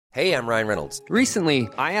Hey, I'm Ryan Reynolds. Recently,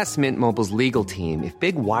 I asked Mint Mobile's legal team if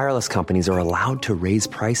big wireless companies are allowed to raise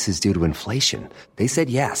prices due to inflation. They said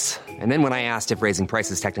yes. And then when I asked if raising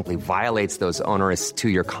prices technically violates those onerous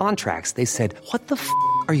two-year contracts, they said, "What the f***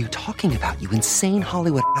 are you talking about, you insane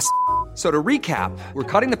Hollywood ass?" So to recap, we're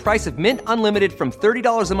cutting the price of Mint Unlimited from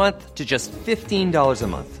 $30 a month to just $15 a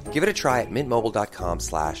month. Give it a try at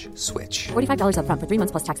mintmobile.com/switch. $45 up front for 3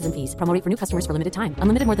 months plus taxes and fees. Promo rate for new customers for limited time.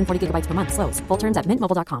 Unlimited more than 40 gigabytes per month. Slows full terms at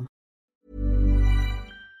mintmobile.com.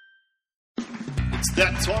 It's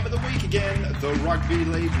that time of the week again. The Rugby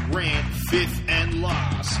League rant, fifth and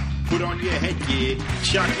last. Put on your headgear,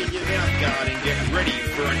 chuck in your mouthguard, and get ready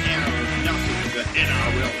for an hour of nothing but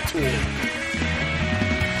NRL talk.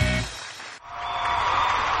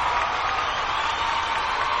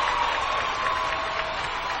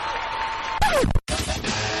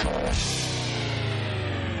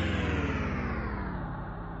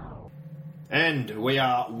 And we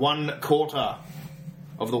are 1/4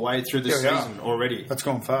 of the way through the season already. That's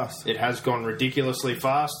gone fast. It has gone ridiculously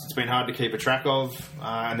fast. It's been hard to keep a track of,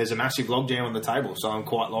 and there's a massive logjam on the table, so I'm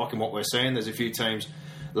quite liking what we're seeing. There's a few teams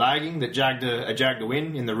lagging that jagged a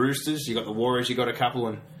win in the Roosters. You got the Warriors, you got a couple,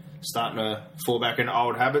 and starting to fall back into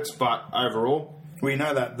old habits, but overall... We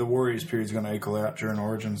know that the Warriors period is going to equal out during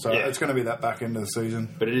Origin, so it's going to be that back end of the season.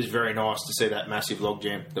 But it is very nice to see that massive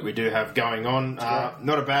logjam that we do have going on.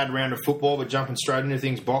 Not a bad round of football, but jumping straight into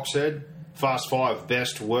things, Box said. Fast five,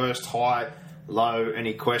 best, worst, high, low.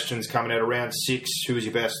 Any questions coming out of round 6? Who was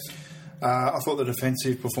your best? I thought the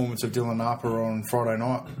defensive performance of Dylan Harper on Friday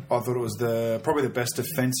night, I thought it was probably the best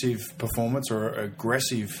defensive performance or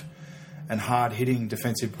aggressive and hard-hitting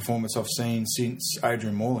defensive performance I've seen since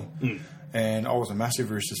Adrian Morley. And I was a massive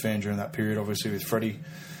Roosters fan during that period, obviously, with Freddie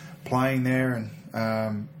playing there.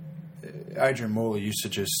 And Adrian Morley used to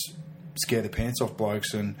just scare the pants off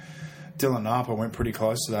blokes. And Dylan Harper went pretty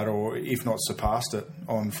close to that, or if not surpassed it,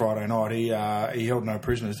 on Friday night. He held no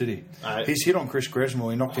prisoners, did he? His hit on Chris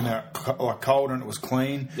Gresmore, he knocked him out like cold, and it was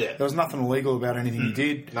clean. Yeah. There was nothing illegal about anything he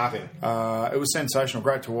did. Nothing. It was sensational,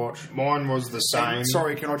 great to watch. Mine was the same. And,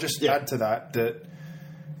 sorry, can I just add to that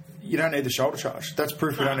you don't need the shoulder charge. That's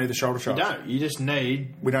proof we don't need the shoulder charge. You don't. You just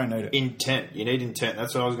need... We don't need it. Intent. You need intent.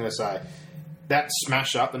 That's what I was going to say. That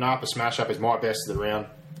smash-up, the Napa smash-up, is my best of the round.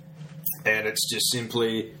 And it's just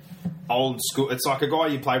simply old school. It's like a guy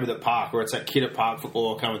you played with at Park, or it's that kid at Park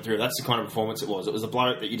football coming through. That's the kind of performance it was. It was the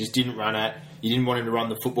bloke that you just didn't run at. You didn't want him to run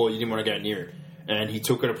the football. You didn't want to go near it. And he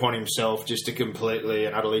took it upon himself just to completely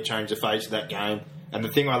and utterly change the face of that game. And the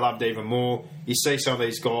thing I loved even more, you see some of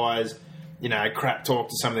these guys... crap talk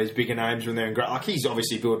to some of these bigger names when they're in... Like, he's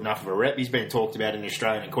obviously built enough of a rep. He's been talked about in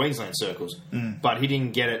Australian and Queensland circles. But he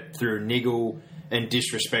didn't get it through niggle and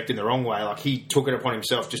disrespect in the wrong way. Like, he took it upon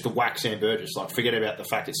himself just to whack Sam Burgess. Like, forget about the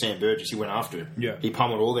fact that Sam Burgess, he went after him. Yeah. He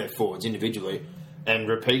pummeled all their forwards individually and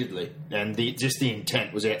repeatedly. And just the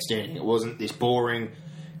intent was outstanding. It wasn't this boring,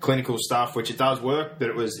 clinical stuff, which it does work, but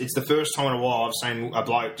it's the first time in a while I've seen a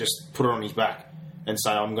bloke just put it on his back and say,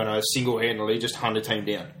 I'm going to single-handedly just hunt a team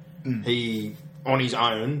down. He, on his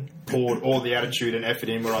own, poured all the attitude and effort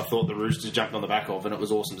in where I thought the Roosters jumped on the back of, and it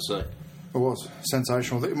was awesome to see. It was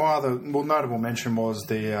sensational. My other notable mention was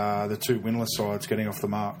the two winless sides getting off the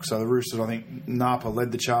mark. So the Roosters, I think Napa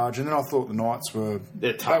led the charge, and then I thought the Knights were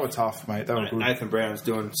tough, mate. They were good. Nathan Brown's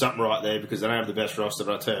doing something right there because they don't have the best roster,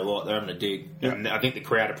 but I tell you what, they're having a dig. Yeah. And I think the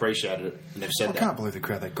crowd appreciated it, and they've said that. I can't believe the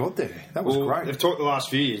crowd they got there. That was great. They've talked the last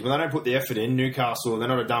few years. When they don't put the effort in, Newcastle, they're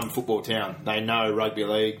not a dumb football town. They know rugby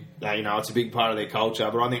league. It's a big part of their culture,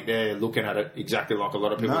 but I think they're looking at it exactly like a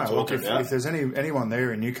lot of people are talking about. If there's anyone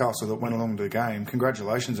there in Newcastle that went along to the game,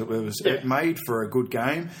 congratulations. It made for a good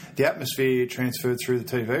game. The atmosphere transferred through the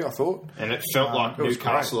TV, I thought. And it felt like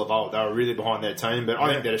Newcastle of old. They were really behind their team, but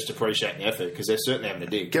I think they're just appreciating the effort because they're certainly having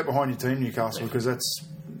a dig. Get behind your team, Newcastle, because that's...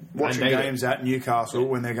 Watching games at Newcastle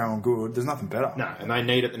when they're going good, there's nothing better. No, and they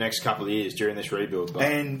need it the next couple of years during this rebuild. But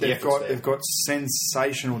and they've got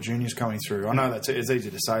sensational juniors coming through. I know it's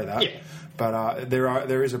easy to say that, but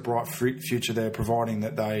there is a bright future there, providing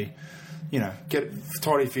that they,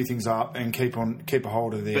 tidy a few things up and keep a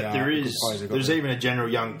hold of the. But there's even a general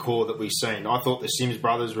young core that we've seen. I thought the Sims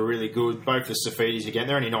brothers were really good. Both the Safidis again.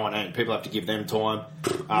 They're only 19. People have to give them time.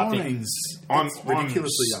 I'm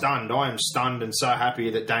ridiculously stunned. Young. I am stunned and so happy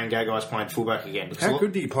that Dane Gagai's playing fullback again. How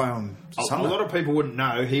good did he play on Sunday? A lot of people wouldn't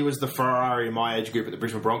know. He was the Ferrari in my age group at the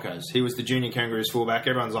Brisbane Broncos. He was the junior Kangaroos fullback.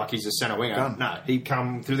 Everyone's like he's a centre winger. Done. No, he'd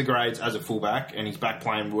come through the grades as a fullback and he's back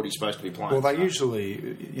playing what he's supposed to be playing. Well, they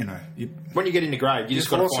usually, when you get into grade, you just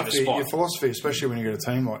got to find a spot. Your philosophy, especially when you get a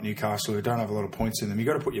team like Newcastle who don't have a lot of points in them, you've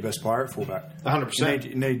got to put your best player at fullback. 100%.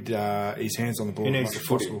 You need his hands on the ball. He as needs much the as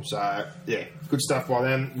footy. possible. So, yeah, good stuff by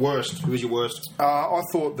them. Worst. Who was your worst? I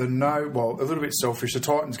thought a little bit selfish. The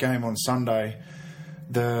Titans game on Sunday,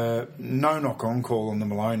 the no knock-on call on the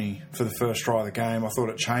Maloney for the first try of the game, I thought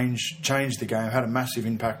it changed the game, had a massive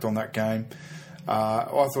impact on that game.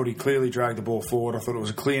 I thought he clearly dragged the ball forward. I thought it was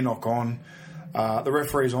a clear knock-on. The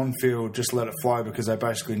referees on field just let it flow because they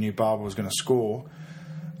basically knew Barber was going to score.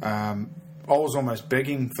 I was almost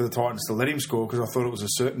begging for the Titans to let him score because I thought it was a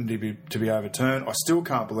certainty to be overturned. I still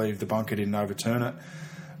can't believe the bunker didn't overturn it.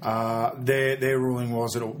 Their ruling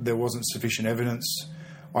was that there wasn't sufficient evidence.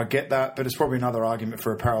 I get that, but it's probably another argument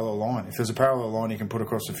for a parallel line. If there's a parallel line you can put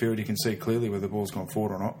across the field, you can see clearly whether the ball's gone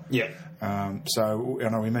forward or not. Yeah. So I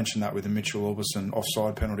know we mentioned that with the Mitchell Orbison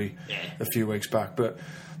offside penalty a few weeks back, but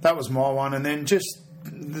that was my one. And then just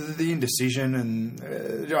the indecision and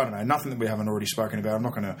I don't know, nothing that we haven't already spoken about. I'm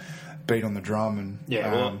not going to beat on the drum. And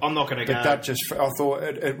I'm not going to go. But I thought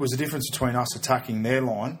it was a difference between us attacking their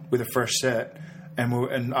line with a fresh set.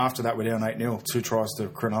 And after that, we're down 8-0, 2 tries to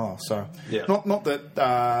Cronulla. So, not that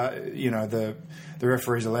the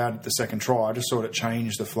referees allowed the second try. I just thought it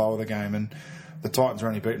changed the flow of the game, and the Titans were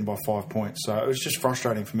only beaten by 5 points. So it was just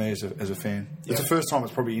frustrating for me as a fan. Yeah. It's the first time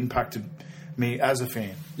it's probably impacted me as a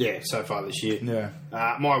fan. Yeah, so far this year. Yeah.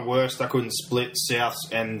 My worst, I couldn't split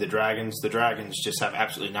Souths and the Dragons. The Dragons just have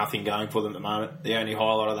absolutely nothing going for them at the moment. The only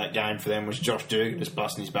highlight of that game for them was Josh Dugan just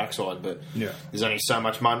busting his backside. But there's only so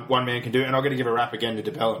much one man can do. And I've got to give a rap again to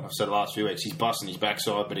DeBellin. I've said the last few weeks, he's busting his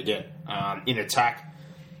backside. But again, in attack,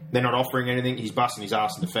 they're not offering anything. He's busting his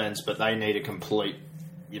ass in defence, but they need a complete,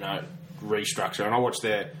 restructure. And I watched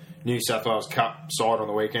their New South Wales Cup side on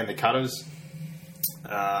the weekend, the Cutters.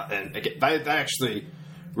 And again, they actually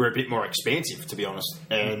were a bit more expansive, to be honest.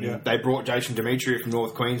 And they brought Jason Demetria from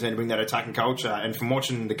North Queensland to bring that attacking culture. And from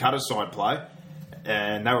watching the Cutters side play,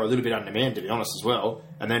 and they were a little bit undermanned, to be honest, as well.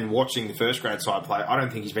 And then watching the first grade side play, I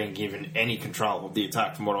don't think he's been given any control of the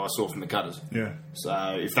attack from what I saw from the Cutters. Yeah.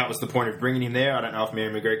 So if that was the point of bringing him there, I don't know if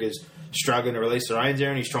Mary McGregor's struggling to release the reins there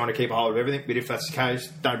and he's trying to keep a hold of everything. But if that's the case,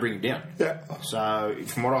 don't bring him down. Yeah. So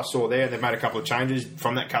from what I saw there, they've made a couple of changes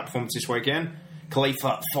from that cup performance this weekend.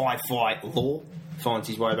 Khalifa Fight Law finds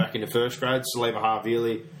his way back into first grade. Saliva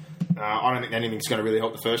Harvili. I don't think anything's going to really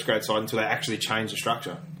help the first grade side until they actually change the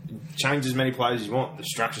structure. Change as many players as you want. The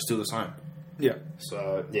structure's still the same. Yeah.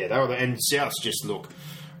 So, they were and Souths just look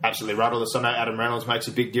absolutely rattled. I know Adam Reynolds makes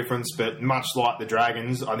a big difference, but much like the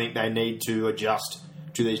Dragons, I think they need to adjust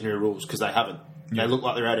to these new rules because they haven't. Yeah. They look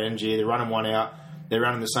like they're out of energy. They're running one out. They're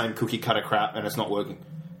running the same cookie cutter crap, and it's not working.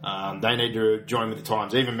 They need to join with the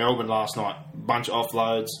times. Even Melbourne last night, bunch of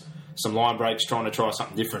offloads, some line breaks, trying to try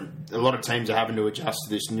something different. A lot of teams are having to adjust to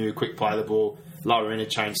this new quick play the ball, lower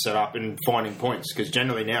interchange setup, and finding points. Because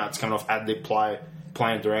generally now it's coming off ad-lib play,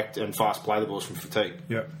 playing direct, and fast play the balls from fatigue.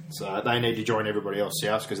 Yep. So they need to join everybody else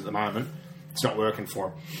South because at the moment it's not working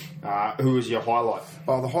for them. Who was your highlight?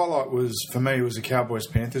 The highlight was the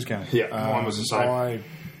Cowboys-Panthers game. Yeah, mine was the same.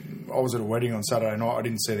 I was at a wedding on Saturday night. I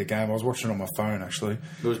didn't see the game. I was watching it on my phone, actually.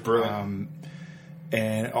 It was brilliant.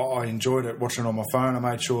 And I enjoyed it, watching it on my phone. I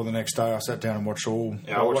made sure the next day I sat down and watched all.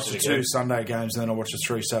 I watched the 2 Sunday games, and then I watched the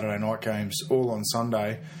 3 Saturday night games, all on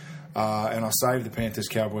Sunday. And I saved the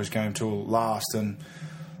Panthers-Cowboys game till last. And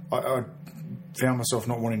I found myself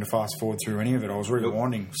not wanting to fast forward through any of it. I was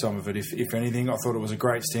rewinding some of it, if anything. I thought it was a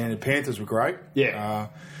great standard. Panthers were great. Yeah.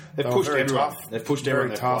 They've pushed everyone. They've pushed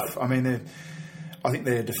everyone. Very tough. I mean, I think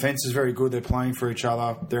their defence is very good. They're playing for each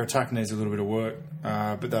other. Their attack needs a little bit of work,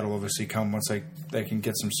 but that'll obviously come once they can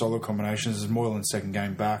get some solid combinations. There's Moylan's second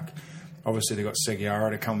game back. Obviously, they've got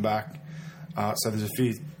Seguiara to come back. So there's a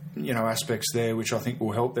few aspects there which I think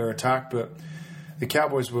will help their attack. But the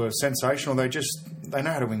Cowboys were sensational. They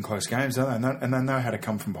know how to win close games, don't they? And they know how to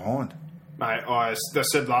come from behind. Mate, I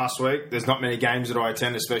said last week, there's not many games that I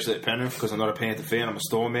attend, especially at Penrith, because I'm not a Panther fan, I'm a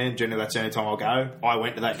Storm man. Generally, that's the only time I'll go. I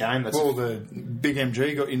went to that game. The big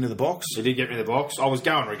MG got into the box. He did get me in the box. I was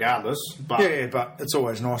going regardless. But but it's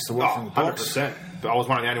always nice to watch in the box. 100%. But I was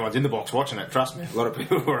one of the only ones in the box watching it, trust me. A lot of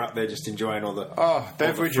people were up there just enjoying all the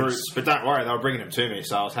beverages. But don't worry, they were bringing them to me,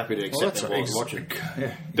 so I was happy to accept them while I was watching.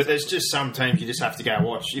 Yeah. But there's just some teams you just have to go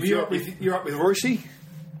watch. You're up with Royce?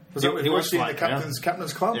 Was that with he was Westy in the floating around.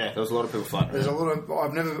 captain's club? Yeah, there was a lot of people floating There's a around. lot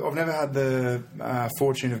of. I've never had the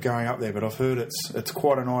fortune of going up there, but I've heard it's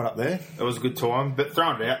quite a night up there. It was a good time, but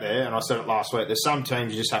throwing it out there, and I said it last week, there's some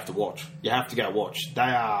teams you just have to watch. You have to go watch. They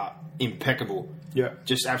are impeccable. Yeah.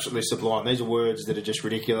 Just absolutely sublime. These are words that are just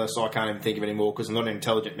ridiculous. I can't even think of any more because I'm not an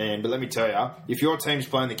intelligent man. But let me tell you, if your team's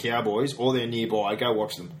playing the Cowboys or they're nearby, go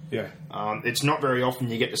watch them. Yeah. It's not very often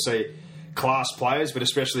you get to see class players, but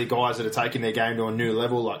especially guys that are taking their game to a new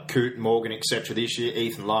level, like Coote, Morgan, etc. this year,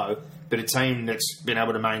 Ethan Lowe, but a team that's been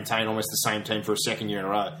able to maintain almost the same team for a second year in a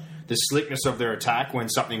row. The slickness of their attack when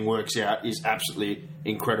something works out is absolutely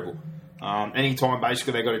incredible. Anytime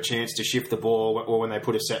basically they got a chance to shift the ball or when they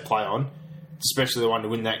put a set play on, especially the one to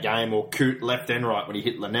win that game, or Coote left and right when he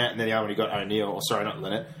hit Lynette, and then the other one he got O'Neill, or sorry, not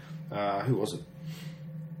Lynette. Who was it?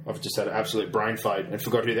 I've just had an absolute brain fade and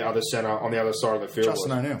forgot who the other centre on the other side of the field Justin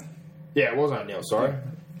was. O'Neill. Yeah, it was O'Neill, sorry.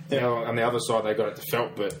 Yeah. On the other side they got it to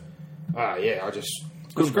Felt, but I just...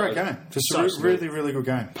 It was a great game. Just So a smooth. really, really good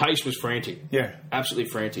game. Pace was frantic. Yeah.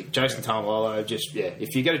 Absolutely frantic. Jason Tamalolo,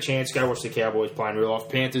 if you get a chance, go watch the Cowboys play in real life.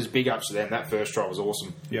 Panthers, big ups to them. That first try was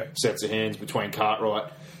awesome. Yeah. Sets of hands between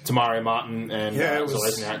Cartwright, Tamari Martin, and Yeah, it Zalesny.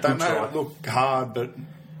 was. They made it look hard, but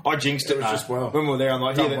I jinxed it, was though. just well. When we were there, I'm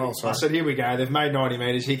like, Done here, well, sorry. I said, here we go. They've made 90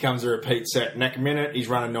 metres. Here comes a repeat set. Next minute, he's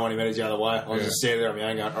running 90 metres the other way. I was just standing there on my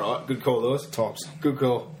own going, all right, good call, Lewis. tops. Good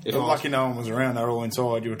call. If I was- Lucky no one was around. They were all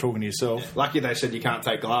inside. You were talking to yourself. Lucky they said you can't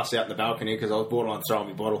take glass out in the balcony because I was borderline throwing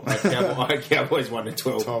my bottle. I had Cowboys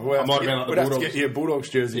 1-12. Top. I might have been like the we'd have to Bulldogs. get you a Bulldogs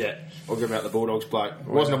jersey. Yeah, I'll give out the Bulldogs bloke. It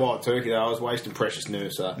wasn't a wild turkey though. I was wasting precious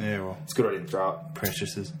nerves, so Yeah, well. it's good I didn't throw it.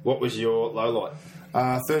 Precious is. What was your low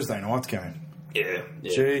light? Thursday night's game. Yeah.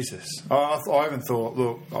 Jesus. I even thought,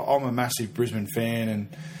 look, I'm a massive Brisbane fan and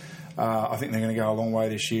I think they're going to go a long way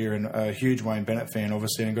this year and a huge Wayne Bennett fan,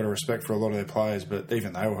 obviously, and got a respect for a lot of their players, but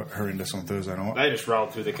even they were horrendous on Thursday night. They just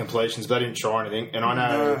rolled through the completions. They didn't try anything. And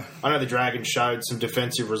I know the Dragons showed some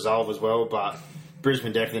defensive resolve as well, but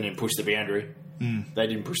Brisbane definitely didn't push the boundary. They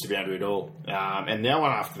didn't push the boundary at all. And the other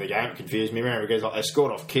one after the game, it confused me. Remember, because they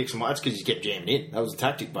scored off kicks. I'm like, that's because you kept jamming in. That was a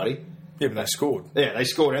tactic, buddy. Yeah, but they scored. Yeah, they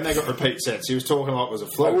scored and they got repeat sets. He was talking like it was a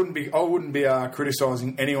fluke. I wouldn't be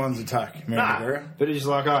criticising anyone's attack. Nah, but he's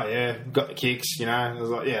like, oh yeah, got the kicks, you know. I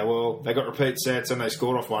was like, yeah, well, they got repeat sets and they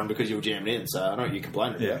scored off one because you were jamming in. So I know you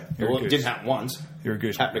complaining about. Yeah, Well, it didn't happen once. You're a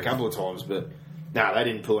goose. Happened a couple of times, but no, they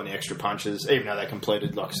didn't pull any extra punches, even though they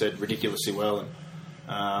completed, like I said, ridiculously well. And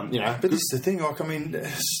But this is the thing, like, I mean,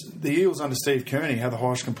 the Eels under Steve Kearney had the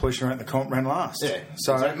highest completion rate in the comp, ran last. Yeah,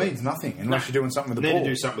 so exactly. it means nothing unless you're doing something with the need ball. to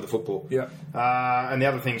do something with the football. Yeah. And the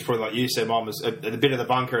other thing's probably like you said, mine was a bit of the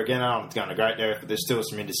bunker again. I don't know if it's going to great there, but there's still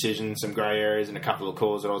some indecision, some grey areas, and a couple of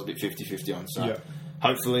calls that I was a bit 50-50 on. So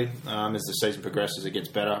hopefully, as the season progresses, it gets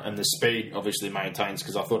better, and the speed obviously maintains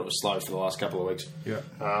because I thought it was slow for the last couple of weeks. Yeah.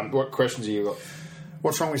 What questions have you got?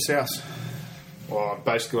 What's wrong with South? Well,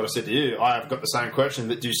 basically what I said to you, I have got the same question,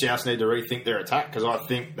 but do South need to rethink their attack? Because I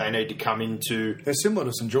think they need to come into... They're similar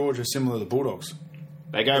to St George, they're similar to the Bulldogs.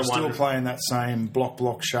 They go They're still one... playing that same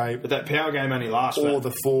block shape. But that power game only lasts... Or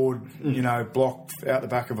the forward, block out the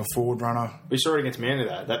back of a forward runner. We saw it against Manly,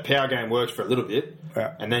 though. That power game works for a little bit,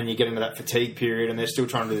 and then you get into that fatigue period, and they're still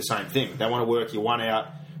trying to do the same thing. They want to work you one out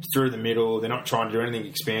through the middle. They're not trying to do anything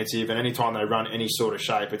expansive, and any time they run any sort of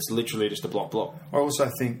shape, it's literally just a block. I also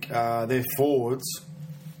think their forwards...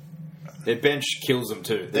 Their bench kills them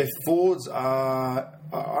too. Their forwards are...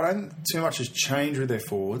 I don't think too much has changed with their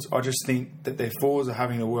forwards. I just think that their forwards are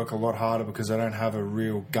having to work a lot harder because they don't have a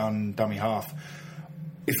real gun dummy half.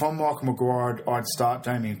 If I'm Michael Maguire, I'd start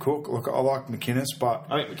Damien Cook. Look, I like McInnes, but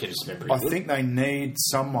I think McInnes has been pretty I good. think they need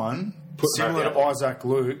someone similar Murray to out. Isaac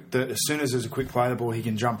Luke that as soon as there's a quick play the ball, he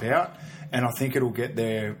can jump out, and I think it'll get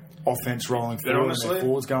their offense rolling forward honestly, and their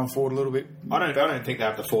forwards going forward a little bit. I don't think they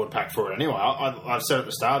have the forward pack for it anyway. I've said at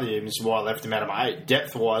the start of the year, this is why I left them out of my 8.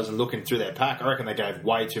 Depth-wise and looking through their pack, I reckon they gave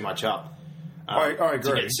way too much up. I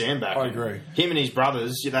agree. To get Sam back. I agree. Him and his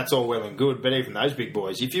brothers, that's all well and good, but even those big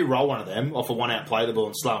boys, if you roll one of them off a one-out play the ball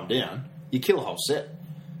and slow them down, you kill a whole set.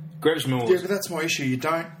 Greg Mills... Yeah, but that's my issue. You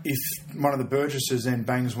don't... If one of the Burgesses then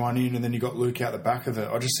bangs one in and then you got Luke out the back of it,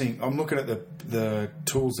 I just think... I'm looking at the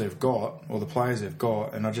tools they've got, or the players they've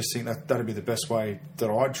got, and I just think that'd be the best way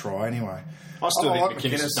that I'd try anyway. I still think like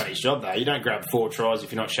McInnes has done his job, though. You don't grab 4 tries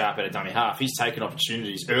if you're not sharp at a dummy half. He's taken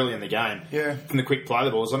opportunities early in the game from the quick play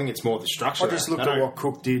the balls. I think it's more the structure. I just looked at what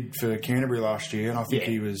Cook did for Canterbury last year, and I think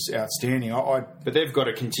he was outstanding. But they've got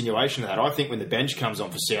a continuation of that. I think when the bench comes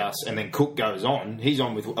on for South and then Cook goes on, he's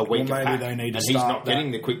on with a weaker maybe pack, they need to and start he's not that.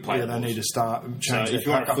 getting the quick play. Yeah, they need to start change so if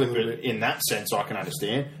you want to flip it in that sense, I can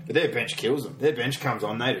understand. But their bench kills them. Their bench comes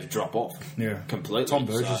on, they just drop off. Yeah, completely. Tom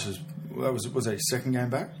Burgess is That was a second game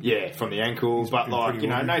back. Yeah, from the ankle. But, been like, pretty you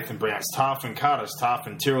know, ordinary. Nathan Brown's tough and Carter's tough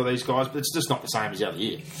and Tyrrell, these guys, but it's just not the same as the other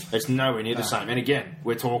year. It's nowhere near the same. And again,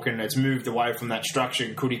 we're talking, it's moved away from that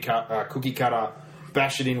structured cookie cutter,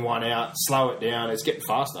 bash it in, one out, slow it down. It's getting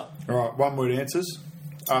faster. All right, one word answers.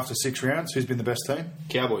 After 6 rounds, who's been the best team?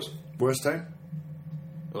 Cowboys. Worst team?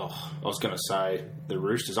 Oh, I was going to say the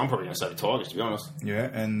Roosters. I'm probably going to say the Tigers, to be honest. Yeah,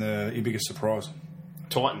 and your biggest surprise?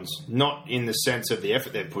 Titans, not in the sense of the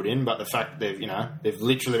effort they've put in, but the fact that they've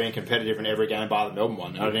literally been competitive in every game bar the Melbourne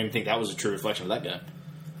one. I don't even think that was a true reflection of that game.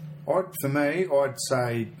 For me, I'd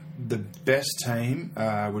say the best team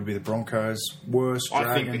would be the Broncos. Worst,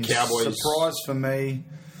 Dragons. I think the Cowboys. Surprise for me.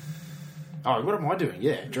 Oh, what am I doing?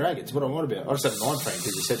 Yeah, Dragons. What am I about? I just had a 9 frame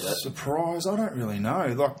because you said that. Surprise? I don't really know.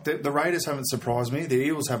 Like the Raiders haven't surprised me. The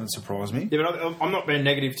Eels haven't surprised me. Yeah, but I'm not being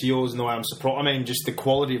negative to yours in the way I'm surprised. I mean, just the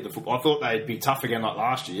quality of the football. I thought they'd be tough again like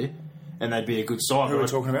last year, and they'd be a good side. Who are we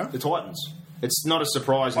talking about? The Titans. It's not a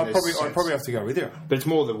surprise. I'd probably have to go with you. But it's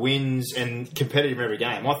more the wins and competitive in every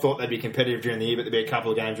game. I thought they'd be competitive during the year, but there'd be a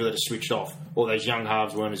couple of games where they just switched off. All those young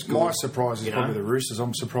halves weren't as good. My surprise is probably the Roosters.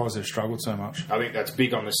 I'm surprised they've struggled so much. I think that's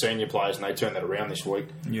big on the senior players, and they turned that around this week.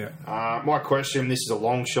 Yeah. My question, this is a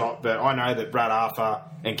long shot, but I know that Brad Arthur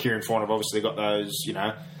and Kieran Fine have obviously got those,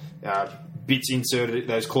 bits inserted,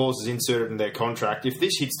 those clauses inserted in their contract. If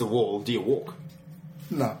this hits the wall, do you walk?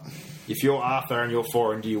 No. If you're Arthur and you're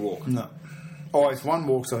Foreign, do you walk? No. Oh, if one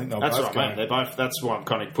walks, I think they'll That's both what go. I mean. They're both. That's why I'm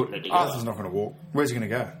kind of putting it together. Arthur's not going to walk. Where's he going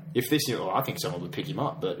to go? If this, I think someone would pick him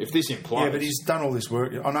up. But if this implies, Yeah, but he's done all this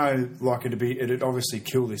work. I know, like, it'd obviously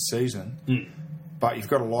kill this season, but you've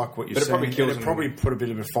got to like what you're But it seeing. probably kills It'd him. probably put a bit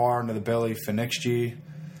of a fire under the belly for next year.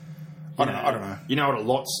 I don't know. You know what a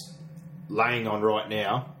lot's laying on right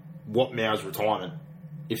now? What Mau's retirement.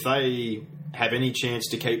 If they have any chance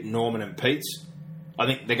to keep Norman and Pete's, I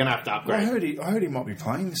think they're going to have to upgrade. I heard he might be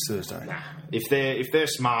playing this Thursday. Nah. If they're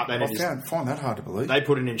smart, they need to. Find that hard to believe. They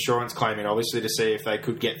put an insurance claim in, obviously, to see if they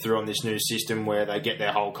could get through on this new system where they get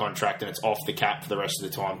their whole contract and it's off the cap for the rest of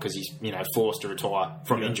the time because he's forced to retire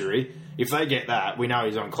from injury. If they get that, we know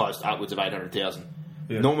he's on close to upwards of 800,000.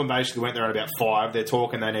 Yeah. Norman basically went there at about 5. They're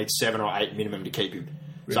talking they need 7 or 8 minimum to keep him.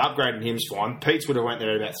 So upgrading him's fine. Pete's would have went there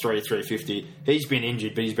at about 350. He's been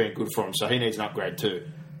injured, but he's been good for him, so he needs an upgrade too.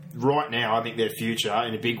 Right now, I think their future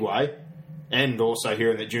in a big way, and also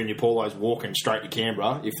hearing that Junior Paulo's walking straight to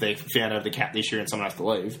Canberra if they found over the cap this year and someone has to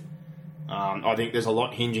leave. I think there's a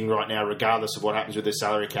lot hinging right now, regardless of what happens with their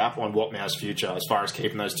salary cap, on Watmouth's future as far as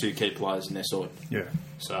keeping those 2 key players in their side. Yeah.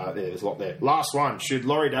 So there's a lot there. Last one. Should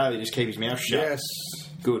Laurie Daly just keep his mouth shut? Yes.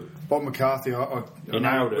 Good. Bob McCarthy, I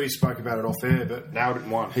nailed it. We spoke about it off air, but Nailed it in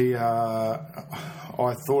one.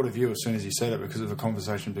 I thought of you as soon as he said it because of the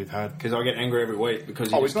conversations we've had. Because I get angry every week because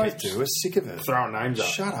he We just both keeps do. We're sick of it. throwing names up.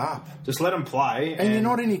 Shut up. Just let them play. And you're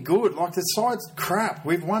not any good. Like, the side's crap.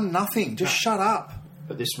 We've won nothing. Just shut up.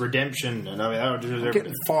 But this redemption, and I mean, that would do I'm everything.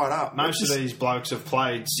 getting fired up. Most of these blokes have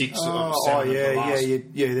played 6 or 7 Oh, of the last.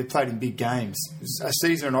 yeah. They've played in big games.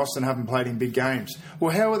 Caesar and Austin haven't played in big games.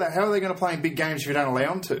 Well, how are they going to play in big games if you don't allow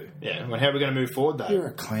them to? Yeah, well, how are we going to move forward, though? You're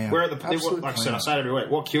a clown. We're at the Absolute like I said, clown. I say it every week.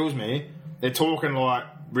 What kills me, they're talking like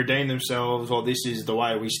redeem themselves, or this is the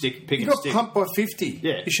way we pick You and got stick. pumped by 50.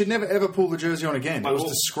 Yeah. You should never, ever pull the jersey on again. It was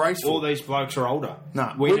disgraceful. All these blokes are older.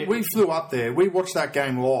 No, we flew up there. We watched that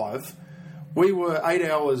game live. We were 8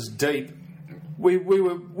 hours deep. We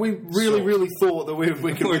really thought that we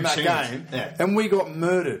could win that game, Yeah. and we got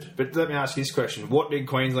murdered. But let me ask you this question. What did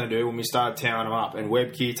Queensland do when we started towering them up and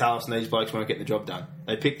Webb, Keir, Tallis and these blokes weren't getting the job done?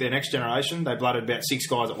 They picked their next generation. They blooded about 6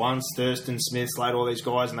 guys at once, Thurston, Smith, Slade, all these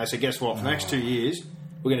guys, and they said, guess what? For the next 2 years,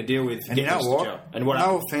 we're going to deal with And you getting know us the what? job. And what No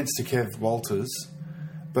happened? offence to Kev Walters,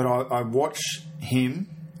 but I watch him,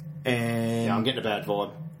 and Yeah, I'm getting a bad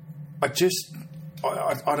vibe. I just...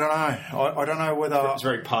 I don't know. I don't know whether... It's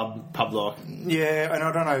very pub-like. Yeah, and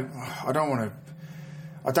I don't know. I don't want to...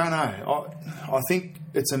 I don't know. I think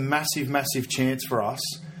it's a massive, massive chance for us,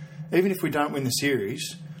 even if we don't win the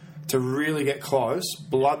series, to really get close,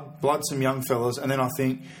 blood some young fellas, and then I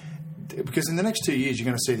think... Because in the next 2 years, you're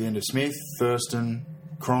going to see the end of Smith, Thurston,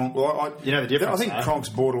 Cronk. Well, You know the difference, I think though? Cronk's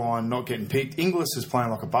borderline not getting picked. Inglis is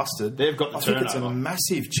playing like a busted. They've got the I think it's a turnover.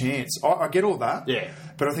 massive chance. I get all that. Yeah.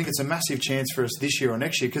 But I think it's a massive chance for us this year or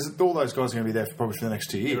next year because all those guys are going to be there probably for the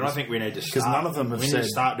next 2 years. But I think we need to start. Because none of them have we need said... to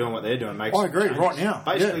start doing what they're doing. Make I some agree, changes. right now.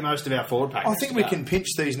 Basically, Yeah. most of our forward pack. I needs think to we go. can pinch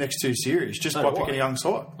these next 2 series just So by do I. picking a young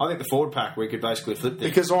side. I think the forward pack we could basically flip this.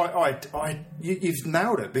 Because you've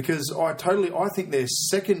nailed it. Because I think their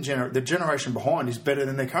the generation behind is better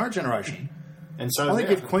than their current generation. And so I think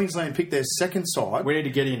now, if Queensland picked their second side, we need to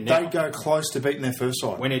get in now. they'd go close to beating their first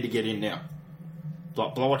side. We need to get in now.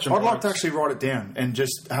 Like, watch them. I'd like to actually write it down and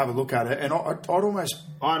just have a look at it. And I'd almost...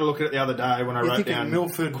 I had a look at it the other day when I wrote down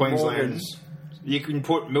Milford, Queensland's. Morgan. You can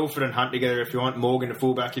put Milford and Hunt together if you want. Morgan to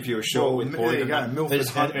fullback if you were short with there you Boyd. go. Milford,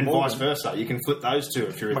 Hunt, and Morgan. vice versa. You can flip those two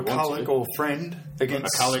if you really want McCulloch to. or Friend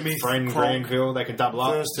against McCulloch, Smith, Friend, Cronk, Granville. They can double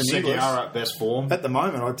up. Thurston, Inglis. Seguiara at best form. At the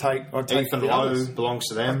moment, I'd take Ethan the Lowe others. belongs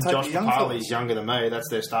to them. I'd take Josh the young Papali's fellas. younger than me. That's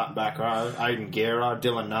their starting back row. Aiden Guerra,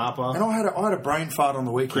 Dylan Napa, And I had a brain fart on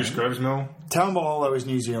the weekend. Chris Grovesmill. Taumalo is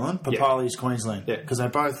New Zealand, Papali's Queensland. Yeah. Because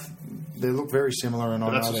they look very similar, and But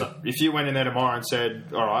I that's know what's that. up. If you went in there tomorrow and said,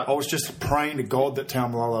 all right, I was just praying to God that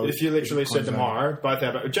Taumalo... if you literally said tomorrow, both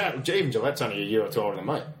our even Gillette's only a year or two older than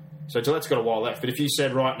me. So Gillette's got a while left. But if you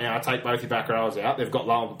said right now, take both your back rows out, they've got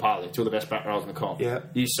Lowe and Papali, two of the best back rows in the comp. Yeah.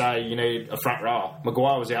 You say you need a front row.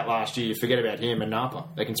 Maguire was out last year. Forget about him and Napa.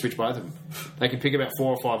 They can switch both of them. They can pick about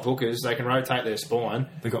 4 or 5 hookers. They can rotate their spine.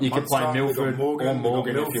 They got You can play Munster, Milford they got or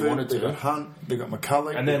Morgan they got if you Milford, wanted to. They got Hunt, they got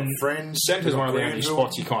McCulloch, And they then got Friends. centre's they one got of the only Granville.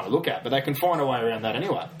 spots you kind of look at, but they can find a way around that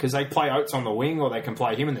anyway because they play Oates on the wing or they can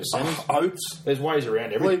play him in the centres. Oates. There's ways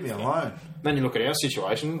around everything. Leave me alone. Then you look at our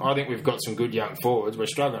situation. I think we've got some good young forwards. We're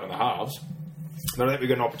struggling in the halves. But I think we've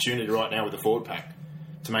got an opportunity right now with the forward pack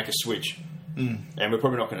to make a switch. And we're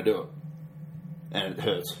probably not going to do it. And it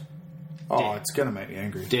hurts. Oh, it's going to make me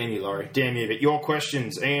angry. Damn you, Laurie. Damn you. But your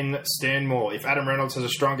questions, Ian Stanmore. If Adam Reynolds has a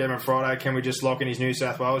strong game on Friday, can we just lock in his New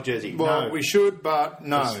South Wales jersey? Well, no. we should, but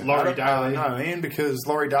no. It's Laurie Daly. No, Ian, because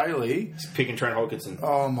Laurie Daly... Picking Trent Hodkinson.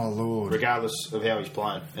 Oh, my Lord. Regardless of how he's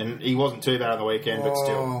playing. And he wasn't too bad on the weekend, but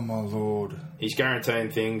still. Oh, my Lord. He's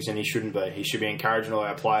guaranteeing things and he shouldn't be. He should be encouraging all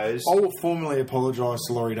our players I will formally apologise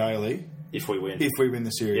to Laurie Daly if we win. if we win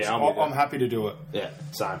the series. Yeah, I'm with I'm that. happy to do it. Yeah,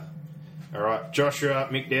 same. All right, Joshua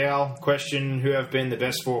McDowell. Question: who have been the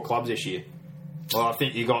best 4 clubs this year? Well, I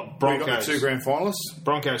think you got Broncos, We got the 2 grand finalists.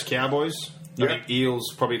 Broncos, Cowboys. Yep. I think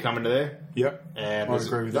Eels probably coming to there. Yep. And I there's,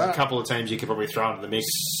 agree with there's that. a couple of teams you could probably throw into the mix.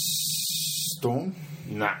 Storm.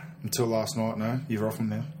 Nah. Until last night, no. You're off them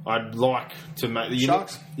now. I'd like to make...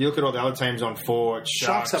 Sharks? You look at all the other teams on 4. It's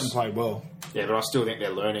Sharks haven't played well. Yeah, but I still think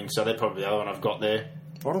they're learning, so they're probably the other one I've got there.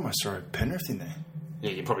 I'd almost throw Penrith in there.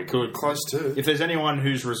 Yeah, you probably could. Close to. If there's anyone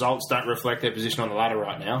whose results don't reflect their position on the ladder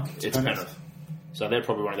right now, it's Penrith. So they're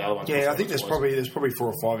probably one of the other ones. Yeah, I think there's probably 4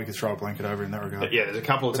 or 5 you could throw a blanket over in that regard. But yeah, there's a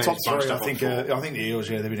couple of The teams top 3, bunched I up think. on 4. I think the Eels,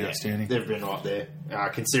 they've been outstanding. They've been right there,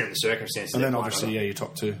 considering the circumstances. And then they're playing obviously, under. your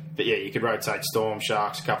top 2. But yeah, you could rotate Storm,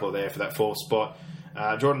 Sharks, a couple of there for that 4th spot.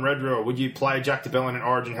 Jordan Redrew, would you play Jack DeBellin in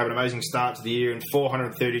Origin, have an amazing start to the year in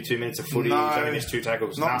 432 minutes of footy? No, He's only missed 2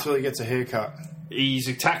 tackles. Not Nah. until he gets a haircut. He's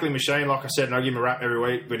a tackling machine, like I said, and I give him a rap every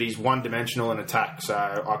week, but he's one-dimensional in attack, so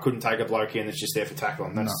I couldn't take a bloke in that's just there for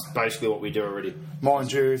tackling. That's basically what we do already.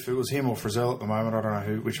 Mind you, if it was him or Frizzell at the moment, I don't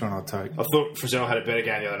know which one I'd take. I thought Frizzell had a better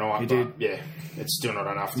game the other night. He but did. Yeah, it's still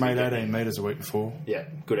not enough. to Made get 18 metres a week before. Yeah,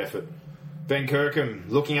 good effort. Ben Kirkham,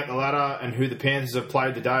 looking at the ladder and who the Panthers have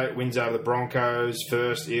played today, wins over the Broncos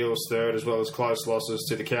first, Eels third, as well as close losses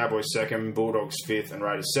to the Cowboys second, Bulldogs fifth, and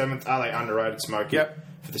Raiders seventh. Are they underrated, Smokey? Yep.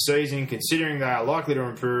 For the season, considering they are likely to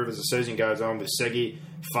improve as the season goes on, with Segi,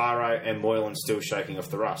 Faro, and Moylan still shaking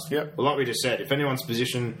off the rust. Yep. Well, like we just said, if anyone's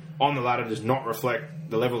position on the ladder does not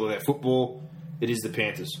reflect the level of their football, it is the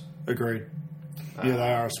Panthers. Agreed. Yeah,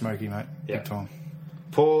 they are a smoky, mate. yeah. Big time.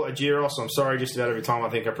 Paul Agiros, I'm sorry, just about every time I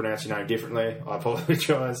think I pronounce your name differently. I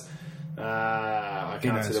apologise. I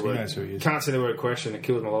can't see the word. He knows who he is. Can't see the word question. It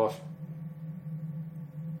kills my life.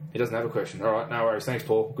 He doesn't have a question. All right, no worries. Thanks,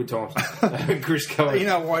 Paul. Good times. Chris Cohen. You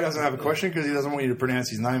know why he doesn't have a question? Because he doesn't want you to pronounce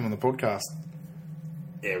his name on the podcast.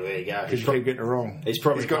 Yeah, well, there you go. Because you keep getting it wrong. He's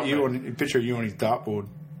probably got got you me. on a picture of you on his dartboard.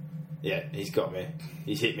 Yeah, he's got me.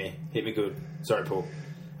 He's hit me. Hit me good. Sorry, Paul.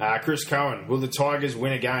 Chris Cohen. Will the Tigers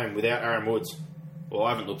win a game without Aaron Woods? Well, I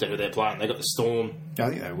haven't looked at who they're playing. They got the Storm. I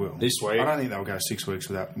think they will. This week. I don't think they'll go 6 weeks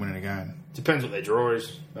without winning a game. Depends what their draw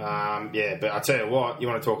is. Yeah, but I tell you what, you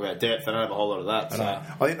want to talk about depth. They don't have a whole lot of that. So.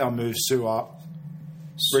 I think they'll move Sue up.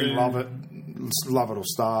 Bring Lovett. Lovett will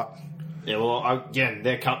start. Yeah, well, again,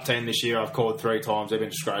 their cup team this year, I've called 3 times. They've been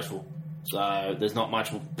disgraceful. So there's not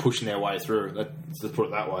much pushing their way through. Let's put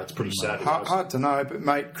it that way. It's pretty sad. Hard to know, but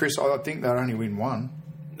mate, Chris, I think they'll only win 1.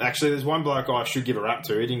 Actually, there's one bloke I should give a rap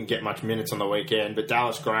to. He didn't get much minutes on the weekend, but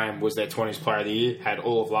Dallas Graham was their 20th player of the year. Had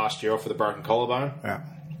all of last year off with a broken collarbone.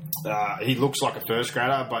 Yeah. He looks like a first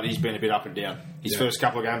grader, but he's been a bit up and down. His first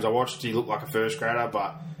couple of games I watched, he looked like a first grader,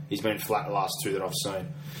 but he's been flat the last 2 that I've seen.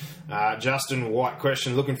 Justin White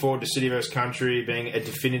question, looking forward to City vs Country being a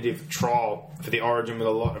definitive trial for the Origin with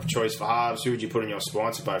a lot of choice for halves. Who would you put in your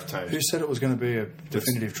spines for both teams? Who said it was going to be a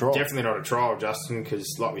definitive trial? Definitely not a trial, Justin,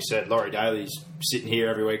 because like we said, Laurie Daly's sitting here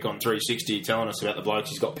every week on 360 telling us about the blokes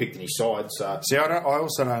he's got picked in his side. So See, I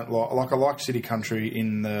also don't like I like City Country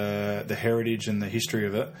in the heritage and the history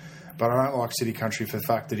of it, but I don't like City Country for the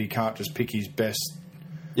fact that he can't just pick his best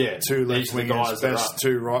two left these are the wingers, guys that best are-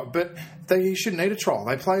 two right. But he shouldn't need a trial.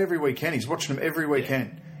 They play every weekend. He's watching them every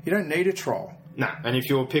weekend. You don't need a trial. No, and if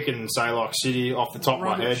you're picking, say, like City off the top of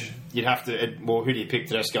my head, Rubbish. you'd have to. Well, who do you pick?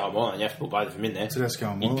 Tedesco or Moylan? You have to put both of them in there. Tedesco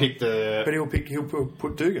and You'd Moylan. pick the. But he'll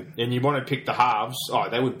put Dugan. And you want to pick the halves. Oh,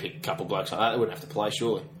 they would pick a couple of blokes like that. They wouldn't have to play,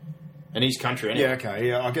 surely. And he's country anyway. Yeah, okay,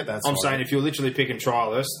 yeah, I get that. I'm side. saying if you're literally picking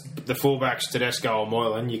trialists, the fullbacks, Tedesco or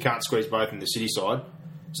Moylan, you can't squeeze both in the City side.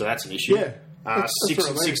 So that's an issue. Yeah. That's what I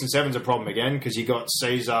mean. 6 and 7's a problem again because you got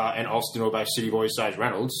Caesar and Austin, who are both City boys, Sage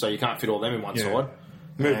Reynolds, so you can't fit all them in one Yeah. side.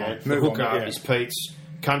 Move And on, the move on, hooker yeah. is Pete's.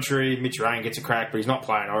 Country, Mitch Rain gets a crack, but he's not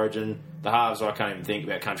playing Origin. The halves, I can't even think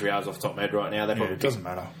about country halves off the top of my head right now. They Yeah, probably it doesn't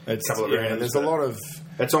matter. It's couple of yeah, rounds, there's a but- lot of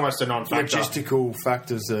It's almost a non-factor. logistical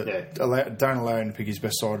factors that Yeah. don't allow him to pick his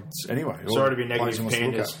best sides anyway. Sorry to be Or plays he negative wants to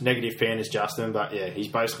look at. negative Panders, Justin, but yeah, he's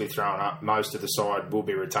basically thrown up. Most of the side will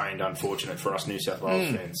be retained, unfortunate for us New South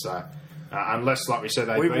Wales fans. So, unless, like we said,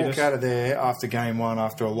 they We beat walk us. out of there after game one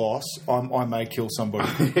after a loss. I may kill somebody.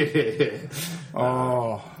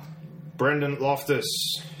 Oh, Brendan Loftus,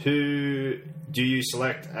 who do you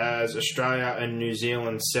select as Australia and New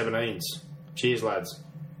Zealand 17s? Cheers, lads.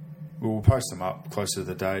 we'll post them up closer to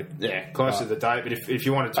the date. Yeah, close to the date, but if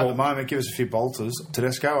you want to At the talk, moment, give us a few bolters.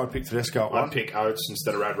 Tedesco, I'd pick Tedesco at one. I'd pick Oates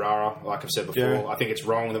instead of Radrara, like I've said before. Yeah. I think it's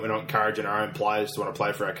wrong that we're not encouraging our own players to want to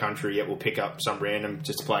play for our country, yet we'll pick up some random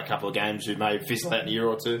just to play a couple of games who may fizzle out in a year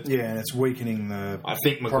or two. Yeah, and it's weakening the I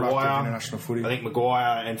think product of Maguire, international footy. I think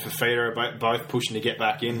Maguire and Fafita are both pushing to get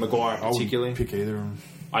back in. Maguire I wouldn't particularly. pick either of them.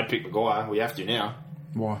 I'd pick Maguire. We have to now,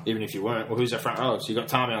 Why? even if you weren't. Well, who's our front row? So you got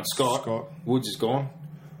Tammy and Scott. Woods is gone.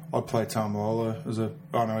 I'd play Tamalolo as a...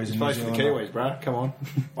 Oh, no, he's in New Plays for the Zealand. Kiwis, bro. Come on.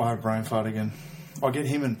 I have brain fart again. I'll get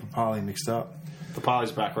him and Papali mixed up.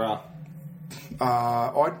 Papali's back row.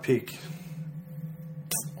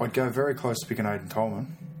 I'd go very close to picking Aidan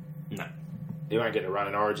Tolman. No. He won't get a run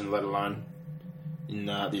in Origin, let alone in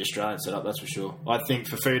the Australian setup, that's for sure. I think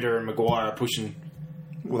Fafita and Maguire are pushing...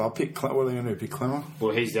 Well, I'll pick... What are they going to do? Pick Clemmer?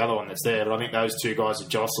 Well, he's the other one that's there, but I think those two guys are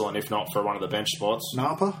jostling, if not for one of the bench spots.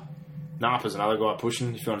 Napa? Napa's another guy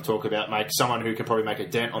pushing, if you want to talk about someone who can probably make a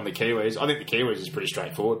dent on the Kiwis. I think the Kiwis is pretty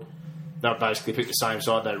straightforward. They'll basically pick the same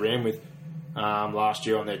side they ran with last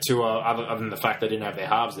year on their tour, other than the fact they didn't have their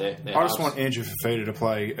halves there. I just want Andrew Fafita to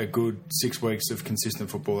play a good 6 weeks of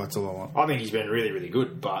consistent football. That's all I want. I think he's been really, really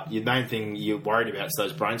good, but the main thing you're worried about is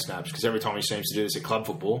those brain snaps, because every time he seems to do this at club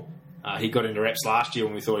football, he got into reps last year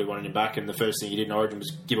when we thought he wanted him back, and the first thing he did in Origin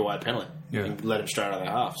was give away a penalty. Yeah. And let him straight out of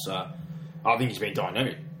their half. So I think he's been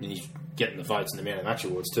dynamic, and he's getting the votes in the Man of the Match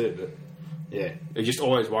awards too. But yeah, you're just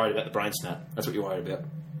always worried about the brain snap. That's what you're worried about.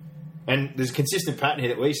 And there's a consistent pattern here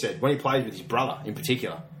that we said when he plays with his brother in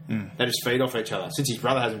particular, they just feed off each other. Since his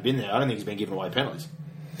brother hasn't been there, I don't think he's been giving away penalties.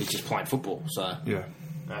 He's just playing football. So Yeah.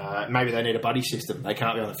 maybe they need a buddy system. They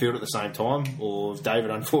can't be on the field at the same time, or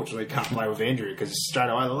David unfortunately can't play with Andrew because straight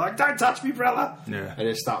away they're like, "Don't touch me, brother!" Yeah. And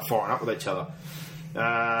they start firing up with each other.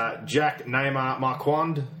 Jack Neymar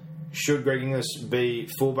Marquand. Should Greg Inglis be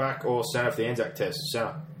fullback or centre for the Anzac Test?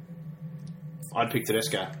 Centre. I'd pick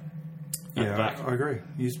Tedesco. At the Yeah, back. I agree.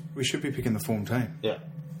 We should be picking the form team. Yeah.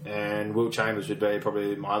 And Will Chambers would be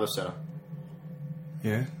probably my other centre.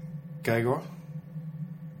 Yeah. Gay guy?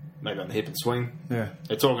 Maybe on the hip and swing. Yeah.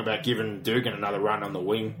 They're talking about giving Dugan another run on the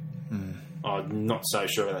wing. I'm not so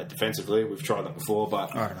sure about that defensively. We've tried that before,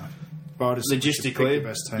 but I don't know. But I just think we should pick logistically, the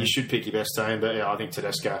best team. you should pick your best team. But yeah, I think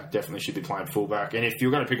Tedesco definitely should be playing fullback. And if you're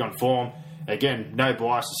going to pick on form, again, no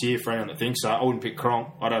biases here for anyone that thinks so. I wouldn't pick Cronk.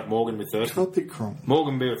 I'd have Morgan with Thurston. I'll pick Cronk.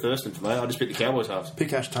 Morgan would be with Thurston for me. I'd just pick the Cowboys halves.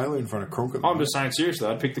 Pick Ash Taylor in front of Cronk. At the I'm moment. just saying seriously.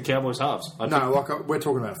 I'd pick the Cowboys halves. I'd No, like we're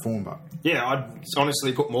talking about form, but Yeah, I'd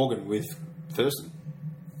honestly put Morgan with Thurston.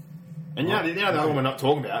 And you know the other one we're not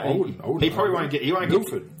talking about. I wouldn't. He probably won't get. He won't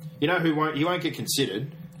Milford. get. You know who won't? He won't get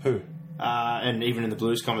considered. Who? And even in the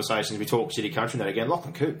Blues conversations, we talk City Country and that again.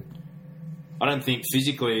 Lachlan Coote. I don't think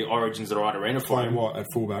physically Origin's the right arena for Playing him. what at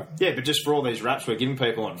fullback? Yeah, but just for all these raps we're giving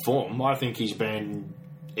people on form, I think he's been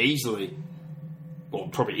easily, or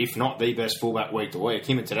probably if not the best fullback week to week.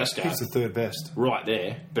 Him and Tedesco, He's the third best. right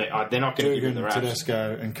there. But they're not going to give him Dugan, the raps.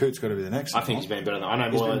 Tedesco, and Coote's got to be the next. I think he's been better than I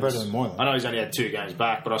know. He's been Moylan's- better than Moylan. I know he's only had 2 games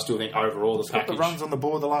back, but I still think overall the He's got package the runs on the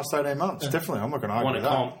board the last 18 months. Definitely, I'm not going to argue won a with that.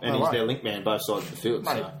 comp, and No he's way. their link man both sides of the field.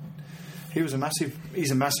 Mate, So. He's a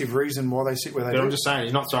massive reason why they sit where they But do. I'm just saying,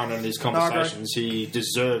 he's not thrown in these conversations. He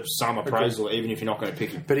deserves some appraisal, even if you're not going to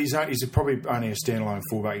pick him. But he's probably only a standalone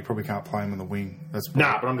fullback. You probably can't play him on the wing. That's probably,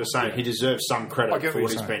 Nah, but I'm just saying, he deserves some I credit get for what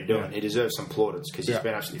what you're he's saying, been doing. yeah. He deserves some plaudits because he's Yeah.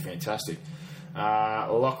 been absolutely fantastic.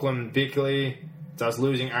 Lachlan Bickley, does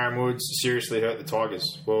losing Aaron Woods seriously hurt the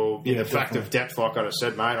Tigers? Well, in Yeah, the fact of depth, like I just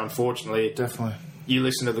said, mate, unfortunately, definitely. you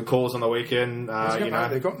listen to the calls on the weekend,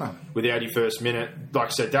 They've got none. with the 81st minute. Like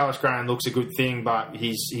I said, Dallas Graham looks a good thing, but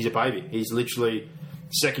he's a baby. He's literally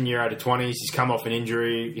second year out of 20s. He's come off an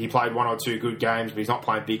injury. He played one or two good games, but he's not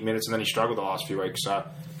playing big minutes, and then he struggled the last few weeks. So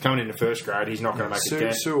coming into first grade, he's not going to make a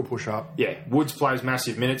dent. Sue will push up. Yeah, Woods plays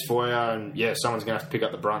massive minutes for you, and yeah, someone's going to have to pick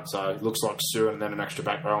up the brunt. So it looks like Sue and then an extra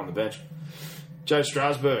back row on the bench. Joe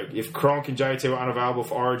Strasberg, if Cronk and JT were unavailable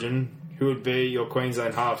for Origin, who would be your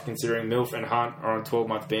Queensland halves, considering Milf and Hunt are on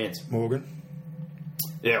 12-month bans? Morgan.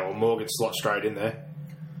 Yeah, well, Morgan slot straight in there.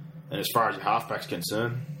 And as far as your halfback's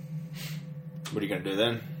concerned, what are you going to do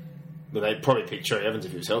then? Well, they'd probably pick Cherry Evans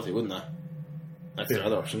if he was healthy, wouldn't they? That's the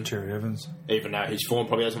other option. Cherry Evans. Even though his form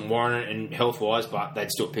probably hasn't warranted it in health-wise, but they'd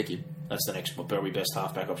still pick him. That's the next probably best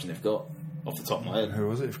halfback option they've got, off the top of my head. Who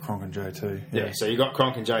was it? If Cronk and JT. Yeah, so you got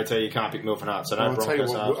Cronk and JT, you can't pick Milf and Hart, so no I'll tell you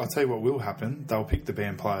Broncos halves. I'll tell you what will happen. They'll pick the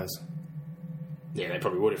banned players. Yeah, they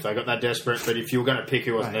probably would if they got that desperate, but if you were going to pick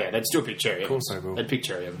who wasn't Mate, there, they'd still pick Cherry Evans. course they will. They'd pick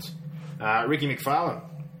Cherry Evans. Ricky McFarlane,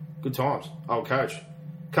 good times, old coach.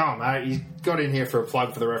 Come on, mate, he's got in here for a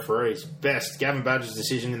plug for the referees. Best, Gavin Badger's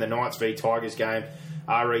decision in the Knights v Tigers game.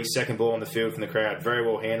 RE second ball on the field from the crowd. Very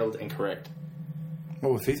well handled and correct.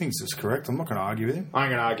 Well, if he thinks it's correct, I'm not going to argue with him. I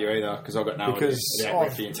ain't going to argue either, because I've got no idea about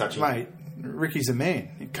Ricky and touching. Mate, Ricky's a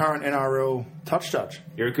man. Current NRL touch judge.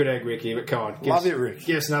 You're a good egg, Ricky, but come on. Love you, Rick.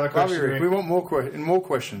 Give us another Love question. you, Rick. Rick. We want more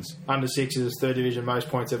questions. Under sixes, third division, most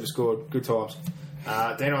points ever scored. Good times.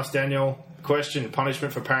 Dinos Daniel, question: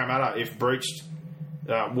 punishment for Parramatta if breached.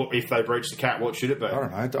 If they breach the cap, what should it be? I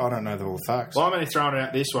don't know. I don't know all the facts. Well, I'm only throwing it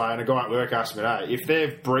out this way, and a guy at work asked me today, if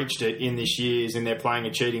they've breached it in this year's and they're playing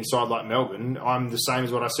a cheating side like Melbourne, I'm the same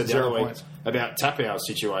as what I said the 0 other week points. about Tapau's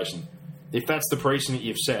situation. If that's the precedent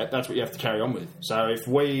you've set, that's what you have to carry on with. So if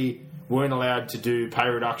we weren't allowed to do pay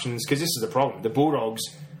reductions, because this is the problem, the Bulldogs,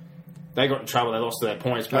 they got in trouble, they lost their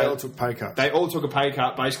points. They all took pay cuts. They all took a pay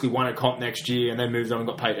cut, basically won a comp next year, and then moved on and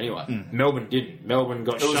got paid anyway. Melbourne didn't. Melbourne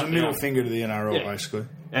got It shut was a middle down. finger to the NRL, Yeah. basically.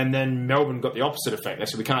 And then Melbourne got the opposite effect. They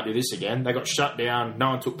said, we can't do this again. They got shut down. No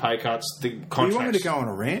one took pay cuts. The Do contracts... you want me to go on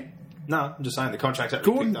a rant? No, I'm just saying the contracts had to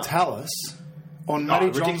be Gordon picked up. Tallis on Matty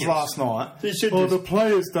Johns ridiculous. last night. He should Oh, just- the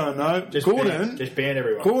players don't know. Just Gordon, ban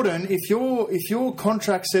everyone. Gordon, if your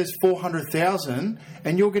contract says 400,000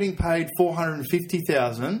 and you're getting paid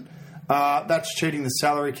 450,000, that's cheating the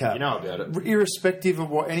salary cap. You know about it. Irrespective of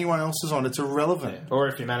what anyone else is on, it's irrelevant. Or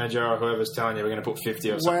if your manager or whoever's telling you we're going to put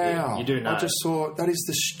 50 or something. Wow. You do know. I just saw that is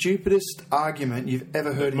the stupidest argument you've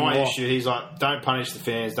ever heard in My your life. issue, he's like, don't punish the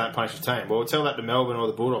fans, don't punish the team. Well, tell that to Melbourne or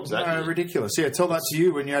the Bulldogs. That No, year. ridiculous. Yeah, tell that to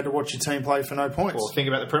you when you had to watch your team play for no points. Or think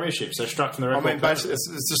about the premierships. They're struck from the I record. mean, basically,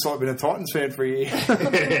 it's just like being a Titans fan for a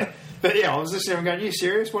year. But yeah, I was listening and going, you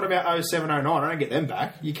serious? What about 07, 09? I don't get them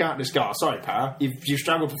back. You can't just go, oh, sorry, Para. If you've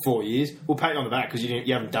struggled for 4 years, we'll pay you on the back because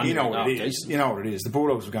you haven't done You know anything what it half is. decent. You know what it is. The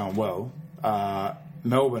Bulldogs were going well.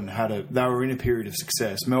 Melbourne they were in a period of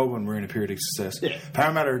success. Melbourne were in a period of success. Yeah.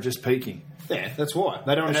 Parramatta are just peaking. Yeah, that's why.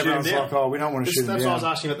 They don't And want to shoot everyone's them down. like, oh, we don't want to shoot them That's down. why I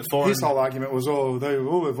was asking about the foreign... His whole argument was, all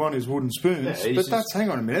they've won is wooden spoons. Yeah, he's but that's, just- hang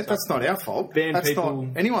on a minute, that's not our fault. Ban That's people-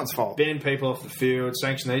 not anyone's fault. ban people off the field,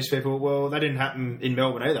 sanction these people. Well, that didn't happen in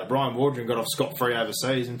Melbourne either. Brian Wardren got off scot-free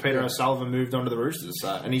overseas and Peter O'Sullivan moved on to the Roosters,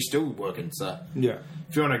 and he's still working. So Yeah.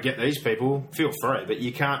 if you want to get these people, feel free. But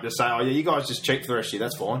you can't just say, oh, yeah, you guys just cheat for the rest of the year,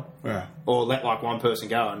 that's fine. Yeah. Or let like one person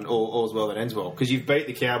go and all's well that ends well. Because you've beat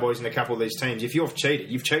the Cowboys and a couple of these teams. If you've cheated,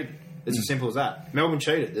 you've cheated. It's as simple as that. Melbourne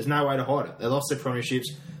cheated. There's no way to hide it. They lost their premierships,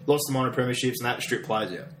 lost the minor premierships, and that strip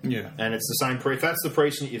plays out. Yeah. And it's the same. If that's the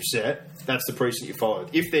precedent you've set, that's the precedent you followed.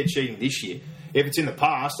 If they're cheating this year, if it's in the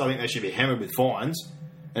past, I think they should be hammered with fines.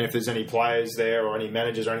 And if there's any players there or any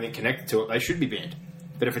managers or anything connected to it, they should be banned.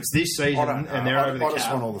 But if it's this season I don't know. and they're over the I just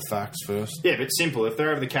cap, want all the facts first. yeah, but it's simple. If they're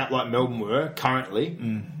over the cap like Melbourne were currently,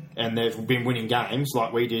 and they've been winning games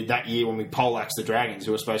like we did that year when we poleaxed the Dragons,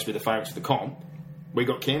 who were supposed to be the favourites for the comp, we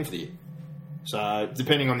got canned for the year. So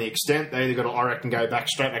depending on the extent, they either got to, I reckon, go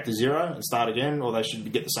straight back to zero and start again, or they should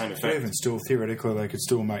get the same But effect. even still, theoretically, they could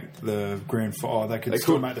still make the grand final. They could They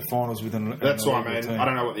still could. make the finals with an That's why, illegal man. team. I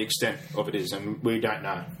don't know what the extent of it is, and we don't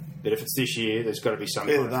know. But if it's this year, there's got to be some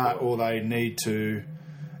Either kind of that, thought. or they need to.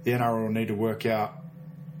 The NRL need to work out.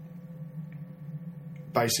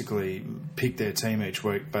 Basically, pick their team each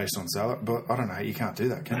week based on salary. But I don't know. You can't do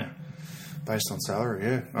that, can you? Based on salary,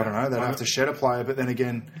 yeah. I don't know. They'd have to shed a player, but then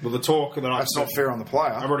again, Well, the talk that that's not fair on the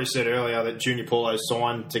player. I've already said earlier that Junior Paulo's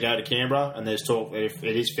signed to go to Canberra, and there's talk that if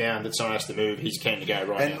it is found that someone has to move, he's keen to go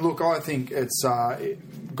right now. And look, I think it's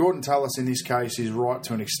Gordon Tallis in this case is right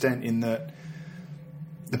to an extent in that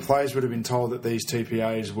the players would have been told that these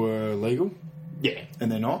TPAs were legal, Yeah.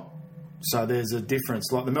 and they're not. So there's a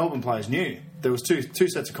difference. Like the Melbourne players knew there was two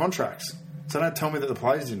sets of contracts. So don't tell me that the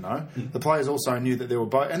players didn't know. The players also knew that there were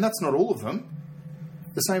both, and that's not all of them.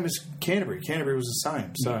 The same as Canterbury. Canterbury was the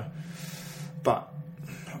same. So, but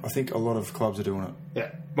I think a lot of clubs are doing it.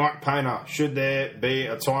 Yeah. Mike Painter, should there be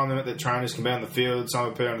a time limit that trainers can be on the field, some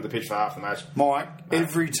appear onto the pitch for half the match? Mike,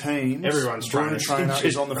 every team, Everyone's trainer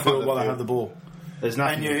is on the field while they have the ball. There's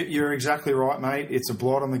nothing. And you're exactly right, mate. It's a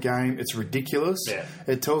blot on the game. It's ridiculous. Yeah.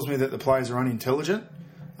 It tells me that the players are unintelligent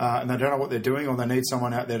and they don't know what they're doing, or they need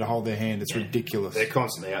someone out there to hold their hand. It's ridiculous. They're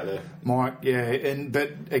constantly out there. Mike, yeah,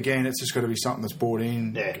 but again, it's just got to be something that's brought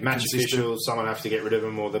in. Yeah, match consistent. officials, someone have to get rid of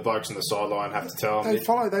them, or the blokes on the sideline have to tell them.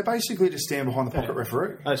 They basically just stand behind the pocket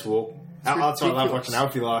referee. They just walk. I love ridiculous. watching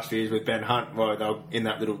Alfie last year with Ben Hunt. Well, they were in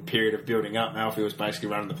that little period of building up. Alfie was basically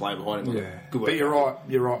running the play behind him. Yeah, Good work. but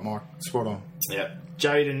you're right, Mike. Spot on. Yeah.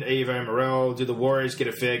 Jaden, Evo, Morel, do the Warriors get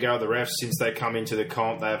a fair go of the refs since they come into the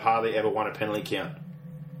comp? They have hardly ever won a penalty count.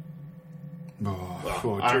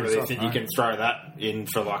 I don't really think you can throw that in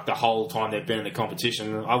for like the whole time they've been in the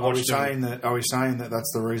competition. Are we saying that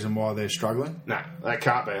that's the reason why they're struggling? No, they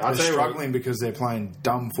can't be. They're struggling because they're playing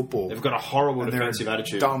dumb football. They've got a horrible and defensive they're a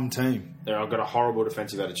attitude. Dumb team. They've got a horrible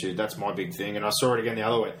defensive attitude. That's my big thing, and I saw it again the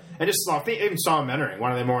other way. And just I think even Simon Mannering,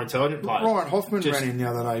 one of their more intelligent players, Ryan Hoffman ran in the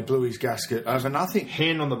other day, blew his gasket over nothing.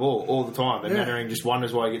 Hand on the ball all the time, and Mannering just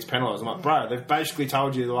wonders why he gets penalised. I'm like, bro, they've basically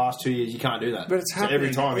told you the last 2 years you can't do that. But it's so happening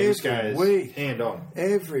every time every he just goes week. hand on.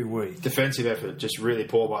 Every week. Defensive effort just really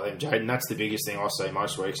poor by them, Jaden. That's the biggest thing I see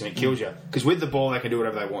most weeks, and it kills you because with the ball they can do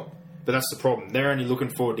whatever they want. But that's the problem. They're only looking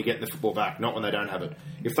forward to getting the football back, not when they don't have it.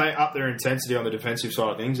 If they up their intensity on the defensive side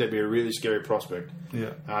of things, they'd be a really scary prospect.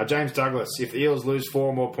 Yeah. James Douglas, if the Eels lose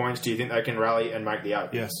 4 more points, do you think they can rally and make the 8?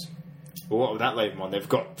 Yes. Well, what would that leave them on? They've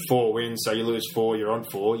got 4 wins, so you lose 4, you're on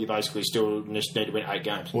 4. You basically still just need to win 8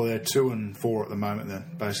 games. Well, they're 2-4 at the moment. Then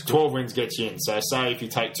basically 12 wins gets you in. So say if you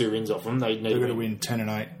take 2 wins off them, they need they're to going to win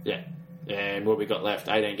 10-8. Yeah. And what we got left?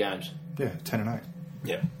 18 games. Yeah, 10-8.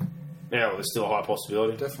 Yeah. Yeah, well, there's still a high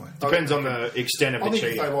possibility. Definitely. Depends on the extent of the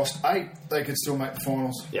cheating. If they lost 8, they could still make the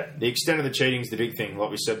finals. Yeah, the extent of the cheating is the big thing,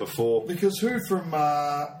 like we said before. Because who from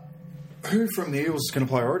the Eels is going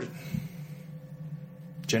to play Origin?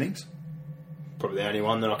 Jennings? Probably the only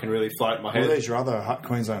one that I can really float in my head. Well, there's your other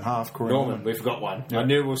Queensland half, Corey Norman, we've got one. Yeah. I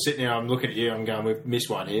knew we'll sit now, I'm looking at you, I'm going, we've missed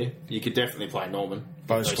one here. You could definitely play Norman.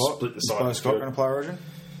 Bo They Scott? split the Is side Bo of the Scott field. going to play Origin?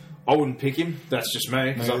 I wouldn't pick him. That's just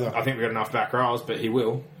me. 'Cause Me either. I think we've got enough back rows, but he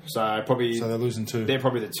will. So probably. So they're losing 2. They're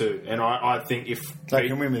probably the 2. And I think if They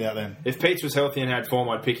can win without them. If Pete's was healthy and had form,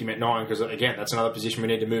 I'd pick him at 9 because, again, that's another position we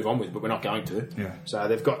need to move on with, but we're not going to. Yeah. So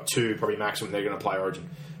they've got 2 probably maximum they're going to play Origin.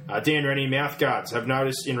 Dan Rennie, mouth guards. Have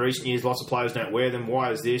noticed in recent years lots of players don't wear them.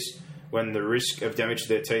 Why is this when the risk of damage to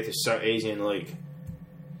their teeth is so easy in the league?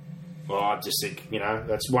 Well, I just think,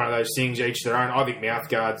 that's one of those things, each their own. I think mouth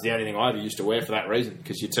guard's the only thing I ever used to wear for that reason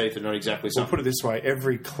because your teeth are not exactly Well, something. put it this way,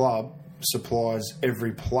 every club supplies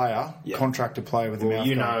every player, contracted player with a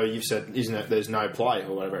mouth guard. You've said, isn't it, there's no play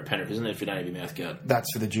or whatever at Penrith, isn't it, if you don't have your mouth guard?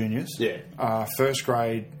 That's for the juniors. Yeah. First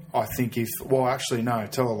grade, I think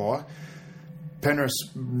tell a lie. Penrith's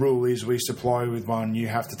rule is we supply with one, you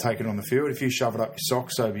have to take it on the field. If you shove it up your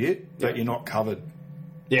socks, so be it, but you're not covered.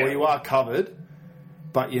 Yeah. Well, you are covered,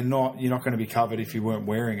 but you're not going to be covered if you weren't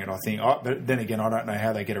wearing it, I think. But then again, I don't know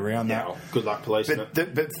how they get around that. Well, good luck policing it.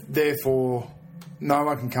 But therefore, no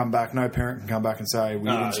one can come back, no parent can come back and say,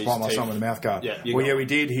 well, you didn't supply my son with a mouth guard. Yeah, we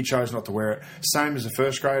did. He chose not to wear it. Same as the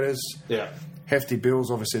first graders. Yeah. Hefty bills,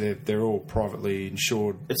 obviously, they're all privately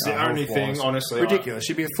insured. It's the only thing, honestly. Ridiculous.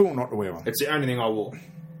 You'd be a fool not to wear one. It's the only thing I wore.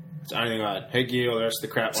 It's the only thing I had. Headgear or the rest of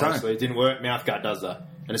the crap, honestly. It didn't work. Mouthguard does that.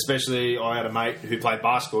 And especially, I had a mate who played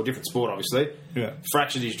basketball, different sport, obviously. Yeah.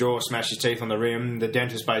 Fractured his jaw, smashed his teeth on the rim. The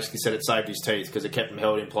dentist basically said it saved his teeth because it kept him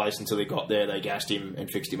held in place until he got there. They gassed him and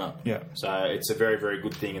fixed him up. Yeah. So it's a very, very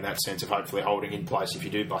good thing in that sense of hopefully holding in place if you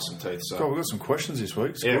do bust some teeth. So. God, we've got some questions this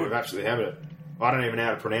week. It's Yeah, good. we've absolutely had it. I don't even know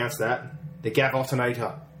how to pronounce that. The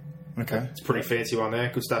Gavotonator. Okay. It's a pretty fancy one there.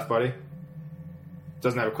 Good stuff, buddy.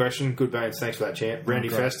 Doesn't have a question. Good Baines. Thanks for that, champ. Randy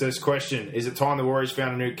great. Festus. Question. Is it time the Warriors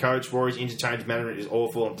found a new coach? Warriors interchange management is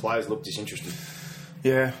awful and players look disinterested.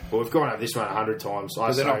 Yeah. Well, we've gone over this one 100 times.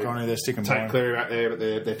 But they're not going to. They're sticking by Take him. Cleary out there, but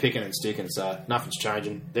they're picking and sticking, so nothing's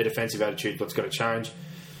changing. Their defensive attitude, what's got to change.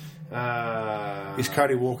 Is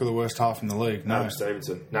Cody Walker the worst half in the league? No. Adam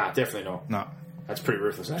Stevenson. Nah, definitely not. No. That's pretty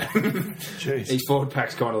ruthless, eh? Jeez. His forward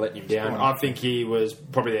pack's kind of letting him down. I think he was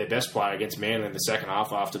probably their best player against Manly in the second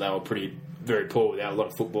half after they were very poor without a lot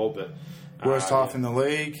of football. But Worst half in the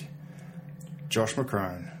league, Josh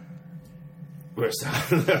McCrone. Worst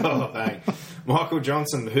half. Oh, bang. Michael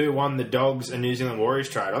Johnson, who won the Dogs and New Zealand Warriors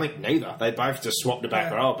trade? I think neither. They both just swapped a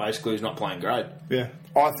back row, basically, who's not playing great. Yeah.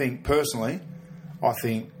 I think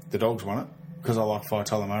the Dogs won it because I like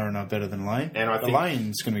Faitala-Mariner better than Lane. And I think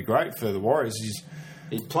Lane's going to be great for the Warriors.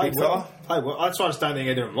 He played well. That's why I just don't think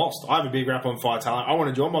either of them lost. I have a big rap on Faitala. I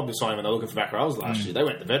wanted John Mob to sign him when they were looking for back rows last year. They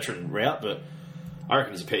went the veteran route, but I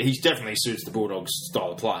reckon he definitely suits the Bulldogs'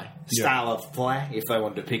 style of play. Style of play, if they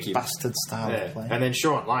wanted to pick him. Bastard style of play. And then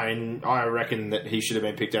Sean Lane, I reckon that he should have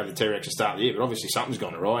been picked over the T-Rex to start the year, but obviously something's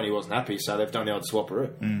gone awry and he wasn't happy, so they've done the old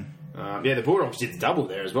swapperoo. The Bulldogs did the double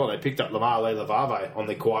there as well. They picked up Lamar Leilavave on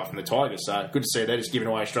the quiet from the Tigers, so good to see they're just giving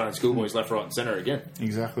away Australian schoolboys left, right and centre again.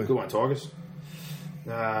 Exactly. Good one, Tigers.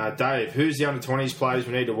 Dave, who's the under-20s players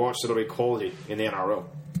we need to watch that'll be quality in the NRL?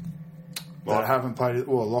 That haven't played it.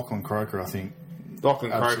 Well, Lachlan Croker, I think.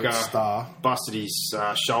 Lachlan Croker star. Busted his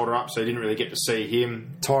shoulder up, so he didn't really get to see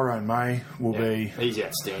him. Tyrone May will be... He's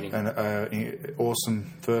outstanding. An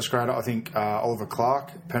awesome first grader. I think Oliver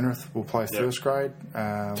Clark, Penrith, will play first grade.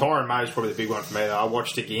 Tyrone May is probably the big one for me, though. I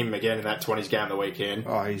watched him again in that 20s game of the weekend.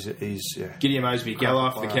 Oh, he's Gideon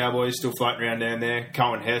Mosby-Geller for the Cowboys, still floating around down there.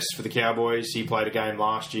 Cohen Hess for the Cowboys. He played a game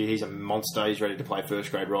last year. He's a monster. He's ready to play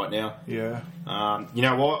first grade right now. Yeah. You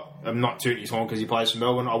know what? I'm not tooting his horn because he plays for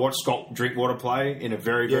Melbourne. I watched Scott Drinkwater play in a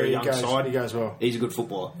very, very young side. He goes well. He's a good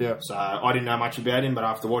footballer. Yeah. So I didn't know much about him, but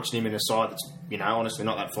after watching him in a side that's, honestly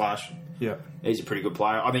not that flash, he's a pretty good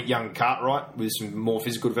player. I think young Cartwright with some more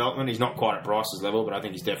physical development. He's not quite at Bryce's level, but I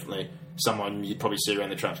think he's definitely someone you'd probably see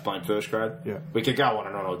around the traps playing first grade. Yeah. We could go on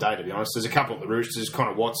and on all day, to be honest. There's a couple of the Roosters,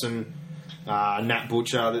 Connor Watson, Nat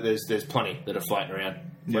Butcher. There's plenty that are floating around.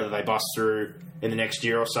 Whether they bust through in the next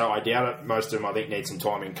year or so, I doubt it. Most of them, I think, need some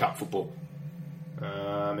time in cup football.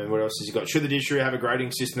 And what else has he got? Should the judiciary have a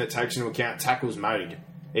grading system that takes into account tackles made?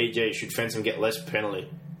 E.g., should fencing get less penalty?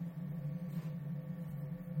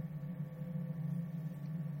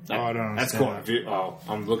 I don't understand. That's quite a view. Oh,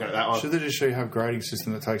 I'm looking at that one. Should the judiciary have a grading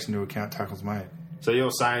system that takes into account tackles made? So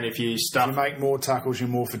you're saying if you make more tackles, you're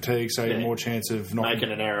more fatigued, so you're more chance of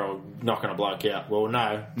making an error or knocking a bloke out. Well,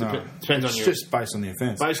 no. Depends on your... It's just based on the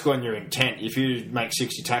offence. Basically on your intent. If you make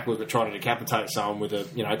 60 tackles but try to decapitate someone with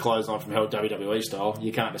a clothesline from hell WWE style,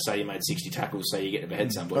 you can't just say you made 60 tackles so you get to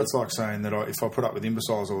behead somebody. That's like saying that if I put up with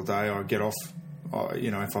imbeciles all day, I get off...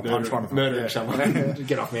 if I punch one of them. Murdering someone.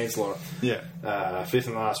 Get off manslaughter. Yeah. Fifth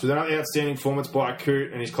and last. With another outstanding performance by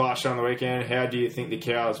Coote and his class show on the weekend, how do you think the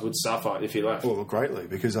Cows would suffer if he left? Well, greatly,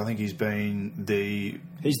 because I think he's been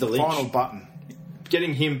He's the final leech. Button.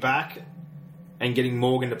 Getting him back and getting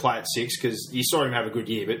Morgan to play at 6, because you saw him have a good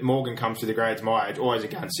year, but Morgan comes through the grades my age, always a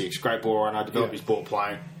gun 6, great ball runner, developed his ball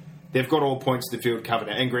playing. They've got all points of the field covered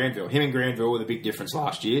now. And Granville. Him and Granville were the big difference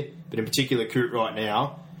last year, but in particular Coote right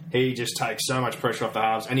now, he just takes so much pressure off the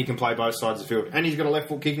halves, and he can play both sides of the field. And he's got a left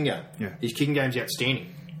foot kicking game. Yeah. His kicking game's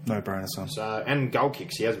outstanding. No brainer, son. So, and goal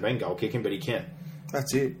kicks. He hasn't been goal kicking, but he can.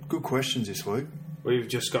 That's it. Good questions this week. We've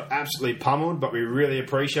just got absolutely pummeled, but we really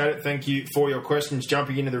appreciate it. Thank you for your questions.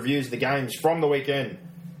 Jumping into the reviews of the games from the weekend.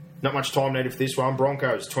 Not much time needed for this one.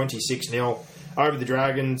 Broncos 26-0 over the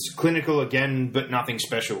Dragons. Clinical again, but nothing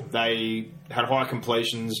special. They had high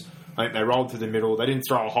completions. I think they rolled through the middle. They didn't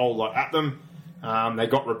throw a whole lot at them. They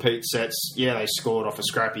got repeat sets. Yeah, they scored off a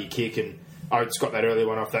scrappy kick, and Oates got that early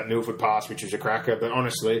one off that Milford pass, which was a cracker. But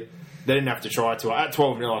honestly, they didn't have to try to. At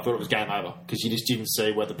 12-0, I thought it was game over, because you just didn't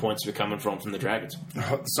see where the points were coming from the Dragons.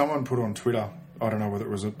 Someone put on Twitter, I don't know whether it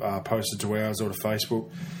was posted to ours or to Facebook,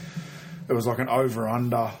 it was like an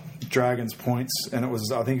over-under Dragons points, and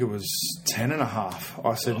I think it was 10.5.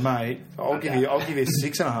 I said, mate, I'll give you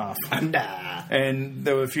 6.5. And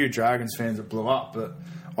there were a few Dragons fans that blew up, but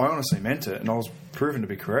I honestly meant it, and I was proven to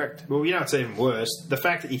be correct. Well, it's even worse. The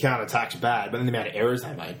fact that you can't attack's bad, but then the amount of errors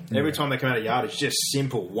they made. Every time they come out of yardage, just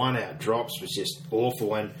simple one-out drops was just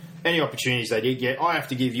awful. And any opportunities they did get, I have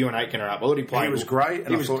to give Ewan Aitken up. I thought he played. He was great,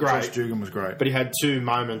 and I thought Josh Dugan was great. But he had two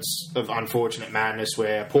moments of unfortunate madness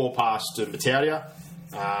where poor pass to Matautia.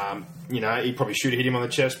 He probably should have hit him on the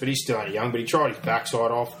chest, but he's still only young. But he tried his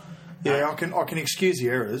backside off. Yeah, I can excuse the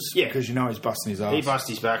errors because he's busting his ass. He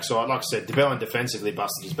busted his backside. Like I said, DeBellin defensively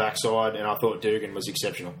busted his backside, and I thought Dugan was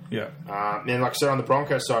exceptional. Yeah. And like I said, on the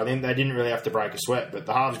Broncos side, they didn't really have to break a sweat, but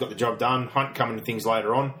the halves got the job done. Hunt coming to things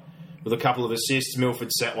later on with a couple of assists.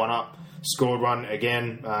 Milford set one up, scored one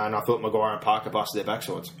again, and I thought Maguire and Parker busted their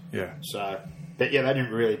backsides. Yeah. So They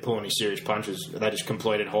didn't really pull any serious punches. They just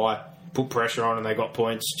completed high, put pressure on, and they got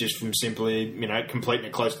points just from simply, completing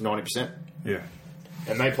it close to 90%. Yeah.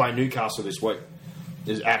 And they play Newcastle this week.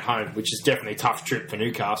 Is at home, which is definitely a tough trip for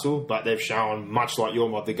Newcastle, but they've shown, much like your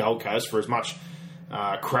mob, the Gold Coast, for as much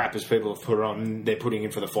crap as people have put on, they're putting in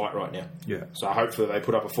for the fight right now. Yeah. So hopefully they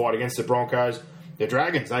put up a fight against the Broncos. The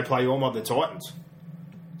Dragons, they play your mob, the Titans.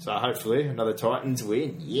 So hopefully another Titans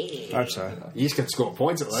win. Yeah. Hope so. You just got to score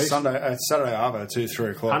points at least. Saturday Arvo,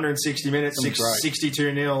 2-3 o'clock. 160 minutes,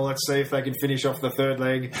 62-0. Let's see if they can finish off the third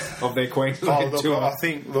leg of their Queensland tour. I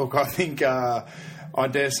think I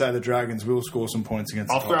dare say the Dragons will score some points against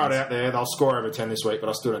the I'll throw Titans. it out there. They'll score over 10 this week, but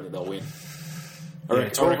I still don't think they'll win. I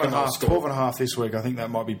reckon 12 and a half this week. I think that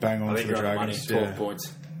might be bang on I for think the you're on the money, Dragons. 12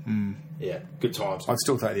 points. Yeah, good times. I'd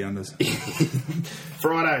still take the unders.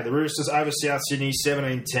 Friday, the Roosters over South Sydney,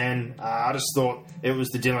 17-10. I just thought it was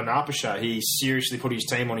the Dylan Napa show. He seriously put his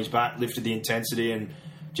team on his back, lifted the intensity, and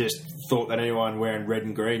just thought that anyone wearing red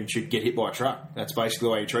and green should get hit by a truck. That's basically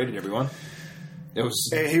the way he treated everyone. He was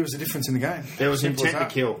the difference in the game. There was Simple intent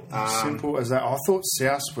as to kill. Simple as that. I thought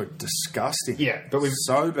Souths were disgusting. Yeah, but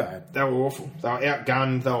so bad. They were awful. They were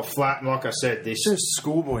outgunned. They were flat. And like I said, this just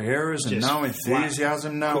schoolboy errors and no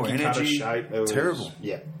enthusiasm, no energy. Terrible.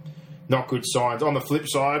 Yeah, not good signs. On the flip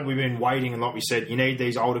side, we've been waiting, and like we said, you need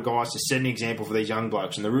these older guys to set an example for these young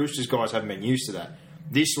blokes, and the Roosters guys haven't been used to that.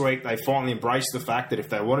 This week, they finally embraced the fact that if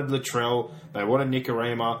they wanted Latrell, they wanted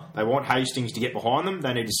Nikorima, they want Hastings to get behind them,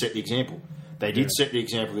 they need to set the example. They did set the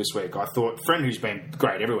example this week. I thought, Friend, who's been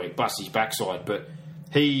great every week, bust his backside, but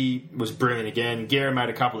he was brilliant again. Guerra made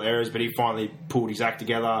a couple of errors, but he finally pulled his act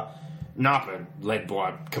together. Napa led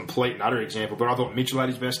by a complete and utter example, but I thought Mitchell had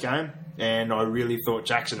his best game, and I really thought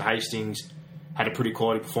Jackson Hastings had a pretty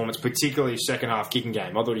quality performance, particularly his second half kicking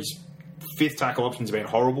game. I thought his fifth tackle options have been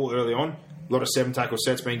horrible early on. A lot of 7 tackle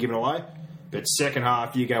sets being given away, but second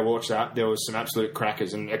half, you go watch that, there was some absolute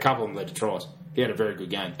crackers, and a couple of them led to tries. He had a very good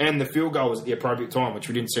game. And the field goal was at the appropriate time, which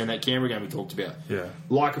we didn't see in that Canberra game we talked about. Yeah.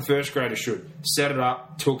 Like a first grader should. Set it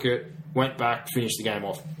up, took it, went back, finished the game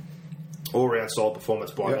off. All-round solid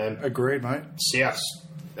performance by them. Agreed, mate. Souths,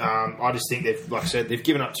 I just think they've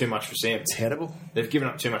given up too much for Sam. Terrible. They've given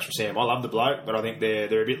up too much for Sam. I love the bloke, but I think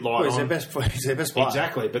they're a bit light He's on. he's their best player.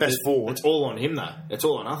 Exactly. But best forward. It's all on him, though. It's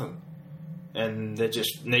all or nothing. And they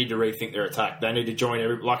just need to rethink their attack. They need to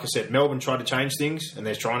join like I said, Melbourne tried to change things, and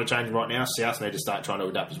they're trying to change them right now. South need to start trying to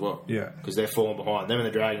adapt as well. Yeah. Because they're falling behind. Them and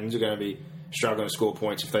the Dragons are going to be struggling to score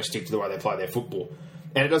points if they stick to the way they play their football.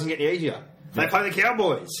 And it doesn't get any easier. They play the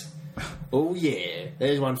Cowboys. Oh, yeah.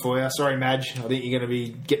 There's one for you. Sorry, Madge. I think you're going to be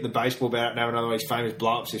getting the baseball bat and having another of these famous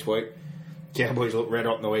blow-ups this week. Cowboys look red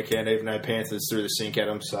hot on the weekend, even though Panthers threw the sink at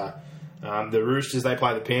them. So the Roosters, they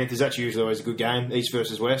play the Panthers. That's usually always a good game. East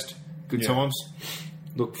versus West. Good times.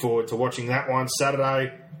 Look forward to watching that one.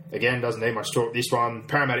 Saturday, again, doesn't need much talk. This one,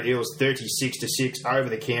 Parramatta Eels 36-6 over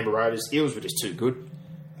the Canberra Raiders. Eels were just too good.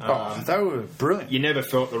 They were brilliant. You never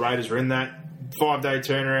felt the Raiders were in that. 5-day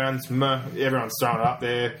turnarounds, everyone's throwing it up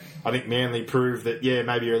there. I think Manly proved that,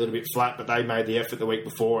 maybe you're a little bit flat, but they made the effort the week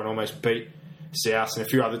before and almost beat South. And a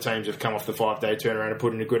few other teams have come off the 5-day turnaround and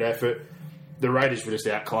put in a good effort. The Raiders were just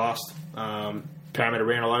outclassed. Parramatta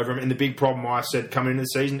ran all over them. And the big problem I said coming into the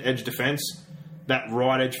season, edge defence. That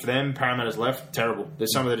right edge for them, Parramatta's left, terrible.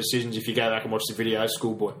 There's some of the decisions, if you go back and watch the video,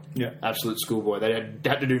 schoolboy. Yeah. Absolute schoolboy. They had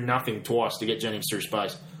to do nothing twice to get Jennings through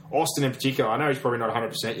space. Austin in particular, I know he's probably not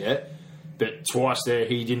 100% yet, but twice there,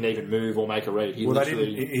 he didn't even move or make a read. He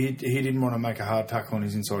didn't want to make a hard tackle on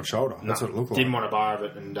his inside shoulder. That's what it looked like. Didn't want a bar of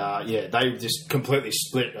it. And, they just completely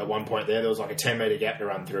split at one point there. There was like a 10-metre gap to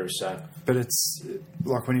run through. So, but it's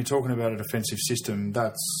like when you're talking about a defensive system,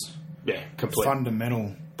 that's complete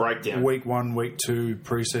fundamental breakdown. Week 1, week 2,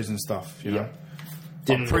 pre-season stuff, you know.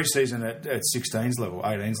 Pre-season at 16's level,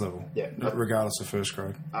 18's level, regardless of first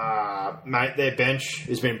grade. Mate, their bench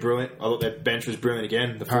has been brilliant. I thought their bench was brilliant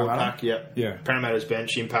again. The forward pack, Parramatta's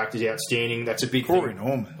bench impact is outstanding. That's a big Corey thing.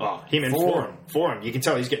 Norman. Oh, him and Forum. You can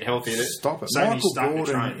tell he's getting healthier. Stop it. Michael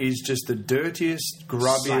Gordon is just the dirtiest,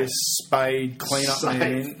 grubbiest, spade clean-up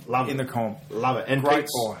man in the comp. Love it. And great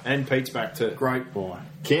boy. And Pete's back too. Great boy.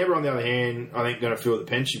 Canberra, on the other hand, I think going to feel the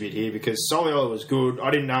pinch a bit here because Soliola was good.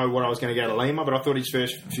 I didn't know what I was going to get out of Lima, but I thought his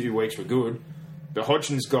first few weeks were good. But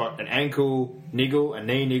Hodgson's got an ankle niggle, a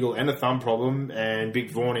knee niggle, and a thumb problem, and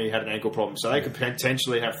Big Vorney had an ankle problem. So they could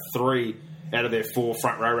potentially have 3 out of their 4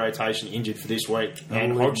 front row rotation injured for this week.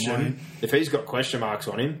 And leave Hodgson, Wayne. if he's got question marks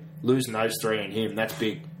on him, losing those 3 and him, that's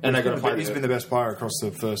big. And they've got to play. He's been the best player across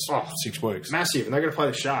the first Oh, 6 weeks. Massive, and they're going to play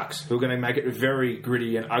the Sharks, who are going to make it very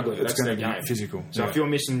gritty and ugly. It's That's going their to game. be physical. So yeah. if you're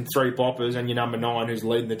missing 3 boppers and you're number 9 who's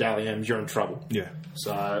leading the Dally M's, you're in trouble. Yeah.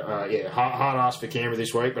 So, hard ask for Canberra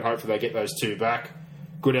this week, but hopefully they get those 2 back.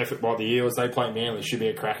 Good effort by the Eels. They play Manly. Should be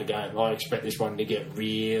a cracker game. I expect this one to get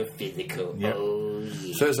real physical. Yep. Oh,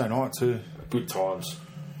 yeah. Thursday night too. Good times.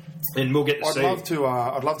 And we'll get to see.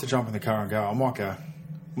 I'd love to jump in the car and go. I might go.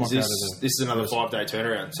 This is another 5-day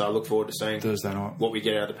turnaround, so I look forward to seeing Thursday night what we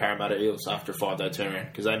get out of the Parramatta Eels after a 5-day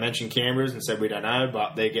turnaround. Because they mentioned Canberra's and said we don't know,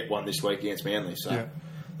 but they get one this week against Manly. So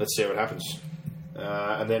let's see what happens.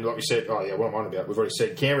 And then, like we said, what am I on about? We've already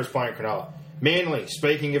said Canberra's playing Cronulla. Manly,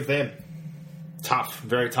 speaking of them, tough,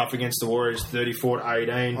 very tough against the Warriors, 34-18.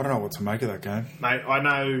 I don't know what to make of that game. Mate, I know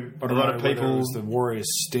I a don't lot know of whether people. it was the Warriors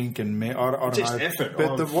stink and I don't Just know. effort.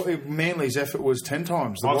 But Manly's effort was 10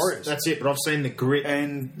 times the Warriors. That's it, but I've seen the grit.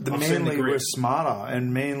 And I've seen the Manly grit. were smarter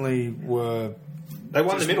and Manly were They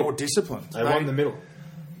won the just middle. more disciplined. They won the middle.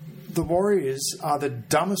 The Warriors are the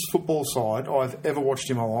dumbest football side I've ever watched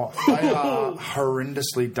in my life. They are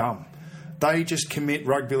horrendously dumb. They just commit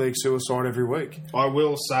rugby league suicide every week. I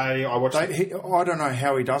will say, I watched I don't know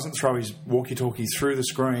how he doesn't throw his walkie-talkie through the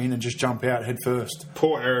screen and just jump out head first.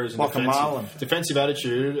 poor errors in like a Marlin. defensive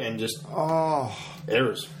attitude and just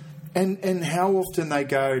errors. And how often they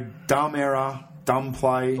go dumb error, dumb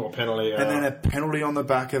play, Or penalty, and then a penalty on the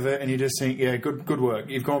back of it, and you just think, good work.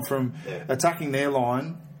 You've gone from attacking their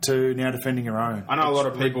line to now defending your own. I know a lot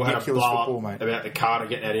of people had a ridiculous blow football, up mate. about the Carter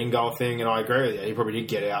getting that in-goal thing, and I agree with you. He probably did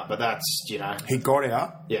get out, but that's, He got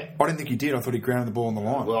out. Yeah. I didn't think he did. I thought he grounded the ball on the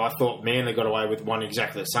line. Well, I thought Manly got away with one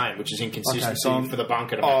exactly the same, which is inconsistency for the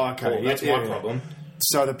bunker to make the call. That's my problem.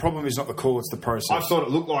 So the problem is not the call, it's the process. I thought it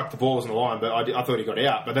looked like the ball was on the line, but I thought he got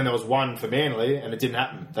out. But then there was one for Manly, and it didn't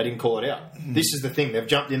happen. They didn't call it out. This is the thing. They've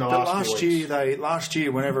jumped in the But last few weeks. last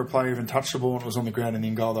year, whenever a player even touched the ball and it was on the ground and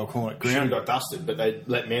in goal, they were calling it Should have grounded. got dusted, but they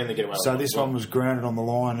let Manly get away with it. So this one was grounded on the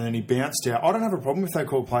line and then he bounced out. I don't have a problem if they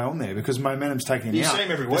call play on there because momentum's taking him You out. see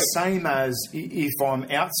him every the week. same as if I'm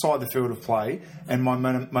outside the field of play and my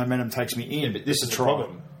momentum takes me in. Yeah, but this it's is a the try.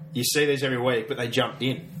 problem. You see these every week, but they jumped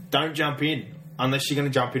in. Don't jump in unless you're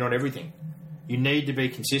going to jump in on everything. You need to be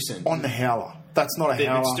consistent. On the howler. That's not a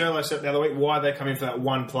howler. Sterlo said the other week, why they come in for that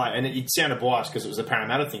one play? And it sounded biased because it was the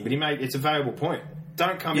Parramatta thing, but it's a valuable point.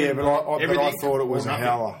 Don't come in. Yeah, but I thought it was or a nothing.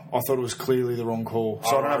 howler. I thought it was clearly the wrong call.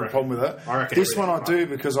 So Oh, I don't I have a reckon- problem with it. I reckon This one I everything, do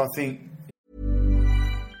because I think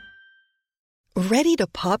Ready to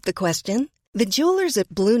pop the question? The jewelers at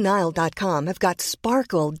BlueNile.com have got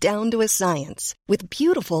sparkle down to a science with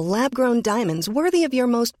beautiful lab-grown diamonds worthy of your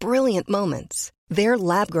most brilliant moments. Their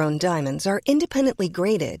lab-grown diamonds are independently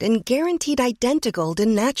graded and guaranteed identical to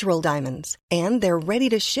natural diamonds, and they're ready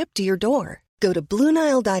to ship to your door. Go to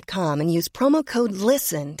BlueNile.com and use promo code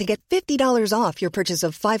LISTEN to get $50 off your purchase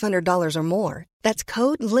of $500 or more. That's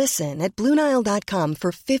code LISTEN at BlueNile.com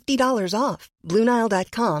for $50 off.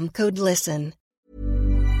 BlueNile.com, code LISTEN.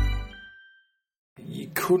 you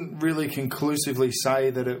couldn't really conclusively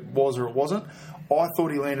say that it was or it wasn't. I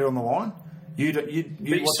thought he landed on the line. But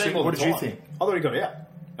you see him all what the did you time. think? I thought he got out.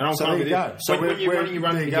 And I'm So fine there you with go. it. So when you're running,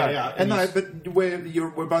 there you get out. And no, but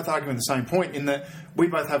we're both arguing the same point in that we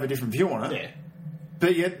both have a different view on it. Yeah.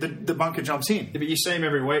 But yet the bunker jumps in. But you see him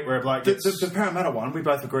every week where a bloke The, gets... the Parramatta one, we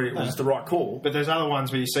both agree it was the right call. But there's other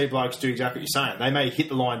ones where you see blokes do exactly what you're saying. They may hit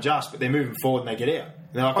the line just, but they're moving forward and they get out.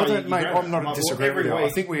 They're like, I oh, don't, you mate, grabbed it. I'm not Like, disagreeing with you. every I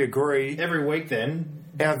think we agree. Every week then...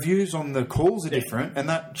 Our views on the calls are different, and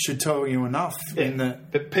that should tell you enough. Yeah. In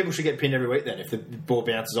that But people should get pinned every week then if the ball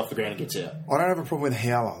bounces off the ground and gets out. I don't have a problem with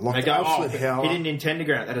howler. They Like go, the oh, absolute but howler. he didn't intend to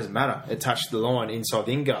ground. That doesn't matter. It touched the line inside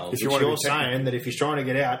the in-goal. If Which you want to be you're technical. saying that if he's trying to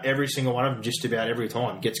get out, every single one of them, just about every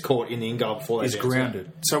time, gets caught in the in-goal before they is bounce out.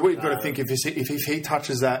 grounded. So we've got to think if he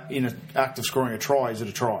touches that in an act of scoring a try, is it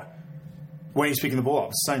a try? When he's picking the ball up,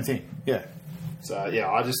 it's the same thing. Yeah. So, yeah,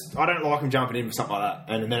 I don't like him jumping in for something like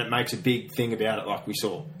that. And then it makes a big thing about it like we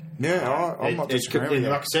saw. Yeah, I'm not disagreeing with you.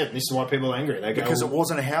 Like I said, this is why people are angry. They go, Because it well,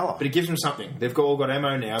 wasn't a howler. but it gives them something. They've all got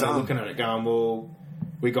ammo now. They're Done. looking at it going, well,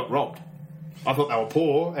 we got robbed. I thought they were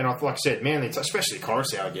poor, and like I said, Manly, especially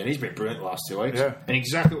Coruscant again, he's been brilliant the last 2 weeks. Yeah. And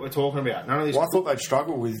exactly what we're talking about. None of this. Well, I thought they'd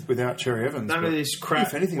struggle without Cherry Evans. None but of this crap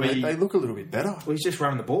If anything, where they look a little bit better. Well, he's just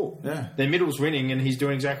running the ball. Yeah. Their middle's winning, and he's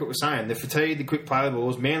doing exactly what we're saying. They're fatigued, the quick play the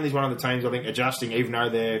balls. Manly's one of the teams, I think, adjusting, even though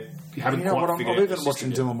they haven't You know quite what? I'm figured out even the watching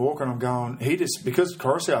system yet. Dylan Walker, and I'm going, because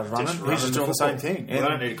Coruscant's running, he's just doing the same thing. Well, they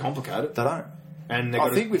don't need to complicate it. They don't. And I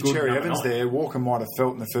think with Cherry Evans there, Walker might have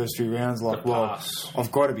felt in the first few rounds like,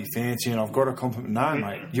 I've got to be fancy and I've got to compliment. No,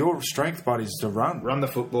 mate. Your strength, buddy, is to run. Run the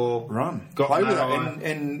football. Run. Got Play with it.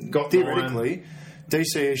 And theoretically,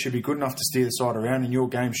 DCE should be good enough to steer the side around and your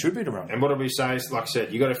game should be to run. And what do we say? Like I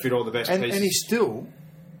said, you got to fit all the best pieces. And he's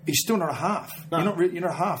still not a half. No. You're not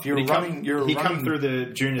a half. You're running. He come through the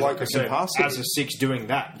juniors like I said, as a 6 doing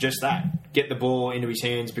that, just that. Get the ball into his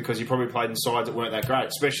hands because he probably played in sides that weren't that great,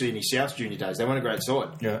 especially in his South junior days. They weren't a great side.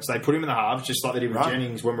 Yeah. So they put him in the halves, just like they did with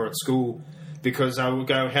Jennings when we were at school, because they would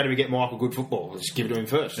go, how do we get Michael good football? Let's just give it to him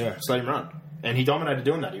first. Yeah. Just let him run. And he dominated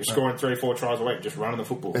doing that. He was scoring 3 or 4 tries a week, just running the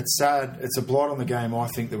football. It's sad. It's a blight on the game, I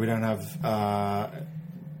think, that we don't have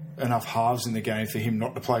enough halves in the game for him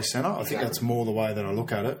not to play centre. I think that's more the way that I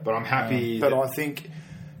look at it. But I'm happy. But I think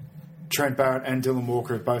Trent Barrett and Dylan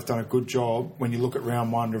Walker have both done a good job. When you look at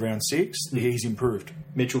round 1 to round 6, he's improved.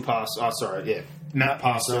 Matt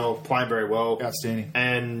Parcell playing very well. Outstanding.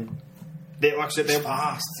 And like I said, they're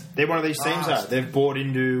fast. They're one of these teams, though. They've bought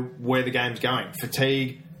into where the game's going.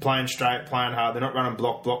 Fatigue, playing straight, playing hard. They're not running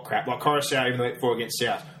block crap. Like Coruscant, even the week before against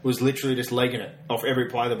South, was literally just legging it off every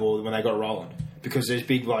play of the ball when they got rolling. Because there's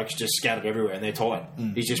big blokes just scattered everywhere and they're tired.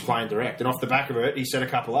 He's just playing direct. And off the back of it, he set a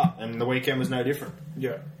couple up. And the weekend was no different.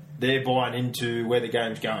 Yeah. They're buying into where the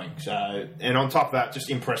game's going. So, and on top of that, just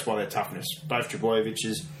impressed by their toughness. Both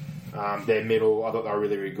Trebojeviches, their middle, I thought they were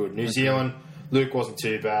really, really good. New Zealand, Luke wasn't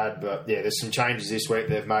too bad, but yeah, there's some changes this week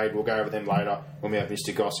they've made. We'll go over them later when we have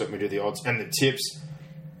Mr. Gossip and we do the odds and the tips.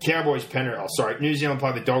 Cowboys, New Zealand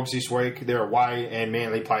play the Dogs this week. They're away, and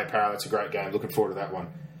Manly play a Parra. That's a great game. Looking forward to that one.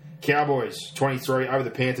 Cowboys, 23, over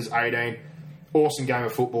the Panthers, 18. Awesome game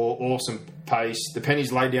of football, awesome pace. The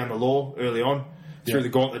Pennies laid down the law early on, threw the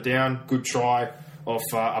gauntlet down. Good try off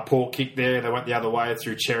a poor kick there. They went the other way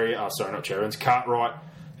through Cartwright,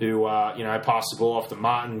 who passed the ball off to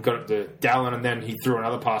Martin, got it to Dallin, and then he threw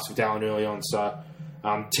another pass for Dallin early on. So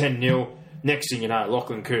 10-0. Next thing you know,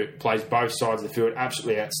 Lachlan Coote plays both sides of the field,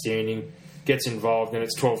 absolutely outstanding, gets involved, and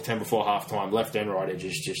it's 12-10 before half-time. Left and right edge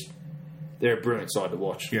is just... They're a brilliant side to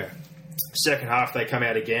watch. Yeah. Second half, they come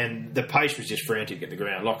out again. The pace was just frantic at the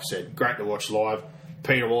ground. Like I said, great to watch live.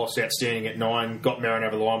 Peter Wallace outstanding at 9. Got Merrin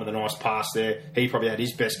over the line with a nice pass there. He probably had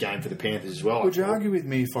his best game for the Panthers as well. Would you argue with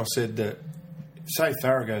me if I said that, say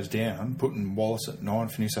Farah goes down, putting Wallace at 9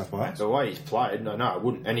 for New South Wales? The way he's played, no, I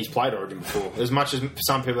wouldn't. And he's played Origin before. As much as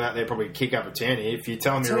some people out there probably kick up a 10, if you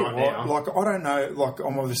tell me now... Like, I don't know, like,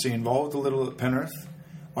 I'm obviously involved a little at Penrith.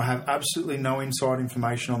 I have absolutely no inside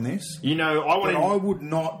information on this. I would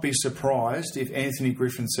not be surprised if Anthony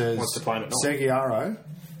Griffin says, wants to play him at 9. Seguiaro,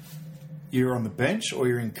 you're on the bench or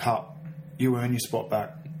you're in cup. You earn your spot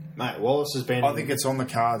back. Mate, Wallace has been... I think it's on the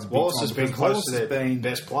cards. Wallace has been close to their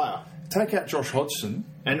best player. Take out Josh Hodgson.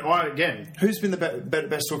 And who's been the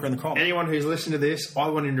best hooker in the comp? Anyone who's listened to this, I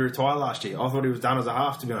wanted him to retire last year. I thought he was done as a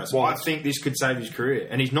half, to be honest. I think this could save his career.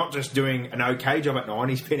 And he's not just doing an okay job at 9,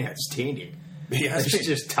 he's been outstanding. He's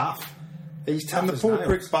just tough. He's tough. And the poor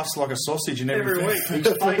prick busts like a sausage in every week. His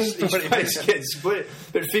face gets split.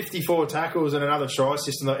 But 54 tackles and another try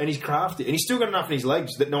system, and he's crafty. And he's still got enough in his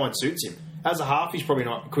legs that 9 suits him. As a half, he's probably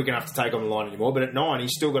not quick enough to take on the line anymore. But at 9,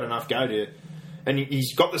 he's still got enough go to. And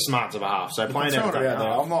he's got the smarts of a half. So playing out there,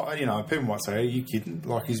 I'm not. People might say, "Are you kidding?"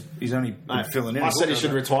 Like he's only filling in. I said he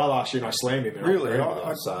should retire last year, and I slammed him. Really?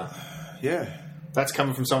 Yeah. That's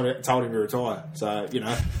coming from someone that told him to retire. So,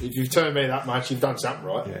 if you've turned me that much, you've done something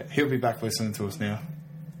right. Yeah, he'll be back listening to us now.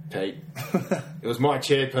 Pete. It was my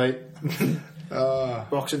chair, Pete.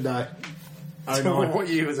 Boxing Day. What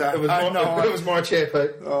year was that? It was my chair,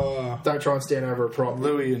 Pete. Don't try and stand over a prop.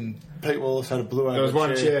 Louis and Pete Wallace had a blue over. It was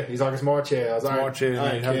my chair. He's like, it's my chair. I was like, it's my chair.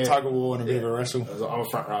 And he had a tug of war and a bit of a wrestle. I was like, I'm a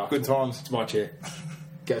front row. Good times. It's my chair.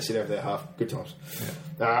 Go sit over there, half. Good times.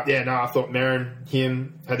 I thought Merrin,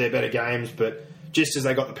 him, had their better games, but just as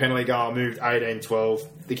they got the penalty goal, moved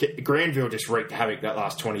 18-12. Granville just wreaked havoc that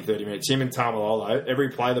last 20, 30 minutes. Him and Tamalolo, every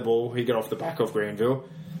play of the ball, he got off the back of Granville.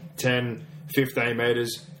 10, 15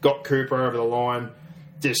 metres, got Cooper over the line,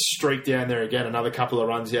 just streaked down there again, another couple of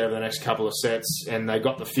runs here over the next couple of sets, and they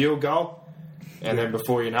got the field goal. And then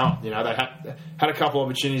before you know it, they had a couple of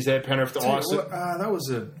opportunities there, Penrith to ice it. That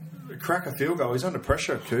was a cracker field goal. He's under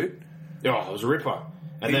pressure, Coot. Oh, it was a ripper.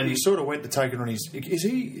 And then he sort of went to take it on his... Is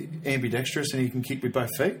he ambidextrous and he can kick with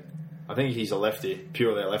both feet? I think he's a lefty,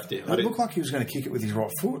 purely a lefty. It looked like he was going to kick it with his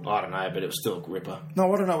right foot. I don't know, but it was still a ripper.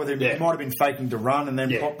 No, I don't know whether he might have been faking to run and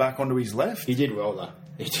then pop back onto his left. He did well, though.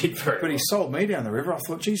 He did very well. But he sold me down the river. I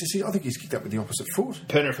thought, Jesus, I think he's kicked up with the opposite foot.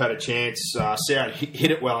 Penrith had a chance. Sarah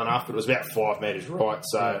hit it well enough, but it was about 5 metres right.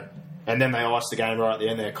 So, and then they iced the game right at the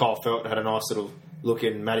end there. Kyle Felton had a nice little look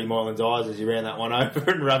in Matty Moylan's eyes as he ran that one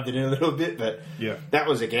over and rubbed it in a little bit. But Yeah. that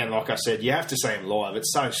was, again, like I said, you have to see him live.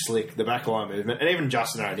 It's so slick, the backline movement. And even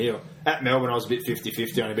Justin O'Neill. At Melbourne, I was a bit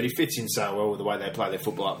 50-50 on him, but he fits in so well with the way they play their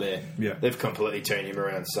football up there. Yeah. They've completely turned him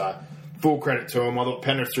around. So, full credit to him. I thought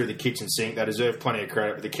Penrith threw the kitchen sink. They deserve plenty of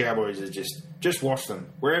credit, but the Cowboys are just watch them.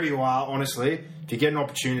 Wherever you are, honestly, if you get an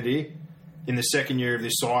opportunity in the second year of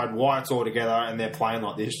this side, why it's all together and they're playing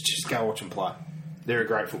like this, just go watch them play. They're a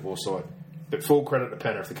great football side. But full credit to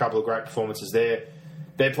Penrith, a couple of great performances there.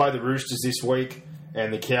 They play the Roosters this week,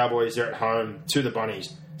 and the Cowboys are at home to the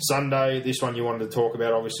Bunnies. Sunday, this one you wanted to talk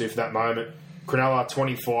about, obviously, for that moment. Cronulla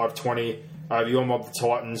 25-20 over your mob, the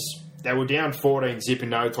Titans. They were down 14-zip in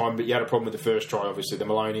no time, but you had a problem with the first try, obviously. The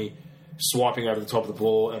Maloney swiping over the top of the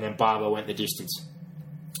ball, and then Barber went the distance.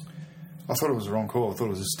 I thought it was the wrong call. I thought it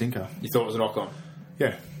was a stinker. You thought it was a knock-on?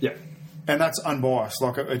 Yeah. Yeah. And that's unbiased.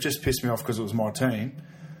 Like, it just pissed me off because it was my team.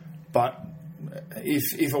 But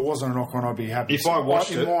if it wasn't a knock-on, I'd be happy. If I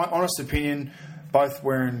watched in my honest opinion, both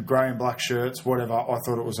wearing grey and black shirts, whatever, I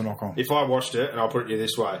thought it was a knock-on. If I watched it, and I'll put it to you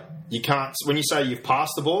this way, you can't... When you say you've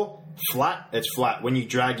passed the ball, flat, it's flat. When you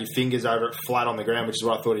drag your fingers over it flat on the ground, which is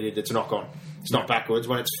what I thought he did, it's a knock-on. It's not backwards.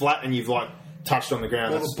 When it's flat and you've, touched on the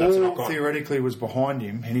ground, Well, that's the a ball knock-on. theoretically was behind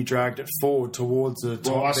him, and he dragged it forward towards the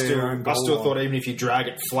top. Well, I still line. thought even if you drag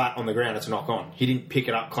it flat on the ground, it's a knock-on. He didn't pick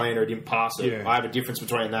it up clean or he didn't pass it. Yeah. I have a difference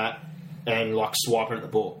between that and, swiping at the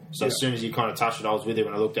ball. So as soon as you kind of touched it, I was with him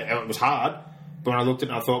and I looked at it. It was hard, but when I looked at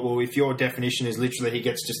it, I thought, well, if your definition is literally he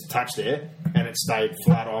gets just a touch there and it stayed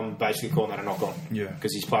flat, I'm basically calling that a knock-on. Yeah.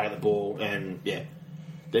 Because he's played at the ball and, yeah.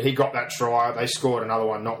 That he got that try. They scored another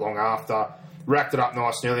one not long after. Racked it up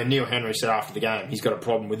nice and early. And Neil Henry said after the game he's got a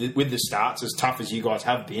problem with the starts. As tough as you guys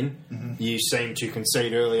have been, you seem to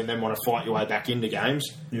concede early and then want to fight your way back into games.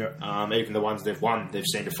 Yeah. Even the ones they've won, they've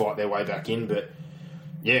seemed to fight their way back in. But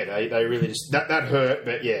yeah, they really just that hurt.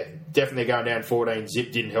 But yeah, definitely going down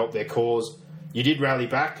 14-zip didn't help their cause. You did rally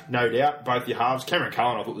back, no doubt. Both your halves. Cameron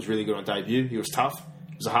Cullen, I thought, was really good on debut. He was tough.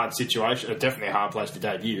 It was a hard situation. Definitely a hard place to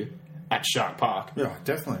debut at Shark Park. Yeah,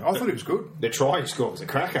 definitely. I thought he was good. The try he scored was a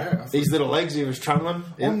cracker. Yeah, These little legs he was trundling.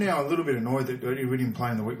 I'm now a little bit annoyed that he didn't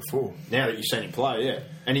play in the week before. Now that you've seen him play, yeah.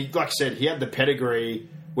 And he, like I said, he had the pedigree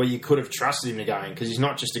where you could have trusted him to go in because he's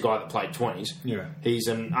not just a guy that played 20s. Yeah. He's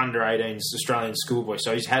an under-18s Australian schoolboy,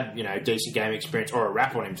 so he's had, decent game experience or a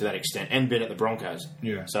rap on him to that extent and been at the Broncos.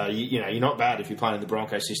 Yeah. So, you're not bad if you're playing in the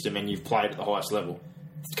Broncos system and you've played at the highest level.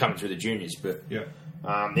 It's coming through the juniors, but... Yeah.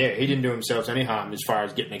 he didn't do himself any harm as far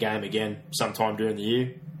as getting a game again sometime during the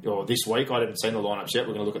year or this week. I haven't seen the lineups yet.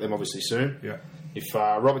 We're going to look at them obviously soon. Yeah. If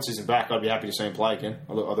Roberts isn't back, I'd be happy to see him play again.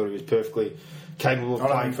 I thought he was perfectly capable of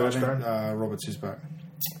playing first grade. Roberts is back.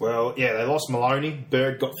 Well, yeah, they lost Maloney.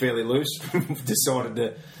 Bird got fairly loose. Decided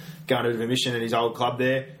to go into a mission at his old club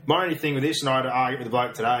there. My only thing with this, and I had to argue with the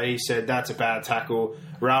bloke today, he said, that's a bad tackle,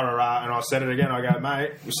 rah, rah, rah. And I said it again. I go,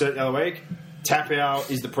 mate, we said it the other week. Tapau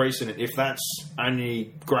is the precedent. If that's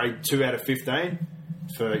only grade 2 out of 15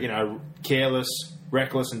 for, careless,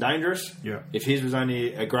 reckless and dangerous, Yeah. if his was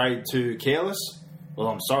only a grade 2 careless, well,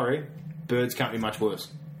 I'm sorry, Birds can't be much worse.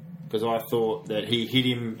 Because I thought that he hit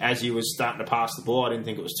him as he was starting to pass the ball. I didn't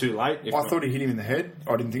think it was too late. I thought he hit him in the head.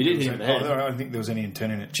 I didn't think He did hit him in the head. I don't think there was any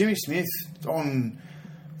intent in it. Jimmy Smith on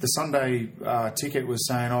the Sunday ticket was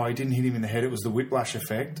saying, he didn't hit him in the head. It was the whiplash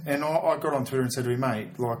effect. And I got on Twitter and said to him,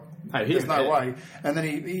 mate, there's no way. And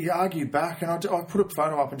then he argued back, and I put a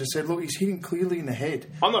photo up and just said, look, he's hitting clearly in the head.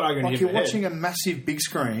 I'm not arguing him in the head. You're watching a massive big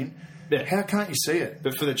screen. Yeah. How can't you see it?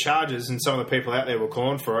 But for the Chargers and some of the people out there who were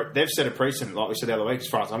calling for it, they've set a precedent, like we said the other week, as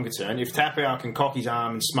far as I'm concerned. If Tapau can cock his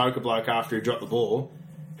arm and smoke a bloke after he dropped the ball,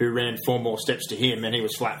 who ran 4 more steps to him and he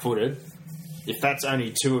was flat-footed, if that's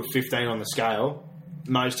only 2 of 15 on the scale,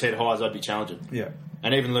 most head highs I'd be challenging. Yeah.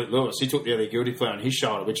 And even Luke Lewis, he took the early guilty plea on his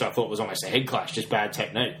shoulder, which I thought was almost a head clash, just bad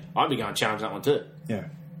technique. I'd be going to challenge that one too. Yeah.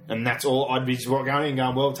 And that's all. I'd be going in and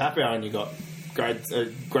going, well, Tapau, and you got grade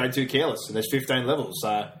 2 careless, and there's 15 levels.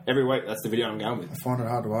 So every week, that's the video I'm going with. I find it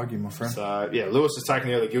hard to argue, my friend. So, yeah, Lewis has taken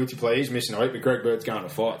the early guilty plea. He's missing a week, but Greg Bird's going to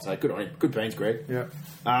fight. So good on him. Good beans, Greg. Yeah.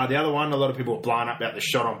 The other one, a lot of people were blowing up about the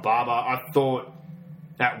shot on Barber. I thought,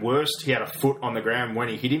 at worst, he had a foot on the ground when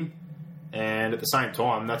he hit him. And at the same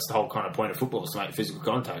time, that's the whole kind of point of football, is to make physical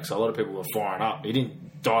contact. So a lot of people were firing up. He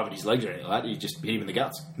didn't dive at his legs or anything like that. He just hit him in the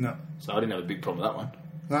guts. No. So I didn't have a big problem with that one.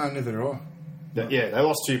 No, neither do I. But yeah, they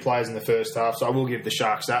lost 2 players in the first half, so I will give the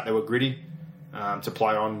Sharks that. They were gritty to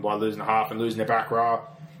play on by losing a half and losing their back row.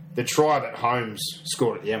 The try that Holmes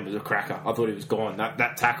scored at the end was a cracker. I thought he was gone.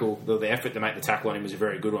 That tackle, the effort to make the tackle on him was a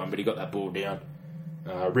very good one, but he got that ball down.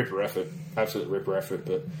 Ripper effort. Absolute ripper effort.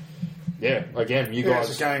 But yeah, again, you Yeah, guys...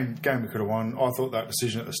 it's a game we could have won. I thought that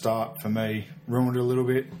decision at the start, for me, ruined it a little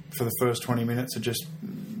bit. For the first 20 minutes, it just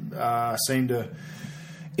seemed to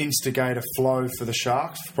instigate a flow for the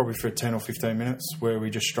Sharks, probably for 10 or 15 minutes, where we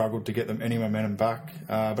just struggled to get them any momentum back.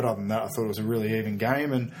 But other than that, I thought it was a really even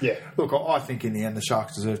game. And look, I think in the end, the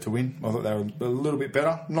Sharks deserved to win. I thought they were a little bit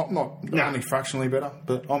better. Not only fractionally better,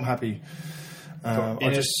 but I'm happy.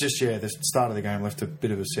 The start of the game left a bit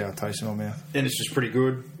of a sour taste in my mouth. Ennis was pretty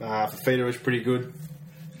good. Fafita was pretty good.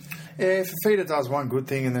 Yeah, Fafita does one good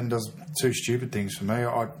thing and then does two stupid things for me.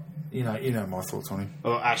 You know my thoughts on him.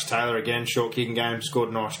 Well, Ash Taylor again, short kicking game, scored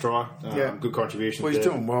a nice try. Good contribution. Well, he's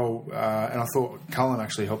doing well, and I thought Cullen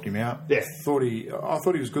actually helped him out. Yeah, I thought he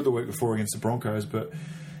was good the week before against the Broncos, but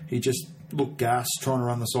he just looked gassed trying to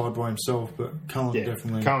run the side by himself. But Cullen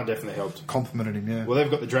definitely helped. Complimented him. Yeah. Well, they've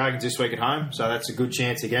got the Dragons this week at home, so that's a good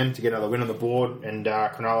chance again to get another win on the board. And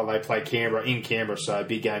Cronulla, they play Canberra in Canberra, so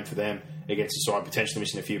big game for them against the side potentially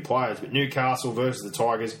missing a few players. But Newcastle versus the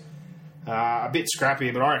Tigers. A bit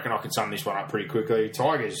scrappy, but I reckon I can sum this one up pretty quickly.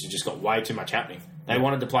 Tigers have just got way too much happening. They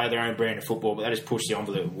wanted to play their own brand of football, but they just pushed the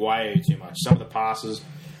envelope way too much. Some of the passes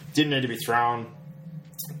didn't need to be thrown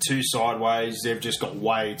too sideways. They've just got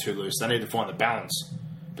way too loose. They need to find the balance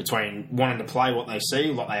between wanting to play what they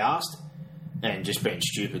see, what they asked, and just being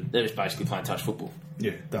stupid. They're just basically playing touch football.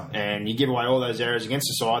 Yeah, done. And you give away all those areas against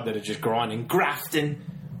the side that are just grinding, grafting,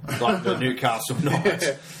 like the Newcastle Knights,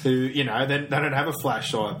 who, they don't have a flash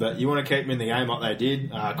side, but you want to keep them in the game like they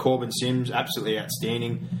did. Corbin Sims, absolutely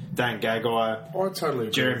outstanding. Dane Gagai. I totally agree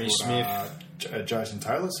Jeremy with Smith. Jason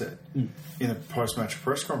Taylor said in the post-match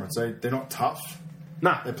press conference. They're not tough.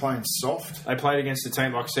 No. They're playing soft. They played against a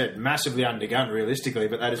team, like I said, massively undergunned realistically,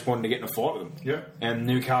 but they just wanted to get in a fight with them. Yeah. And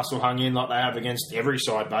Newcastle hung in like they have against every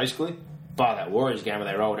side, basically, bar that Warriors game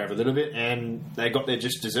where they rolled over a little bit, and they got their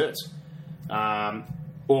just desserts.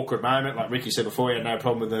 Awkward moment, like Ricky said before, he had no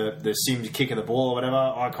problem with the Sims kick of the ball or whatever.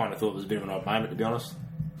 I kind of thought it was a bit of an odd moment, to be honest.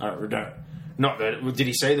 Not that, did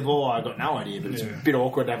he see the ball? I got no idea, but it's a bit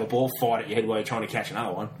awkward to have a ball fight at your head while you're trying to catch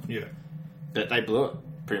another one. Yeah. But they blew it,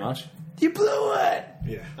 pretty much. You blew it!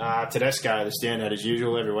 Yeah. Tedesco, the standout as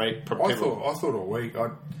usual, every week. I thought all week.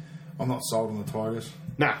 I'm not sold on the Tigers.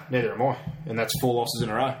 Nah, neither am I. And that's 4 losses in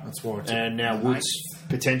a row. That's why. And now Woods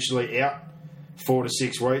potentially out 4 to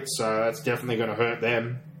 6 weeks, so that's definitely going to hurt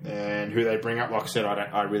them. And who they bring up, like I said,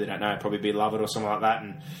 I really don't know. Probably be Lovett or something like that,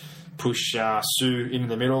 and push Sue into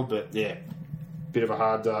the middle. But yeah, bit of a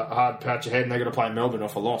hard patch ahead, and they're going to play Melbourne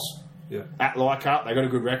off a loss. Yeah. At Leichhardt, they got a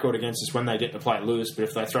good record against us when they get to play loose. But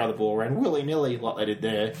if they throw the ball around willy nilly like they did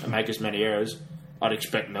there and make as many errors, I'd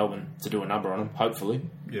expect Melbourne to do a number on them. Hopefully.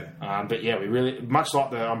 Yeah. But yeah, we really much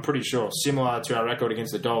like I'm pretty sure similar to our record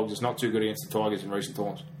against the Dogs. It's not too good against the Tigers in recent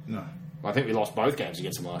times. No. I think we lost both games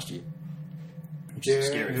against them last year. Which is a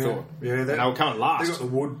scary thought. Yeah, and they were coming last. They got the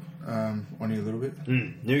wood on you a little bit.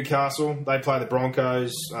 Newcastle, they play the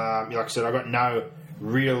Broncos. Like I said, I've got no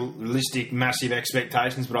realistic, massive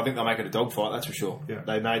expectations, but I think they'll make it a dogfight, that's for sure. Yeah.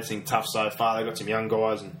 They've made things tough so far. They've got some young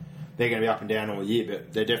guys, and they're going to be up and down all year,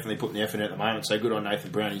 but they're definitely putting the effort in at the moment. So good on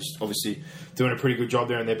Nathan Brown. He's obviously doing a pretty good job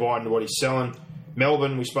there, and they're buying into what he's selling.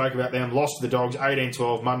 Melbourne, we spoke about them, lost to the Dogs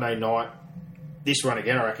 18-12 Monday night. This one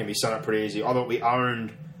again, I reckon, we set up pretty easy. I thought we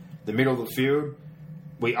owned the middle of the field.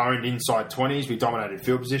 We owned inside 20s. We dominated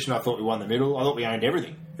field position. I thought we won the middle. I thought we owned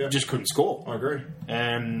everything. Yeah. Just couldn't score. I agree.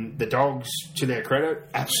 And the Dogs, to their credit,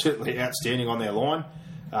 absolutely outstanding on their line.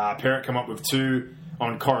 Parrott come up with 2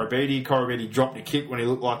 on Korobidi. Korobidi dropped a kick when he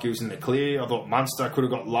looked like he was in the clear. I thought Munster could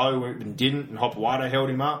have got low and didn't, and Hopewada held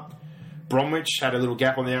him up. Bromwich had a little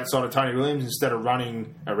gap on the outside of Tony Williams. Instead of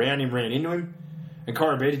running around him, ran into him. And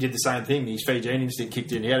Korobidi did the same thing. His Fijian instinct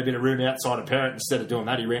kicked in. He had a bit of room outside of Parrott. Instead of doing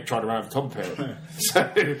that, he tried to run over the top of Parrott.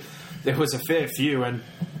 So there was a fair few. And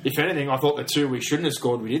if anything, I thought the 2 we shouldn't have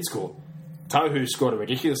scored, we did score. Tohu scored a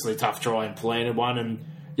ridiculously tough try and planted one. And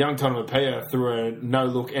young Tonamapea threw a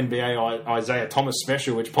no-look NBA Isaiah Thomas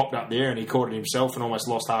special, which popped up there, and he caught it himself and almost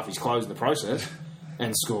lost half his clothes in the process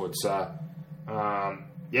and scored. So,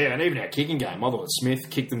 yeah, and even our kicking game, I thought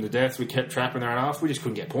Smith kicked them to death. We kept trapping their own half. We just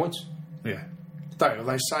couldn't get points. Yeah.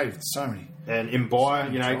 They saved so many. And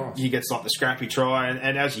Mbai, he gets like the scrappy try,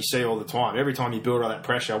 and as you see all the time, every time you build all that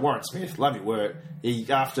pressure, Warren Smith, love your work.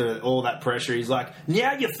 After all that pressure, he's like,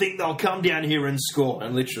 now you think they'll come down here and score.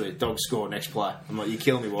 And literally, Dogs score next play. I'm like, you're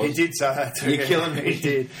killing me, Waz. He did say that too. You're killing me. He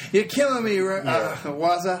did. You're killing me,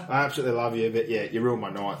 Wazza. I absolutely love you, but yeah, you ruined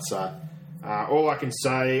my night, so... all I can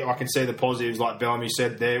say, I can see the positives, like Bellamy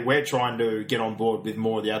said there. We're trying to get on board with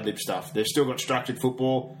more of the ad-lib stuff. They've still got structured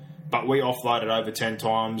football. but we offloaded over 10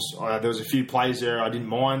 times. There was a few plays there I didn't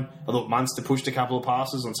mind. I thought Munster pushed a couple of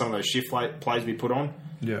passes on some of those shift plays we put on.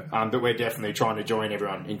 Yeah. But we're definitely trying to join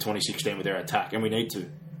everyone in 2016 with their attack, and we need to.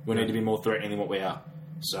 We need to be more threatening than what we are.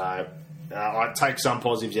 So I take some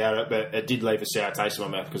positives out of it, but it did leave a sour taste in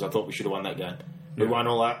my mouth because I thought we should have won that game. We won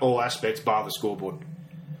all aspects bar the scoreboard.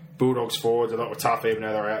 Bulldogs forwards, I thought were tough even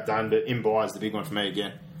though they were outdone, but Imbai is the big one for me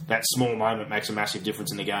again. That small moment makes a massive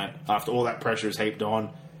difference in the game. After all that pressure is heaped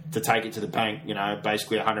on, to take it to the bank,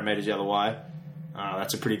 basically 100 metres the other way,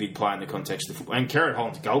 that's a pretty big play in the context of football. And Kerrod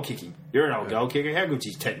Holland's goal kicking. You're an old goal kicker. How good's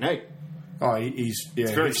his technique? Oh, he's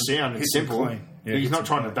it's very sound and simple. Yeah, he's not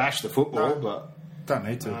trying to bash the football, but don't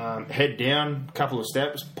need to. Head down, couple of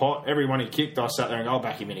steps, pot. Every one he kicked, I sat there and go, I'll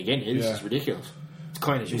back him in again here. This is ridiculous. It's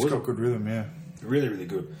clean as you He's got good rhythm, yeah. Really, really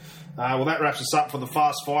good. Well, that wraps us up for the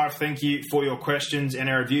Fast Five. Thank you for your questions and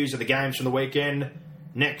our reviews of the games from the weekend.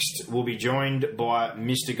 Next, we'll be joined by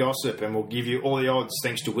Mr. Gossip, and we'll give you all the odds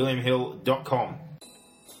thanks to WilliamHill.com.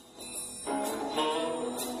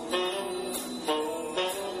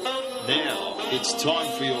 Now, it's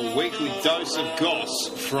time for your weekly dose of goss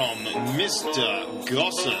from Mr.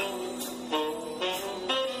 Gossip.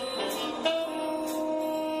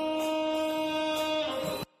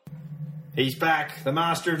 He's back, the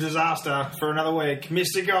master of disaster, for another week.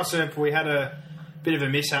 Mr. Gossip, we had a bit of a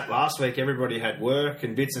mishap last week. Everybody had work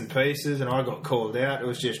and bits and pieces, and I got called out. It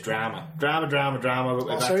was just drama. Drama, but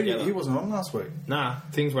we're back together. He wasn't on last week? Nah,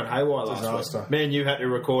 things went haywire last week. Me and you had to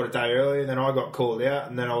record a day earlier, then I got called out,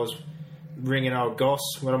 and then I was ringing old Goss.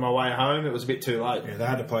 Went on my way home. It was a bit too late. Yeah, they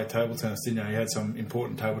had to play table tennis, didn't you? You had some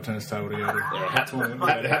important table tennis table to go to. Yeah, had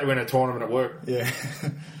to win a tournament at work. Yeah.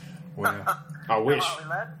 Wow. I wish. Hello,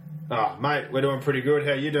 lad. Oh, mate, we're doing pretty good.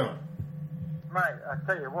 How you doing? Mate, I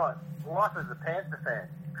tell you what, life as a Panther fan,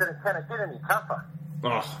 can it get any tougher?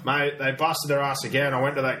 Oh, mate, they busted their ass again. I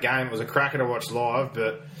went to that game. It was a cracker to watch live,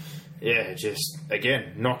 but yeah, just,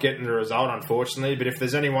 again, not getting the result, unfortunately. But if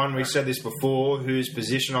there's anyone, we said this before, whose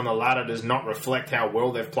position on the ladder does not reflect how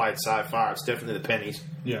well they've played so far, it's definitely the Pennies.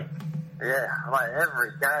 Yeah. Yeah, mate,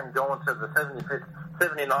 every game going to the 75th,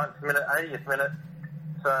 79th minute, 80th minute.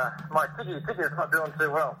 So, mate, Tiggy's not doing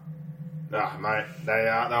too well. Oh, mate, they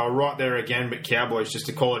were right there again, but Cowboys, just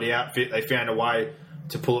a quality outfit. They found a way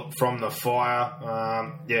to pull it from the fire.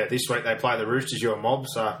 This week they play the Roosters, your mob,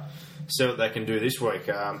 so see what they can do this week.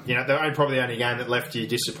 Probably the only game that left you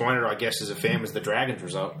disappointed, I guess, as a fan was the Dragons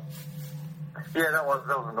result. Yeah, that was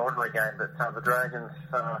an ordinary game, but the Dragons,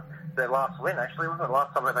 their last win, actually, wasn't it?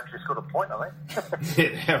 Last time they've actually scored a point, I think. Yeah,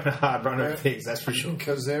 they're having a hard run of things, that's for sure.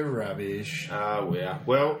 Because they're rubbish. Oh, yeah.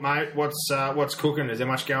 Well, mate, what's cooking? Is there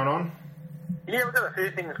much going on? Yeah, we've got a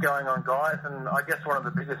few things going on, guys, and I guess one of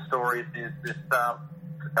the biggest stories is this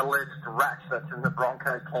alleged rat that's in the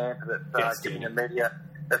Bronco camp that's giving the media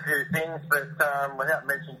a few things, but without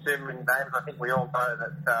mentioning too many names, I think we all know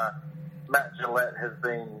that Matt Gillett has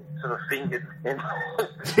been sort of fingered in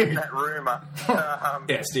that rumour.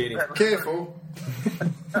 Outstanding. Careful.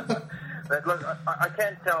 But look, I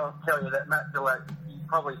can tell you that Matt Gillett, you've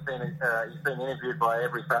probably seen he's been interviewed by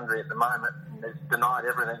every sundry at the moment, and he's denied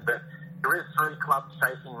everything, but there is 3 clubs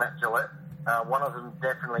chasing Matt Gillett. One of them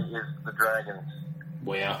definitely is the Dragons.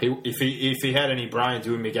 Wow. If he had any brains,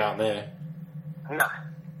 he wouldn't be going there. No.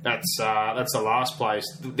 That's the last place.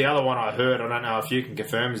 The other one I heard, I don't know if you can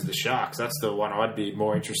confirm, is the Sharks. That's the one I'd be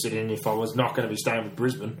more interested in if I was not going to be staying with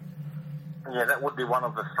Brisbane. Yeah, that would be one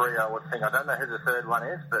of the 3, I would think. I don't know who the third one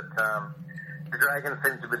is, but the Dragons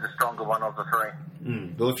seem to be the stronger one of the 3.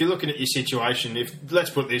 Well, if you're looking at your situation,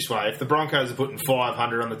 let's put it this way, if the Broncos are putting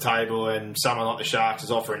 500 on the table and someone like the Sharks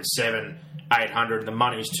is offering 700, 800, the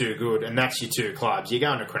money's too good, and that's your 2 clubs, you're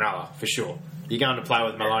going to Cronulla, for sure. You're going to play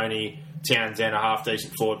with Maloney, Townsend, a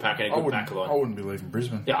half-decent forward pack and a good back line. I wouldn't be leaving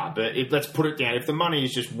Brisbane. Yeah, but let's put it down. If the money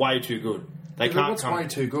is just way too good, they can't what's way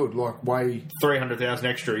too good? Like, way... 300,000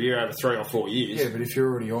 extra a year over 3 or 4 years. Yeah, but if you're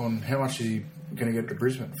already on, how much are you going to get to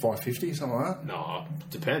Brisbane? 550, something like that? No,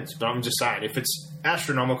 depends. But I'm just saying, if it's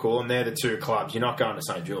astronomical and they're the 2 clubs, you're not going to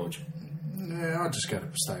St. George. Yeah, I'd just go to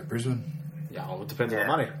stay at Brisbane. Yeah, well, it depends on the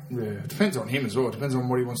money. Yeah, it depends on him as well. It depends on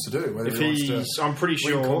what he wants to do. Whether he wants to I'm pretty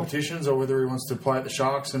sure win competitions or whether he wants to play at the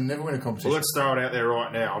Sharks and never win a competition. Well, let's throw it out there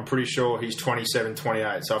right now. I'm pretty sure he's 27,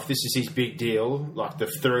 28. So if this is his big deal, like the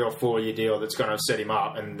 3 or 4 year deal that's going to set him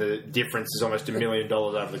up, and the difference is almost $1 million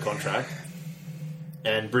over the contract,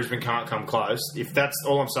 and Brisbane can't come close, if that's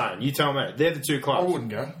all I'm saying, you tell me. They're the 2 clubs. I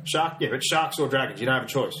wouldn't go. But Sharks or Dragons, you don't have a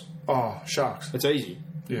choice. Oh, Sharks. It's easy.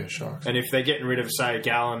 Yeah, Sharks. And if they're getting rid of, say,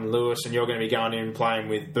 Gallen, Lewis, and you're going to be going in and playing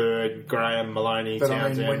with Bird, Graham, Maloney, but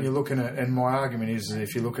Townsend... I mean, when you're looking at... And my argument is that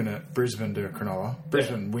if you're looking at Brisbane to Cronulla,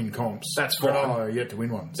 Brisbane win comps. That's fine. Cronulla are yet to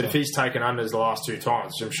win one. But if he's taken unders the last 2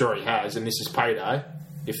 times, which I'm sure he has, and this is payday,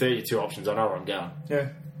 if they're your 2 options, I know where I'm going. Yeah.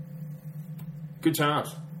 Good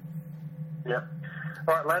times. Yep.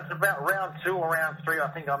 All right, lads, about round 2 or round 3, I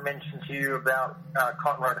think I mentioned to you about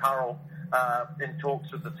Conrad Hurrell in talks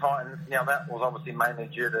with the Titans. Now, that was obviously mainly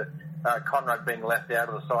due to Conrad being left out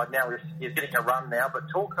of the side. Now he's getting a run now, but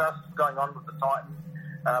talk to us what's going on with the Titans.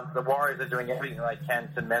 The Warriors are doing everything they can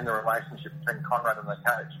to mend the relationship between Conrad and the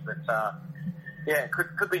coach. But, yeah,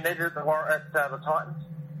 could be needed at the Titans.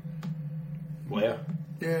 Wow.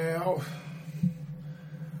 Yeah,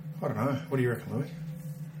 I don't know. What do you reckon, Louis?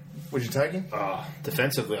 Would you take him?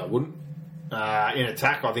 Defensively, I wouldn't. In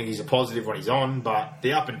attack, I think he's a positive when he's on, but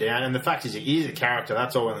the up and down, and the fact is he is a character,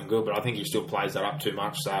 that's all well and good, but I think he still plays that up too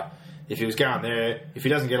much. So if he was going there, if he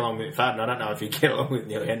doesn't get along with Fadden, I don't know if he'd get along with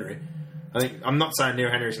Neil Henry. I'm not saying Neil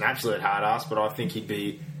Henry's an absolute hard ass, but I think he'd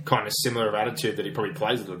be kind of similar of attitude that he probably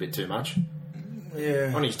plays a little bit too much.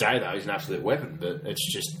 Yeah. On his day, though, he's an absolute weapon, but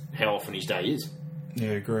it's just how often his day is.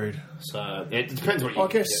 Yeah, agreed. So it depends what you I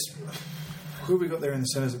guess... Who have we got there in the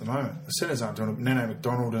centres at the moment? The centres aren't doing it. Nene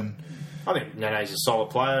McDonald and... I think Nene's a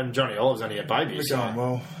solid player, and Johnny Olive's only a baby. We're going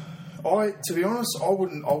well. To be honest, I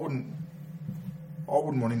wouldn't want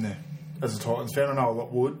him there as a Titans fan. I know a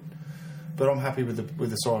lot would, but I'm happy with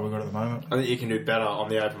the side we've got at the moment. I think you can do better on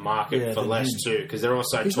the open market for less too, because they're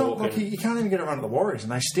also he's talking. Not, like, you can't even get a run at the Warriors,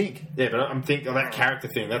 and they stink. Yeah, but I'm thinking of that character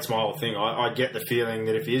thing. That's my whole thing. I get the feeling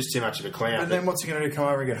that if he is too much of a clown, but then what's he going to do? Come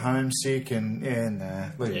over and get homesick and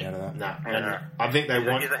leave me out of that. Nah, and I think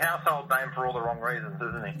he's a household name for all the wrong reasons,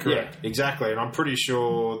 isn't he? Correct. Yeah, exactly. And I'm pretty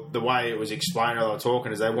sure the way it was explained while they were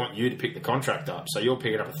talking is they want you to pick the contract up, so you're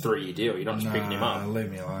picking up a 3-year deal. You're not just picking him up. Leave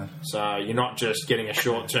me alone. So you're not just getting a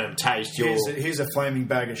short-term taste. Here's a flaming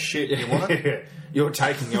bag of shit. You want it? You're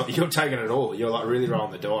taking it all. You're like really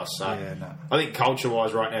rolling the dice. So I think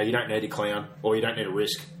culture-wise, right now, you don't need a clown or you don't need a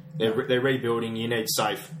risk. They're rebuilding. You need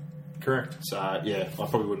safe. Correct. So yeah, I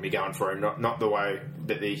probably wouldn't be going for him. Not the way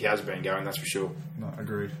that he has been going. That's for sure. No,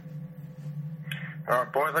 agreed. All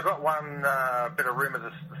right, boys. I got one bit of rumour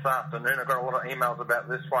this afternoon. I got a lot of emails about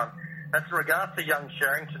this one. That's in regards to young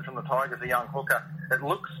Sherrington from the Tigers, a young hooker. It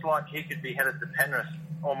looks like he could be headed to Penrith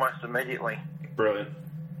almost immediately. Brilliant.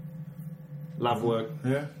 Love work.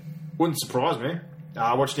 Yeah. Wouldn't surprise me.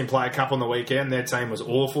 I watched him play a couple on the weekend. Their team was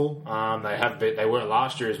awful. They were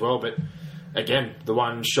last year as well, but again, the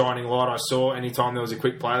one shining light I saw anytime there was a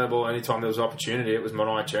quick play of the ball, anytime there was opportunity, it was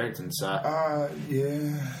Monai Sherrington. So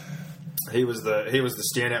yeah. He was the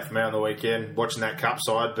standout for me on the weekend, watching that cup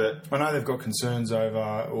side. But I know they've got concerns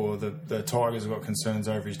over, or the Tigers have got concerns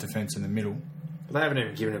over his defence in the middle. They haven't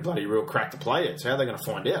even given a bloody real crack to play it, so how are they going to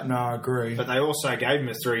find out? No, I agree. But they also gave him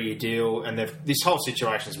a 3-year deal, and this whole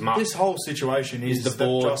situation's mucked. This whole situation is the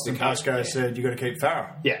board, Justin Pascoe said you've got to keep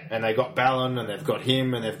Farah. Yeah, and they got Ballon, and they've got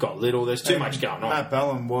him, and they've got Little. There's too much going on. Matt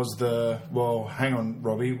Ballon was hang on,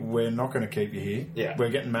 Robbie, we're not going to keep you here. Yeah. We're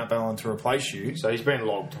getting Matt Ballon to replace you. So he's been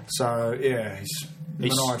logged. So, yeah,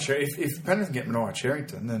 if Penrith can get Monai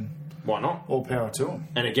Sherrington, then... Why not? All power to him.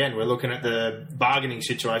 And again, we're looking at the bargaining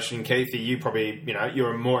situation. Keithy, you probably,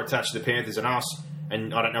 you're more attached to the Panthers than us,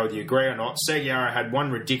 and I don't know whether you agree or not. Seguiara had one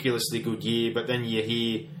ridiculously good year, but then you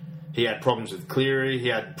hear he had problems with Cleary, he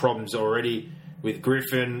had problems already with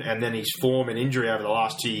Griffin, and then his form and injury over the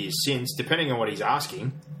last 2 years since, depending on what he's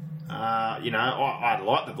asking. I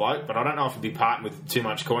like the bloke, but I don't know if he'd be parting with too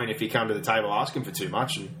much coin if he come to the table asking for too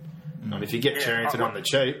much. And if you get Sherrington on the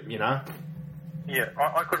cheap, Yeah,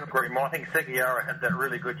 I couldn't agree more. I think Seguiara had that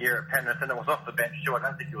really good year at Penrith, and it was off the bench too. I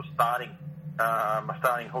don't think he was starting a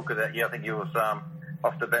starting hooker that year. I think he was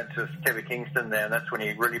off the bench with Kevin Kingston there, and that's when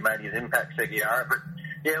he really made his impact, Seguiara. But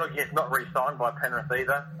yeah, look, he's not re-signed by Penrith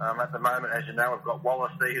either. At the moment, as you know, we've got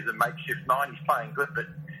Wallace there, who's a makeshift 9. He's playing good, but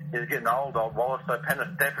he's getting old Wallace. So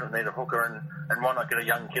Penrith definitely need a hooker, and why not get a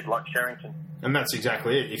young kid like Sherrington? And that's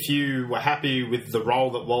exactly it. If you were happy with the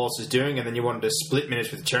role that Wallace is doing and then you wanted to split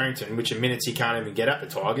minutes with Sherrington, which in minutes he can't even get at the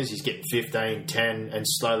Tigers, he's getting 15, 10 and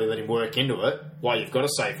slowly let him work into it, well, you've got a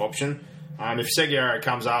safe option. If Seguiara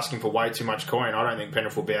comes asking for way too much coin, I don't think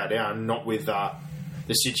Penrith will bow down, not with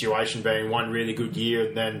the situation being one really good year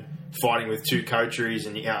and then fighting with two coaches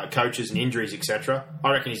and injuries, etc.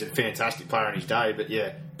 I reckon he's a fantastic player on his day, but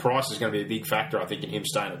yeah, price is going to be a big factor, I think, in him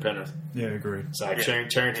staying at Penrith. Yeah, agreed. So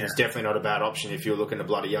Sherrington's definitely not a bad option if you're looking to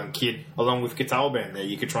bloody young kid, along with Catalban there.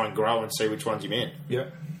 You could try and grow and see which one's your man. Yeah.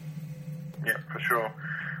 Yeah, for sure.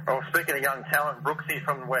 Well, speaking of young talent, Brooksy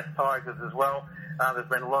from the West Tigers as well. There's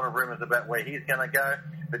been a lot of rumours about where he's going to go.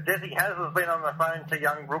 But Jesse Hasler's been on the phone to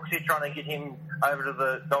young Brooksy trying to get him over to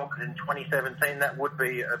the Dogs in 2017. That would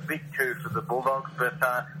be a big coup for the Bulldogs, but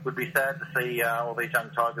would be sad to see all these young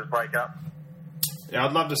Tigers break up. Yeah,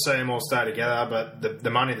 I'd love to see them all stay together, but the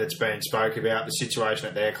money that's been spoke about, the situation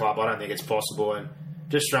at their club, I don't think it's possible. And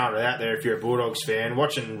just throwing it out there, if you're a Bulldogs fan,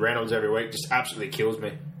 watching Reynolds every week just absolutely kills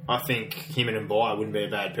me. I think him and Mbai wouldn't be a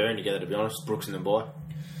bad pairing together, to be honest, Brooks and Mbai.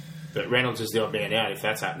 But Reynolds is the odd man out if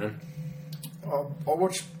that's happening. I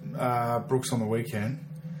watched Brooks on the weekend.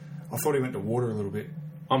 I thought he went to water a little bit.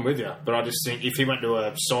 I'm with you, but I just think if he went to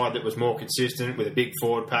a side that was more consistent with a big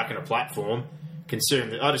forward pack and a platform,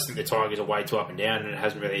 considering that I just think the Tigers are way too up and down, and it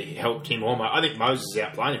hasn't really helped him. I think Moses is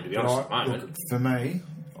outplaying him, to be honest. At the moment. Look, for me,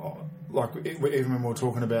 like even when we were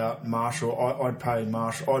talking about Marshall, I'd pay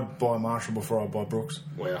Marshall. I'd buy Marshall before I'd buy Brooks.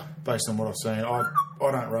 Wow. Based on what I've seen, I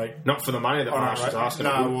don't rate. Not for the money that Marshall's asking.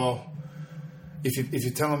 No, well, if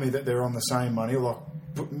you're telling me that they're on the same money, like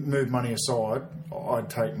move money aside, I'd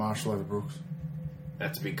take Marshall over Brooks.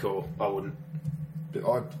 That's a big call. I wouldn't.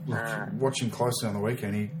 Watching closely on the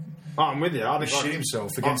weekend, I'm with you. I think he shit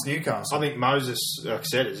himself against Newcastle. I think Moses, like I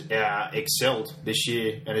said, has excelled this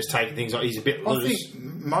year and has taken things like he's a bit loose. I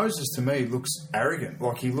think Moses to me looks arrogant.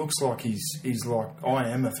 Like he looks like he's like, I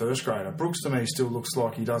am a first grader. Brooks to me still looks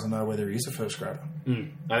like he doesn't know whether he is a first grader.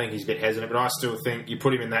 I think he's a bit hesitant, but I still think you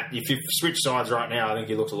put him in that. If you switch sides right now, I think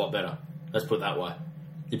he looks a lot better. Let's put it that way.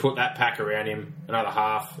 You put that pack around him, another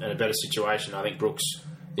half, and a better situation. I think Brooks.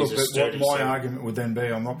 Look, but my argument would then be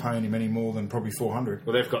I'm not paying him any more than probably $400.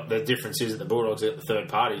 Well, they've got the difference is that the Bulldogs have got the third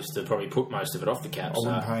parties to probably put most of it off the cap. I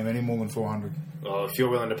wouldn't pay him any more than $400. Well, if you're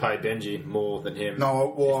willing to pay Benji more than him,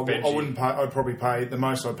 no, well, I wouldn't pay. I'd probably pay the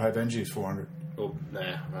most I'd pay Benji is $400. Well, nah,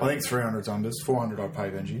 I think 300's unders. $400 I'd pay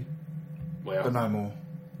Benji. Well, but no more.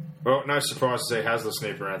 Well, no surprise to see Hasler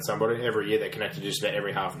snoop around somebody. Every year they're connected to just about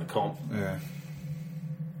every half in the comp. Yeah.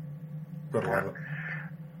 Gotta love it.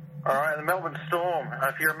 All right, the Melbourne Storm.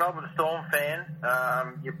 If you're a Melbourne Storm fan,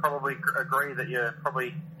 you probably agree that you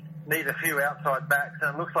probably need a few outside backs,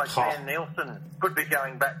 and it looks like Dan Nielsen could be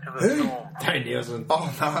going back to the Storm. Dan Nielsen.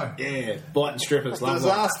 Oh, no. Yeah, biting strippers. Love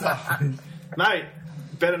disaster. Mate,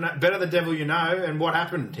 better the devil you know, and what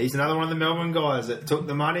happened? He's another one of the Melbourne guys that took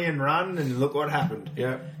the money and run, and look what happened.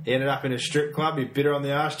 Yeah. He ended up in a strip club, he bit her on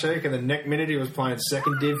the arse cheek, and the next minute he was playing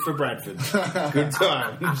second div for Bradford. Good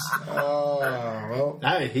times. Oh, well.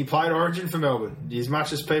 Hey, he played Origin for Melbourne. As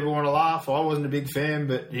much as people want to laugh, I wasn't a big fan,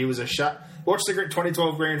 but he was a watch the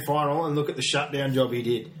 2012 grand final and look at the shutdown job he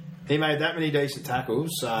did. He made that many decent tackles,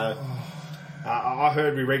 so I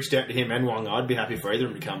heard we reached out to him and Wong. I'd be happy for either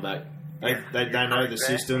of them to come back. They know the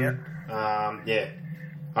system. Yeah.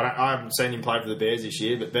 I haven't seen him play for the Bears this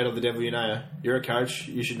year, but better the devil you know. You're a coach,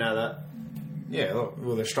 you should know that. Yeah, look,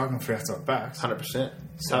 well, they're struggling for outside backs. 100%.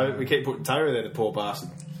 So we keep putting Taylor there, the poor bastard.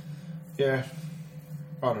 Yeah.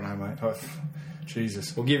 I don't know, mate.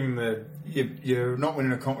 Jesus. We'll give him You're not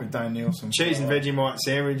winning a comp with Dane Nielsen. cheese and Vegemite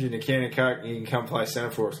sandwich and a can of Coke, and you can come play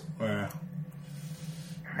centre for us. Wow.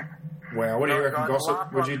 Wow, what do you reckon,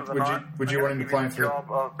 Gossip? Would you want him to play for... job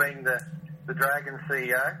of being the Dragon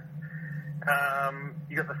CEO.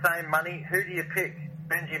 You got the same money. Who do you pick?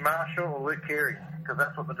 Benji Marshall or Luke Keary? Because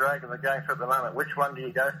that's what the Dragons are going for at the moment. Which one do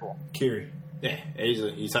you go for? Keary. Yeah,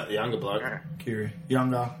 easily. You take the younger bloke. Keary.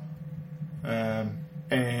 Younger. And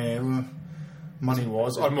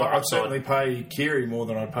money-wise, I'd certainly pay Keary more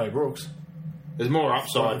than I'd pay Brooks. There's more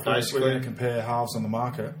upside, basically. We're going to compare halves on the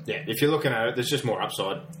market. Yeah, if you're looking at it, there's just more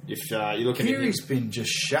upside. If you're looking at Keary's been just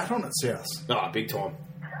shat on at South. Oh, big time.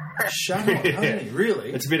 Shat on, hasn't he?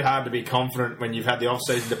 Really? It's a bit hard to be confident when you've had the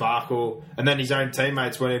off-season debacle, and then his own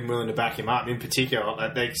teammates weren't even willing to back him up. In particular,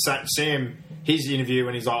 Sam, his interview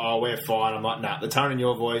when he's like, "Oh, we're fine." I'm like, "Nah." The tone in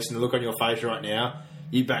your voice and the look on your face right now,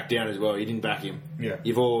 you back down as well. You didn't back him. Yeah.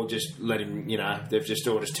 You've all just let him. They've just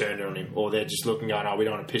all just turned on him, or they're just looking, going, "Oh, we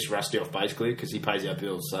don't want to piss Rusty off," basically, because he pays our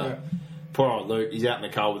bills. So. Yeah. Poor old Luke, he's out in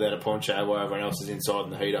the cold without a poncho while everyone else is inside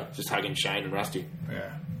in the heater, just hugging Shane and Rusty. Yeah.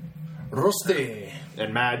 Rusty.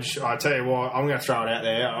 And Madge, I tell you what, I'm going to throw it out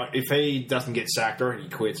there. If he doesn't get sacked, I reckon he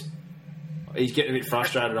quits. He's getting a bit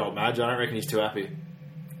frustrated, old Madge. I don't reckon he's too happy.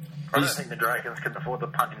 I don't think the Dragons can afford to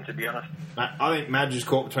punt him, to be honest. I think Madge is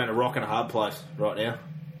caught between a rock and a hard place right now.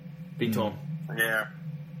 Big time. Yeah.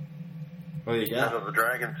 Well, there you go. Those are the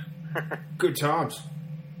Dragons. Good times.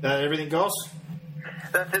 Everything, Goss?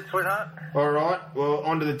 That's it, sweetheart. All right. Well,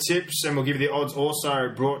 on to the tips, and we'll give you the odds also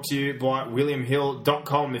brought to you by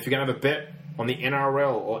WilliamHill.com. If you're going to have a bet on the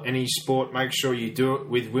NRL or any sport, make sure you do it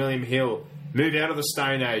with William Hill. Move out of the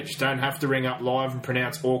stone age. Don't have to ring up live and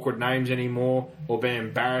pronounce awkward names anymore, or be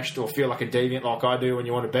embarrassed, or feel like a deviant like I do when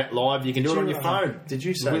you want to bet live. You can do it on your phone. Did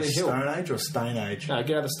you say William Hill. stone age or stain age? No,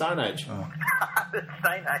 get out of the stone age. Stone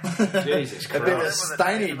age. Jesus A bit of Christ.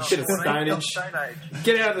 stainage. Bit of stainage. Stone age.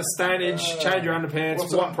 Get out of the stone age. Change your underpants.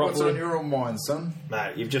 What's Wipe on properly. your mind, son?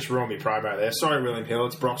 Mate, you've just ruined me promo there. Sorry, William Hill.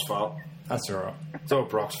 It's Brock's fault. That's all right. It's all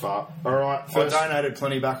Brock's fault. All right. I First, donated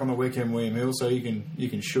plenty back on the weekend, William Hill, so you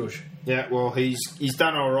can shush. yeah, well, he's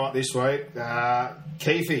done all right this week.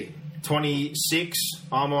 Keefe, 26.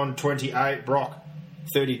 I'm on 28. Brock,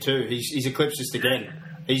 32. He's eclipsed us again.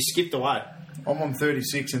 He's skipped away. I'm on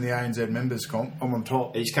 36 in the ANZ members comp. I'm on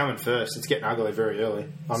top. He's coming first. It's getting ugly very early.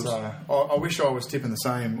 I wish I was tipping the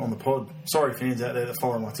same on the pod. Sorry, fans out there that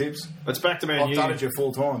follow my tips. It's back to Man I've U. done it you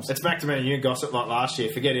 4 times. It's back to Man U gossip like last year.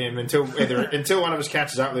 Forget him until one of us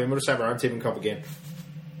catches up with him. We'll just have our own tipping comp again.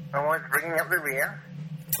 Always bringing up the rear.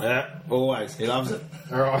 Yeah, always. He loves it.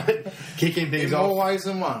 All right. Kicking things In off. more ways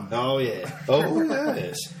than one. Oh, yeah. Oh,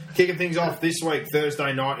 yes. Kicking things off this week,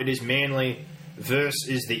 Thursday night, it is Manly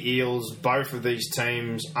versus the Eels. Both of these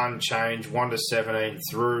teams unchanged, 1-17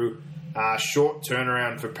 through. Short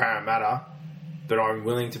turnaround for Parramatta, but I'm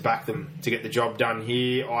willing to back them to get the job done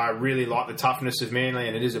here. I really like the toughness of Manly,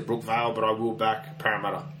 and it is at Brookvale, but I will back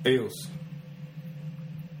Parramatta. Eels.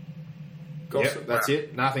 Yep, that's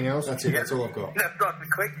it. Nothing else. That's it. That's all I've got. That's nice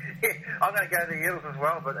and quick. I'm going to go the Eels as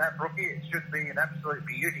well, but at Brookie, it should be an absolute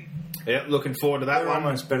beauty. Yeah, looking forward to that They're one.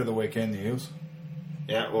 almost better the weekend, the Eels.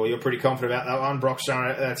 Yeah, well, you're pretty confident about that one. Brock's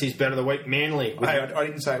showing that's his bet of the week. Manly. Hey, I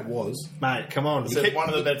didn't say it was. Mate, come on. I said one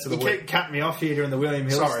of the bets of the you week. keep cutting me off here during the William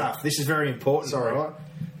Hill Sorry. stuff. This is very important. Sorry. All right?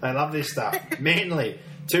 They love this stuff. Manly,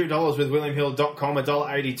 $2 with WilliamHill.com,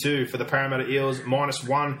 $1.82 for the Parramatta Eels,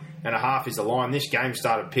 -1.5 is the line. This game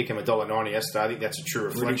started picking $1.90 yesterday. I think that's a true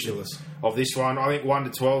reflection Ridiculous. of this one. I think 1 to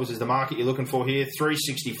 12 is the market you're looking for here.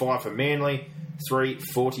 $3.65 for Manly,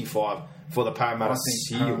 $3.45 for the Parramatta I think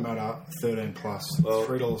Seal. Parramatta 13 plus. Well,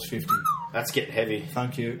 $3.50. That's getting heavy.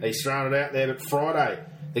 Thank you. He's throwing it out there, but Friday,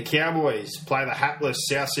 the Cowboys play the hapless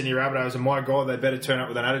South Sydney Rabbitohs, and my God, they better turn up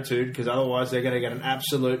with an attitude, because otherwise they're going to get an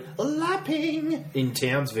absolute lapping in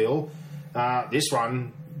Townsville. This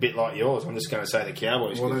one, a bit like yours, I'm just going to say the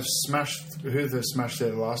Cowboys. Well, they've smashed... Who they've smashed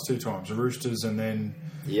there the last 2 times? The Roosters and then...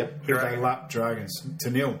 Yep. Who they lapped? Dragons.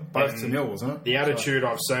 To nil. Both to nil, wasn't it? The attitude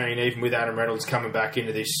I've seen, even with Adam Reynolds coming back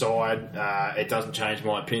into this side, it doesn't change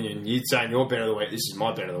my opinion. You'd say your bet of the week. This is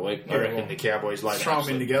my bet of the week. I reckon the Cowboys laid Throw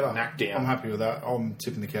them in together. knockdown. I'm happy with that. I'm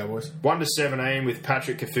tipping the Cowboys. 1-17 with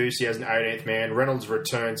Patrick Kafusi as an 18th man. Reynolds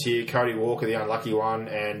returns here. Cody Walker, the unlucky one,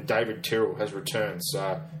 and David Tyrrell has returned.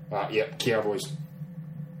 So, Cowboys.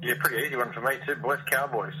 Yeah, pretty easy one for me too, boys.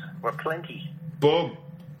 Cowboys. We're plenty. Boom.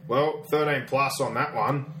 Well, 13 plus on that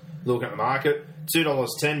one. Looking at the market.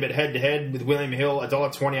 $2.10, but head-to-head with William Hill.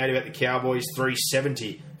 $1.28 about the Cowboys.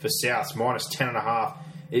 $3.70 for Souths. -10.5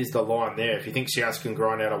 is the line there. If you think Souths can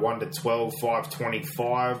grind out a 1 to 12,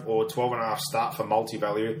 $5.25, or 12.5 start for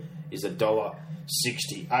multi-value is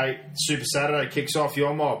 $1.68. Super Saturday kicks off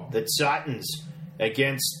your mob. The Titans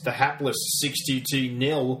against the hapless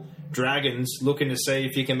 62-0 Dragons, looking to see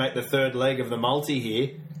if you can make the third leg of the multi here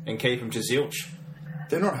and keep them to zilch.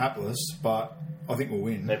 They're not hapless, but I think we'll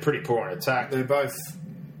win. They're pretty poor in attack. They're both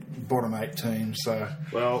bottom 8 teams, so...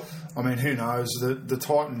 Well, I mean, who knows? The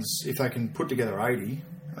Titans, if they can put together 80...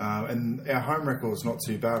 and our home record's not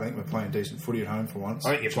too bad. I think we're playing decent footy at home for once.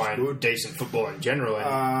 I think you're playing decent football in general.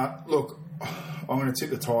 Look, I'm going to tip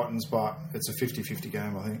the Titans, but it's a 50-50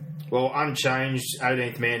 game, I think. Well, unchanged,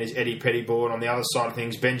 18th man is Eddie Pettybourne. On the other side of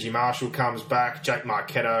things, Benji Marshall comes back. Jake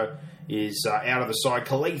Marketo is out of the side.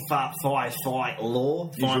 Khalifa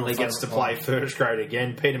Law finally gets to play first grade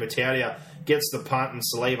again. Peter Mataudia gets the punt, and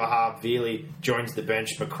Saliva Harv-Veerley joins the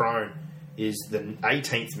bench. McCrone is the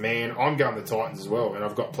 18th man. I'm going the Titans as well, and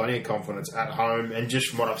I've got plenty of confidence at home, and just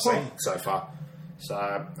from what I've seen so far. So,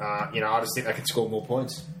 I just think they can score more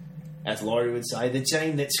points. As Laurie would say, the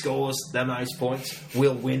team that scores the most points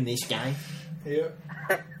will win this game. Yeah.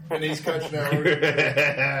 And he's coaching our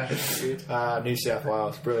New South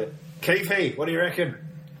Wales, brilliant. Keefe, what do you reckon?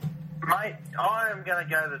 Mate, I am going to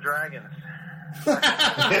go the Dragons. The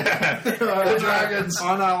Dragons.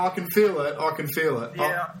 I know, I can feel it.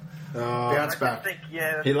 Yeah. Bounce back. I think,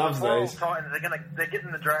 yeah, He loves the Royal these. Titans, they're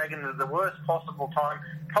getting the Dragons at the worst possible time,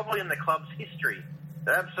 probably in the club's history.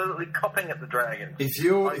 They're absolutely copping at the Dragons. If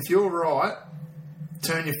you're right,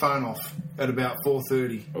 turn your phone off at about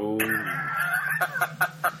 4:30. Ooh.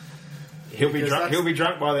 He'll be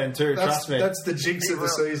drunk by then too, trust me. That's the jinx of the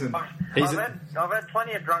season. He's I've had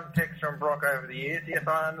plenty of drunk texts from Brock over the years. Yes,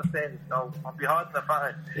 I understand. I'll be hiding the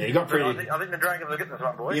phone. Yeah, he got pretty. I think the Dragons will get this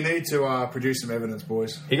one, boys. You need to produce some evidence,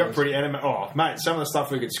 boys. He got pretty animated. Oh, mate, some of the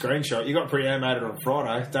stuff we could screenshot. You got pretty animated on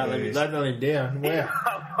Friday. Don't let him down. Wow.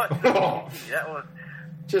 That was.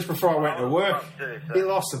 Just before I went to work, so. he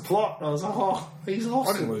lost the plot. I was like, oh, he's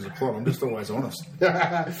lost I didn't lose a plot. I'm just always honest. Look,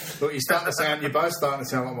 you're both starting to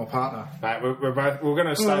sound like my partner. Mate, we're going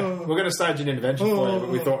to stage an intervention for you, but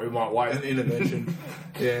we thought we might wait. An intervention.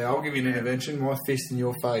 Yeah, I'll give you an intervention. My fist in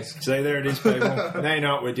your face. See, there it is, people. Now you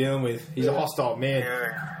know what we're dealing with. He's a hostile man.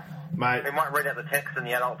 Yeah. Mate. We might read out the text in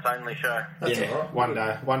the adults only show. One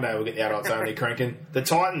day we'll get the adults only cranking. The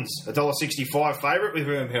Titans, $1.65 favourite with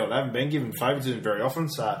William Hill. They haven't been given favouritism very often,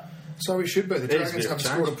 so we should be. The Dragons haven't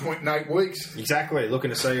scored a point in 8 weeks. Exactly.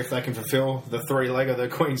 Looking to see if they can fulfil the 3-leg of the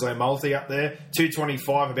Queensland multi up there.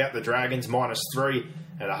 225 about the Dragons,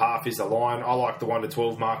 -3.5 is the line. I like the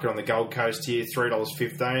 1-12 market on the Gold Coast here,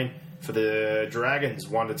 $3.15 for the Dragons.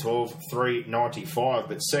 1-12, $3.95.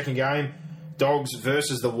 But second game, Dogs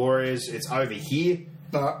versus the Warriors. It's over here.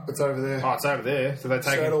 No, it's over there. Oh, it's over there. So they're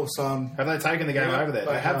taking. Saddle, son. Have they taken the game over there?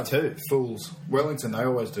 They have too. Fools. Wellington, they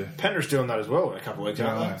always do. Penrith's doing that as well in a couple of weeks.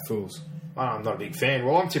 No, fools. I'm not a big fan.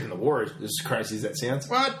 Well, I'm tipping the Warriors. As crazy as that sounds.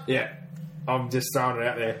 What? Yeah. I'm just throwing it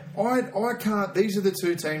out there. I can't. These are the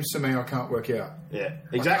two teams to me I can't work out. Yeah,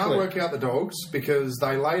 exactly. I can't work out the Dogs because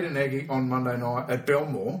they laid an egg on Monday night at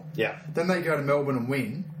Belmore. Yeah. Then they go to Melbourne and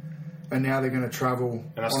win. And now they're going to travel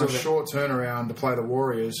on a short turnaround to play the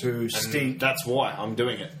Warriors, who stink. That's why I'm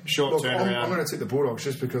doing it. Short turnaround. I'm going to tip the Bulldogs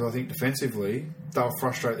just because I think defensively they'll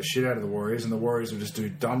frustrate the shit out of the Warriors, and the Warriors will just do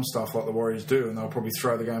dumb stuff like the Warriors do, and they'll probably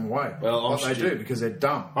throw the game away. Well, they do because they're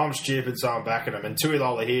dumb. I'm stupid, so I'm backing them. And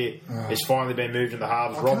Tuilola here has finally been moved in the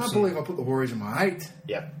halves. I can't believe I put the Warriors in my 8.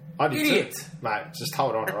 Yeah, I did Idiot. too. Mate, just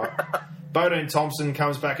hold on, all right? Bodine Thompson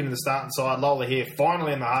comes back into the starting side. Lola here,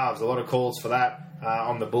 finally in the halves. A lot of calls for that.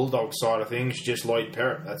 On the Bulldog side of things, just Lloyd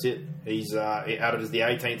Perrott. That's it. He's added as the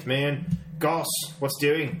 18th man. Goss, what's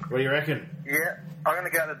doing? What do you reckon? Yeah, I'm going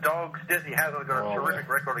to go to the Dogs. Desi Hazard got a terrific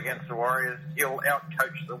record against the Warriors. He'll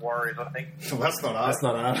out-coach the Warriors, I think. Well, that's not hard. That's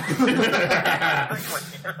not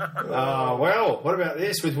hard. Well, what about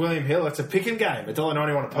this with William Hill? It's a picking game.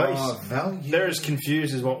 $1.91 apiece. Value. They're as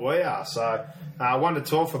confused as what we are. So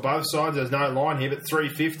 1-12 for both sides. There's no line here, but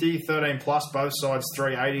 350, 13 plus, both sides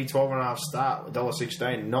 380, 12.5 start,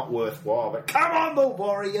 $1.16. Not worthwhile. But come on, the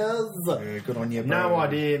Warriors! Yeah, good on you, bro. No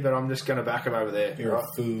idea, but I'm just going to back them over there. You're a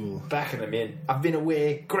fool. Backing them in. I've been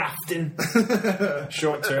away grafting.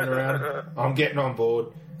 Short turnaround. I'm getting on board.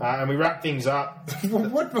 And we wrap things up.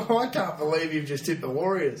 What? I can't believe you've just tipped the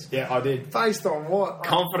Warriors. Yeah, I did. Based on what?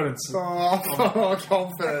 Confidence. Oh,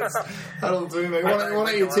 confidence. That'll do me. Why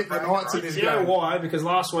don't you tip the Knights in this game? You know why? Because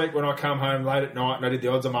last week when I come home late at night and I did the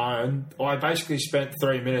odds on my own, I basically spent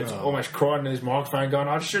 3 minutes almost crying in his microphone going,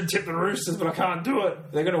 I should tip the Roosters, but I can't do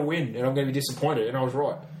it. They're going to win, and I'm going to be disappointed. And I was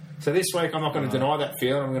right. So this week I'm not going to deny that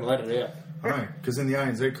feeling. I'm going to let it out. I know, because in the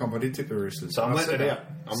ANZ comp I did tip the Roosters. So I'm letting it out.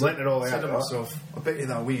 I'm letting it all out. I said to myself, I bet you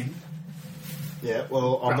they'll win. Yeah,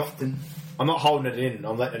 well, I'm not holding it in.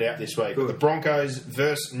 I'm letting it out this week. Good. The Broncos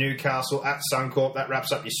versus Newcastle at Suncorp. That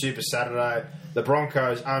wraps up your Super Saturday. The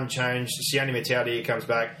Broncos unchanged. Sione Matauti comes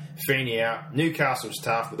back. Feeney out. Newcastle's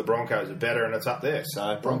tough, but the Broncos are better, and it's up there.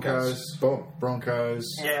 So Broncos. Boom. Broncos.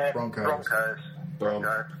 Yeah, Broncos. Boom.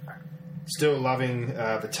 Still loving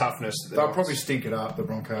the toughness. They'll probably stink it up, the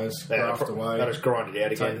Broncos. Graft away. They'll just grind it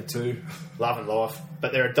out again. Take the 2. Loving life.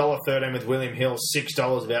 But they're $1.13 with William Hill,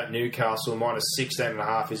 $6 about Newcastle,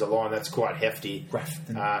 -16.5 is a line. That's quite hefty.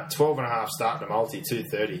 12.5 starting to multi,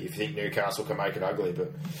 230 if you think Newcastle can make it ugly.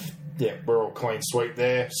 But yeah, we're all clean sweep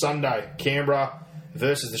there. Sunday, Canberra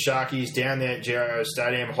versus the Sharkies down there at GIO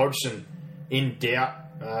Stadium. Hodgson in doubt.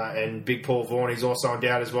 And Big Paul Vaughan, he's also in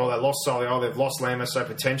doubt as well. They lost Solihull, they've lost Lama, so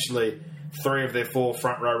potentially 3 of their 4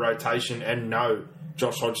 front row rotation, and no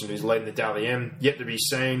Josh Hodgson, who's leading the Dally M. Yet to be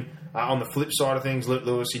seen. On the flip side of things, Luke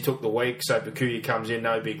Lewis, he took the week, so Bakuya comes in,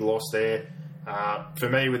 no big loss there. For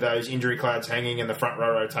me, with those injury clouds hanging and the front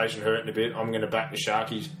row rotation hurting a bit, I'm going to back the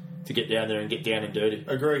Sharkies to get down there and get down and dirty.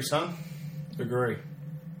 Agree, son. Agree.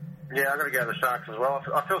 Yeah, I'm going to go to the Sharks as well.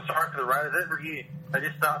 I feel sorry for the Raiders. Every year they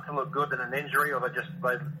just start to look good in an injury, or they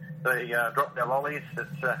drop their lollies.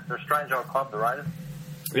 They're a strange old club, the Raiders.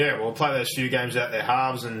 Yeah, well, play those few games out their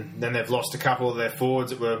halves, and then they've lost a couple of their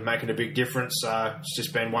forwards that were making a big difference. It's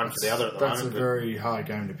just been one for the other at the moment. That's a very hard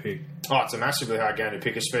game to pick. Oh, it's a massively hard game to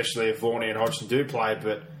pick, especially if Varney and Hodgson do play.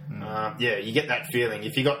 But yeah, you get that feeling.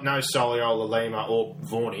 If you got no Soliola, Lima, or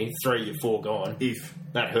Varney, 3 you're 4 gone.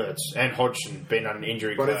 That hurts. And Hodgson being on an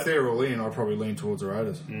injury. But if they're all in, I'd probably lean towards the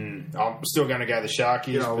Raiders. I'm still going to go the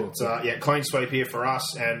Sharkies. But clean sweep here for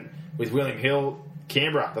us. And with William Hill,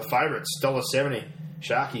 Canberra, the favourites, $1.70.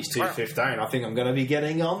 Sharkies $2.15. I think I'm going to be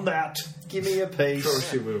getting on that. Give me a piece. Of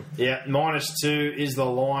course you will. Yeah, -2 is the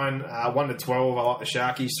line. 1 to 12. I like the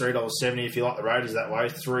Sharkies. $3.70. If you like the Raiders that way,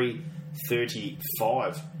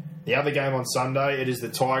 $3.35. The other game on Sunday, it is the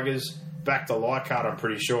Tigers back to Leichhardt. I'm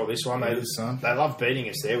pretty sure this one. They love beating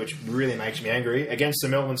us there, which really makes me angry against the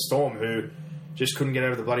Melbourne Storm, who just couldn't get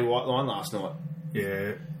over the bloody white line last night.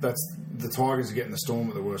 Yeah, the Tigers are getting the Storm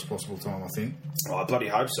at the worst possible time, I think. Well, I bloody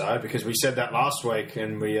hope so, because we said that last week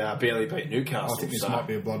and we barely beat Newcastle. I think this might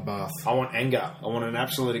be a bloodbath. I want anger. I want an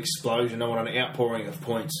absolute explosion. I want an outpouring of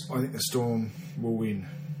points. I think the Storm will win.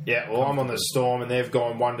 Yeah, well, I'm on the Storm, and they've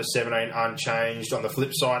gone 1 to 17 unchanged. On the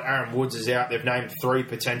flip side, Aaron Woods is out. They've named 3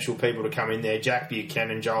 potential people to come in there: Jack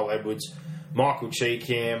Buchanan, Joel Edwards, Michael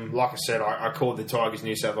Cheekham. Like I said, I called the Tigers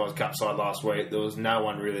New South Wales Cup side last week. There was no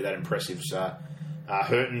one really that impressive. So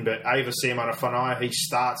hurting, but Ava Siamanafanai, he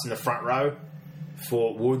starts in the front row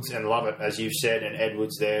for Woods and Lovett, as you've said, and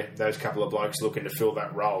Edwards there. Those couple of blokes looking to fill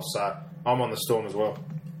that role. So I'm on the Storm as well.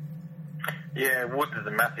 Yeah, Woods is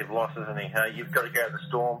a massive loss, isn't he? You've got to go to the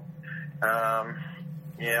Storm. I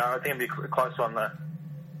think it'll be a close one, though.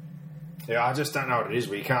 Yeah, I just don't know what it is.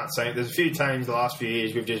 We can't say. There's a few teams the last few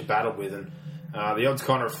years we've just battled with, and the odds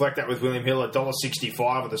kind of reflect that with William Hill,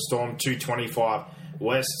 $1.65 with the Storm, $2.25.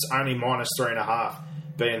 West's only -3.5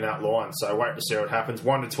 being that line. So wait to see what happens.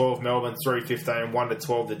 1 to 12 Melbourne, $3.15. 1 to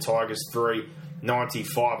 12 the Tigers,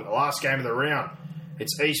 $3.95. But the last game of the round,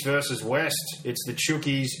 it's East versus West. It's the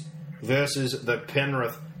Chookies versus the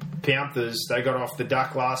Penrith Panthers. They got off the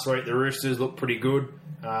duck last week. The Roosters look pretty good.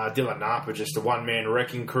 Dylan Napa, just a one-man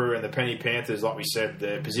wrecking crew, and the Penny Panthers, like we said,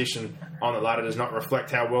 their position on the ladder does not reflect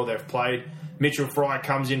how well they've played. Mitchell Fry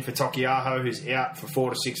comes in for Tokiaho, who's out for 4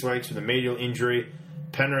 to 6 weeks with a medial injury.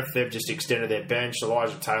 Penrith, they've just extended their bench.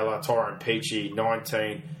 Elijah Taylor, Tyrone Peachy,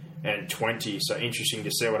 19 and 20. So interesting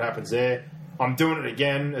to see what happens there. I'm doing it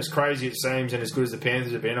again. As crazy it seems and as good as the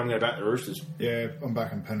Panthers have been, I'm going to back the Roosters. Yeah, I'm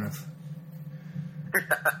backing Penrith.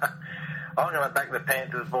 I'm going to back the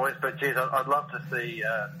Panthers, boys, but geez, I'd love to see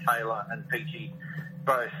Taylor and Peachy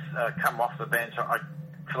both come off the bench.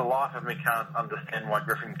 For the life of me, can't understand why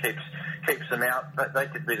Griffin keeps them out. But they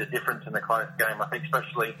could be the difference in the close game. I think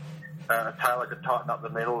especially Taylor could tighten up the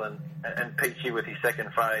middle and Peachy with his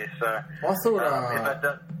second phase. So I thought if they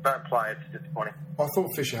don't play, it's disappointing. I thought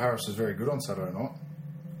Fisher Harris was very good on Saturday night.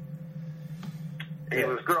 He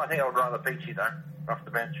was good. I think I would rather Peachy though off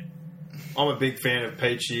the bench. I'm a big fan of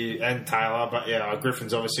Peachy and Taylor, but yeah,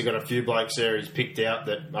 Griffin's obviously got a few blokes there he's picked out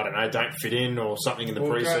that, I don't know, don't fit in or something in the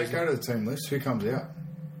pre-season. Go to the team list. Who comes out?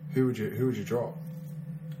 Who would you drop?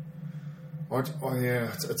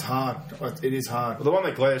 It's hard. It is hard. Well, the one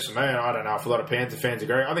that glares for me, and I don't know if a lot of Panther fans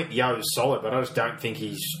agree, I think Yo is solid, but I just don't think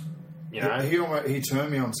he's, you know... He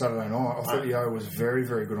turned me on Saturday night. I thought Yo was very,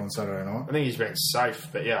 very good on Saturday night. I think he's been safe,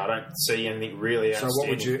 but yeah, I don't see anything really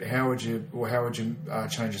outstanding. So how would you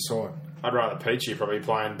change your side? I'd rather Peachy probably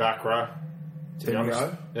playing back row. Then you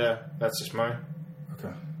go? Yeah, that's just me.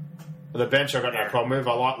 Okay. The bench I've got no problem with.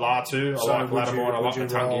 I like Latu, I like Lattimore, I like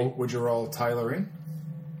Matungi. Would you roll Taylor in?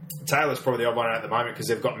 Taylor's probably the odd one out at the moment because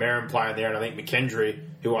they've got Merrin playing there, and I think McKendry,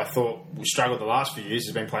 who I thought struggled the last few years,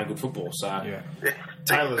 has been playing good football. So yeah.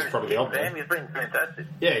 Taylor's probably the odd one. He's been fantastic.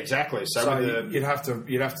 Yeah, exactly. So you'd have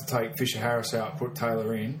to take Fisher Harris out, put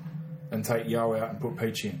Taylor in, and take Yo out and put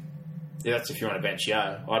Peach in. Yeah, that's if you want to bench Yo.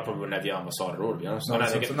 I probably wouldn't have Yo on my side at all, to be honest.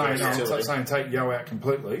 I'm saying take Yo out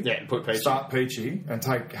completely. Yeah, and put Peachy. Start Peachy and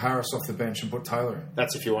take Harris off the bench and put Taylor in.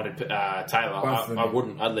 That's if you wanted Taylor. I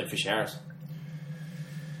wouldn't. I'd leave Fisher Harris.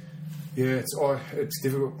 Yeah, it's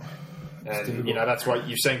difficult. And, you know, that's why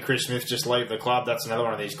you've seen Chris Smith just leave the club. That's another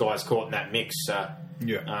one of these guys caught in that mix.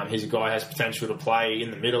 He's a guy who has potential to play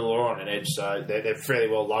in the middle or on an edge, so they're fairly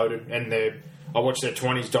well loaded. And I watched their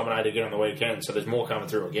 20s dominate again on the weekend, so there's more coming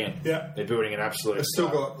through again. Yeah. They're building an absolute... They've still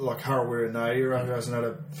got, like, Harawira Naira, who hasn't had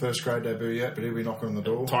a first-grade debut yet, but he'll be knocking on the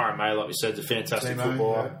door. Tyrone May, like we said, is a fantastic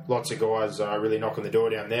footballer. Yeah. Lots of guys really knocking the door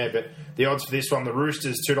down there. But the odds for this one, the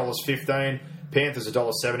Roosters, $2.15. Panthers,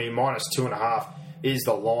 $1.70. -2.5 is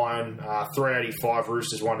the line. 385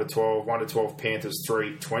 Roosters, 1 to 12. 1 to 12 Panthers,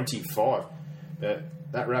 325. But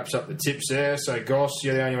that wraps up the tips there. So, Goss,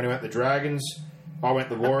 you're the only one who went the Dragons. I went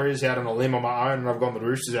the Warriors out on a limb on my own, and I've gone the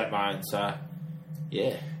Roosters at my own. So,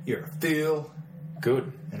 yeah. You're a fool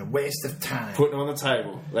Good. and a waste of time. Putting it on the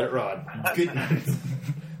table. Let it ride. Good.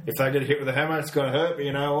 If they get hit with a hammer, it's going to hurt, but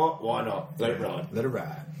you know what? Why not? Let it ride. Let it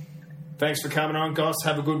ride. Thanks for coming on, Goss.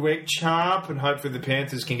 Have a good week, champ, and hopefully the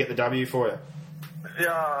Panthers can get the W for you.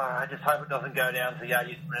 Yeah, I just hope it doesn't go down to the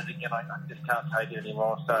 80th minute again. I just can't take it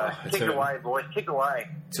anymore. So kick away, boys. Kick away.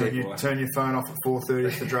 Turn your phone off at 4:30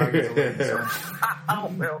 if the Dragons are leading. So.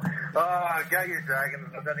 Go you Dragons.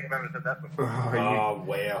 I don't think I've ever said that before. Oh,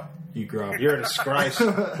 wow. You grow up. You're a disgrace.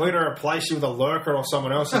 We're going to replace you with a lurker or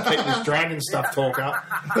someone else and keep this dragon stuff talk up.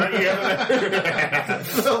 Don't you ever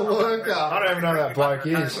The lurker. I don't even know who that bloke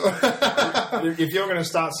is. If you're going to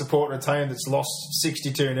start supporting a team that's lost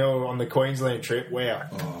 62-0 on the Queensland trip, wow,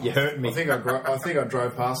 you're hurting me. I think I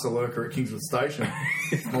drove past the lurker at Kingswood Station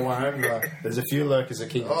on my way home today. There's a few lurkers at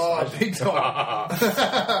Kingswood Oh, Station. big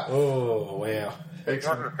time. Oh, wow. He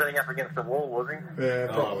wasn't sitting up against the wall, was he? Yeah,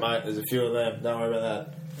 Oh, probably. mate, there's a few of them. Don't worry about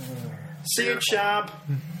that. See you, champ.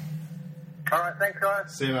 All right, thanks,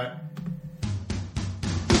 guys. See you, mate.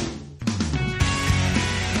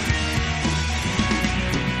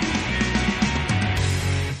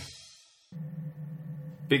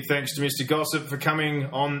 Big thanks to Mr. Gossip for coming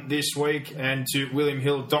on this week, and to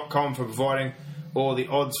WilliamHill.com for providing all the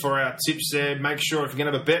odds for our tips there. Make sure if you're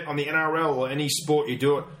going to have a bet on the NRL or any sport, you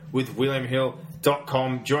do it with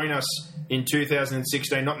WilliamHill.com. Join us in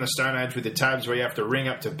 2016, not in the Stone Age with the tabs where you have to ring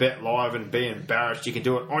up to bet live and be embarrassed. You can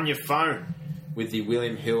do it on your phone with the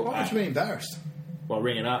William Hill Why would app. you be embarrassed? Well,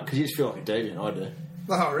 ringing up, because you just feel like a deviant, I do.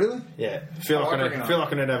 Oh, really? Yeah, feel I like like I ringing feel up.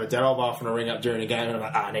 like I need to have a dad off and I ring up during a game and I'm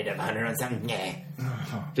like, I need to have 100 on something. Yeah,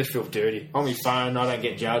 just feel dirty. On my phone, I don't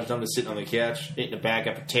get judged. I'm just sitting on the couch eating a bag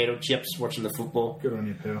of potato chips, watching the football. Good on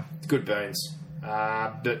you, pal. It's good beans.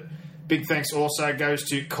 But big thanks also goes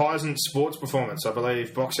to Kaizen Sports Performance. I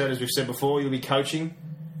believe, Boxhead, as we've said before, you'll be coaching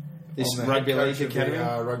this I'm the Rugby head League coach of Academy.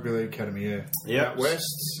 The, Rugby League Academy, yeah. Yep. Out West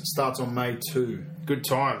starts on May 2. Good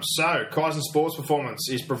times. So, Kaizen Sports Performance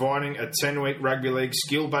is providing a 10-week rugby league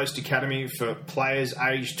skill-based academy for players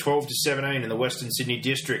aged 12 to 17 in the Western Sydney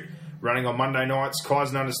district. Running on Monday nights,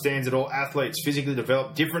 Kaizen understands that all athletes physically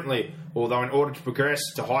develop differently, although in order to progress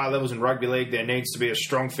to higher levels in rugby league, there needs to be a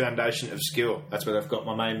strong foundation of skill. That's where they've got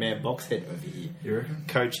my main man, Boxhead, over here. You reckon?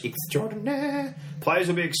 Coach extraordinaire. Players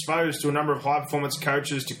will be exposed to a number of high-performance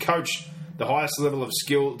coaches to coach the highest level of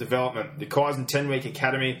skill development. The Kaizen 10-week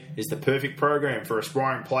Academy is the perfect program for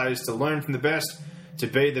aspiring players to learn from the best to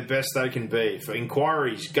be the best they can be. For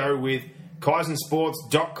inquiries, go with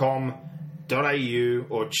kaizensports.com.au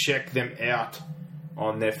or check them out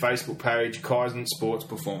on their Facebook page, Kaizen Sports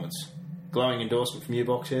Performance. Glowing endorsement from you,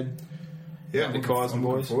 Boxhead. Yeah, The I'm Kaizen looking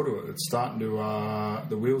boys. forward to it. It's starting to,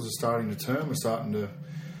 the wheels are starting to turn. We're starting to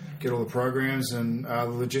get all the programs and the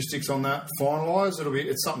logistics on that finalised.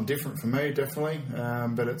 It's something different for me, definitely,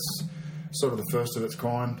 but it's sort of the first of its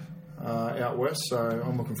kind out west, so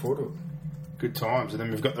I'm looking forward to it. Good times. And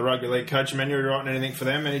then we've got the Rugby League coaching menu. Are you writing anything for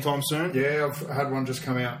them anytime soon? Yeah, I've had one just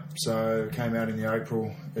come out, so it came out in the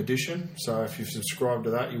April edition. So if you've subscribed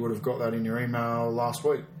to that, you would have got that in your email last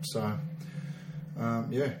week. So,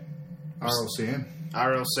 yeah, RLCM.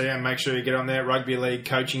 RLCM, make sure you get on there. Rugby League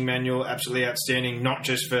coaching manual, absolutely outstanding. Not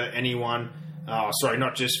just for anyone,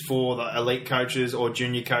 not just for the elite coaches or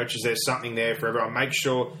junior coaches. There's something there for everyone. Make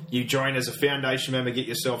sure you join as a foundation member. Get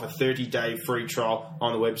yourself a 30-day free trial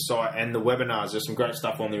on the website and the webinars. There's some great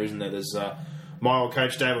stuff on there, isn't there? There's my old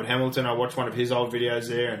coach, David Hamilton. I watched one of his old videos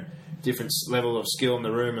there and different level of skill in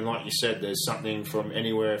the room. And like you said, there's something from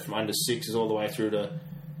anywhere from under sixes all the way through to,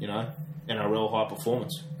 NRL high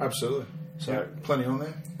performance. Absolutely. So Yeah, plenty on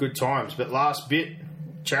there. good times. But last bit,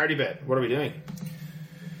 charity bet. What are we doing?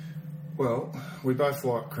 Well, we both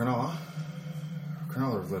like Cronulla.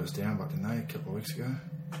 Cronulla have let us down, but didn't they, a couple of weeks ago?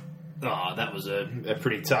 Oh, that was a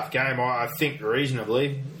pretty tough game. I think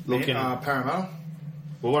reasonably looking. Parramatta?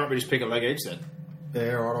 Well, why don't we just pick a leg each then?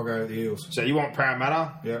 Yeah, all right, I'll go with the Eels. So you want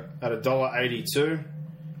Parramatta Yeah. at $1.82,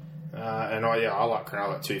 and I like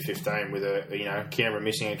Cronulla at $2.15 with Canberra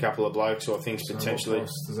missing a couple of blokes or things So potentially. what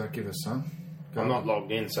price does that give us, son? I'm not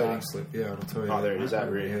logged in, so Betting slip, yeah, it'll tell you. Oh, there it is,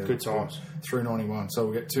 over here. Yeah, Good times. $3.91, so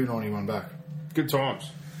we'll get $2.91 back. good times.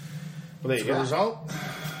 Well, there you Good go. result.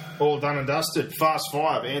 All done and dusted. Fast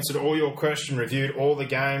five. Answered all your questions, reviewed all the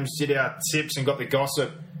games, did our tips, and got the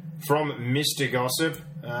gossip from Mr. Gossip.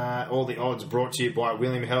 All the odds brought to you by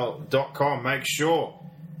WilliamHill.com. Make sure,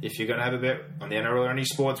 if you're going to have a bet on the NRL or any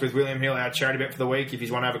sports with William Hill, our charity bet for the week, if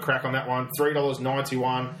you want to have a crack on that one,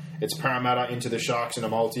 $3.91. It's Parramatta into the Sharks and a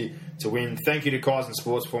multi to win. Thank you to Kaizen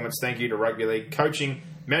Sports Performance. Thank you to Rugby League Coaching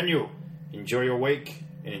Manual. Enjoy your week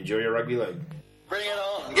and enjoy your rugby league. Bring it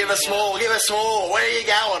on. Give us more. Give us more. Where are you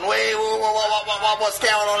going? What's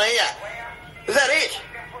going on here? Is that it?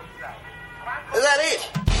 Is that it?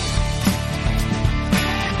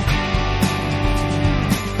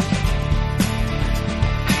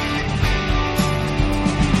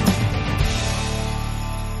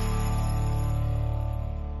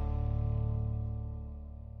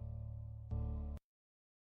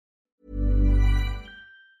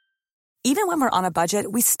 Even when we're on a budget,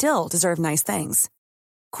 we still deserve nice things.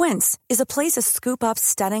 Quince is a place to scoop up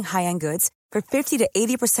stunning high-end goods for 50 to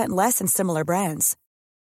 80% less than similar brands.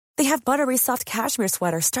 They have buttery soft cashmere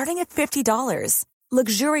sweaters starting at $50,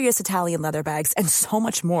 luxurious Italian leather bags, and so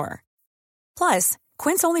much more. Plus,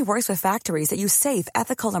 Quince only works with factories that use safe,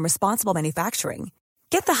 ethical, and responsible manufacturing.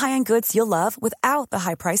 Get the high-end goods you'll love without the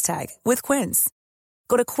high price tag with Quince.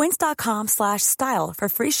 Go to quince.com/style for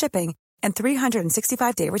free shipping and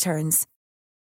 365-day returns.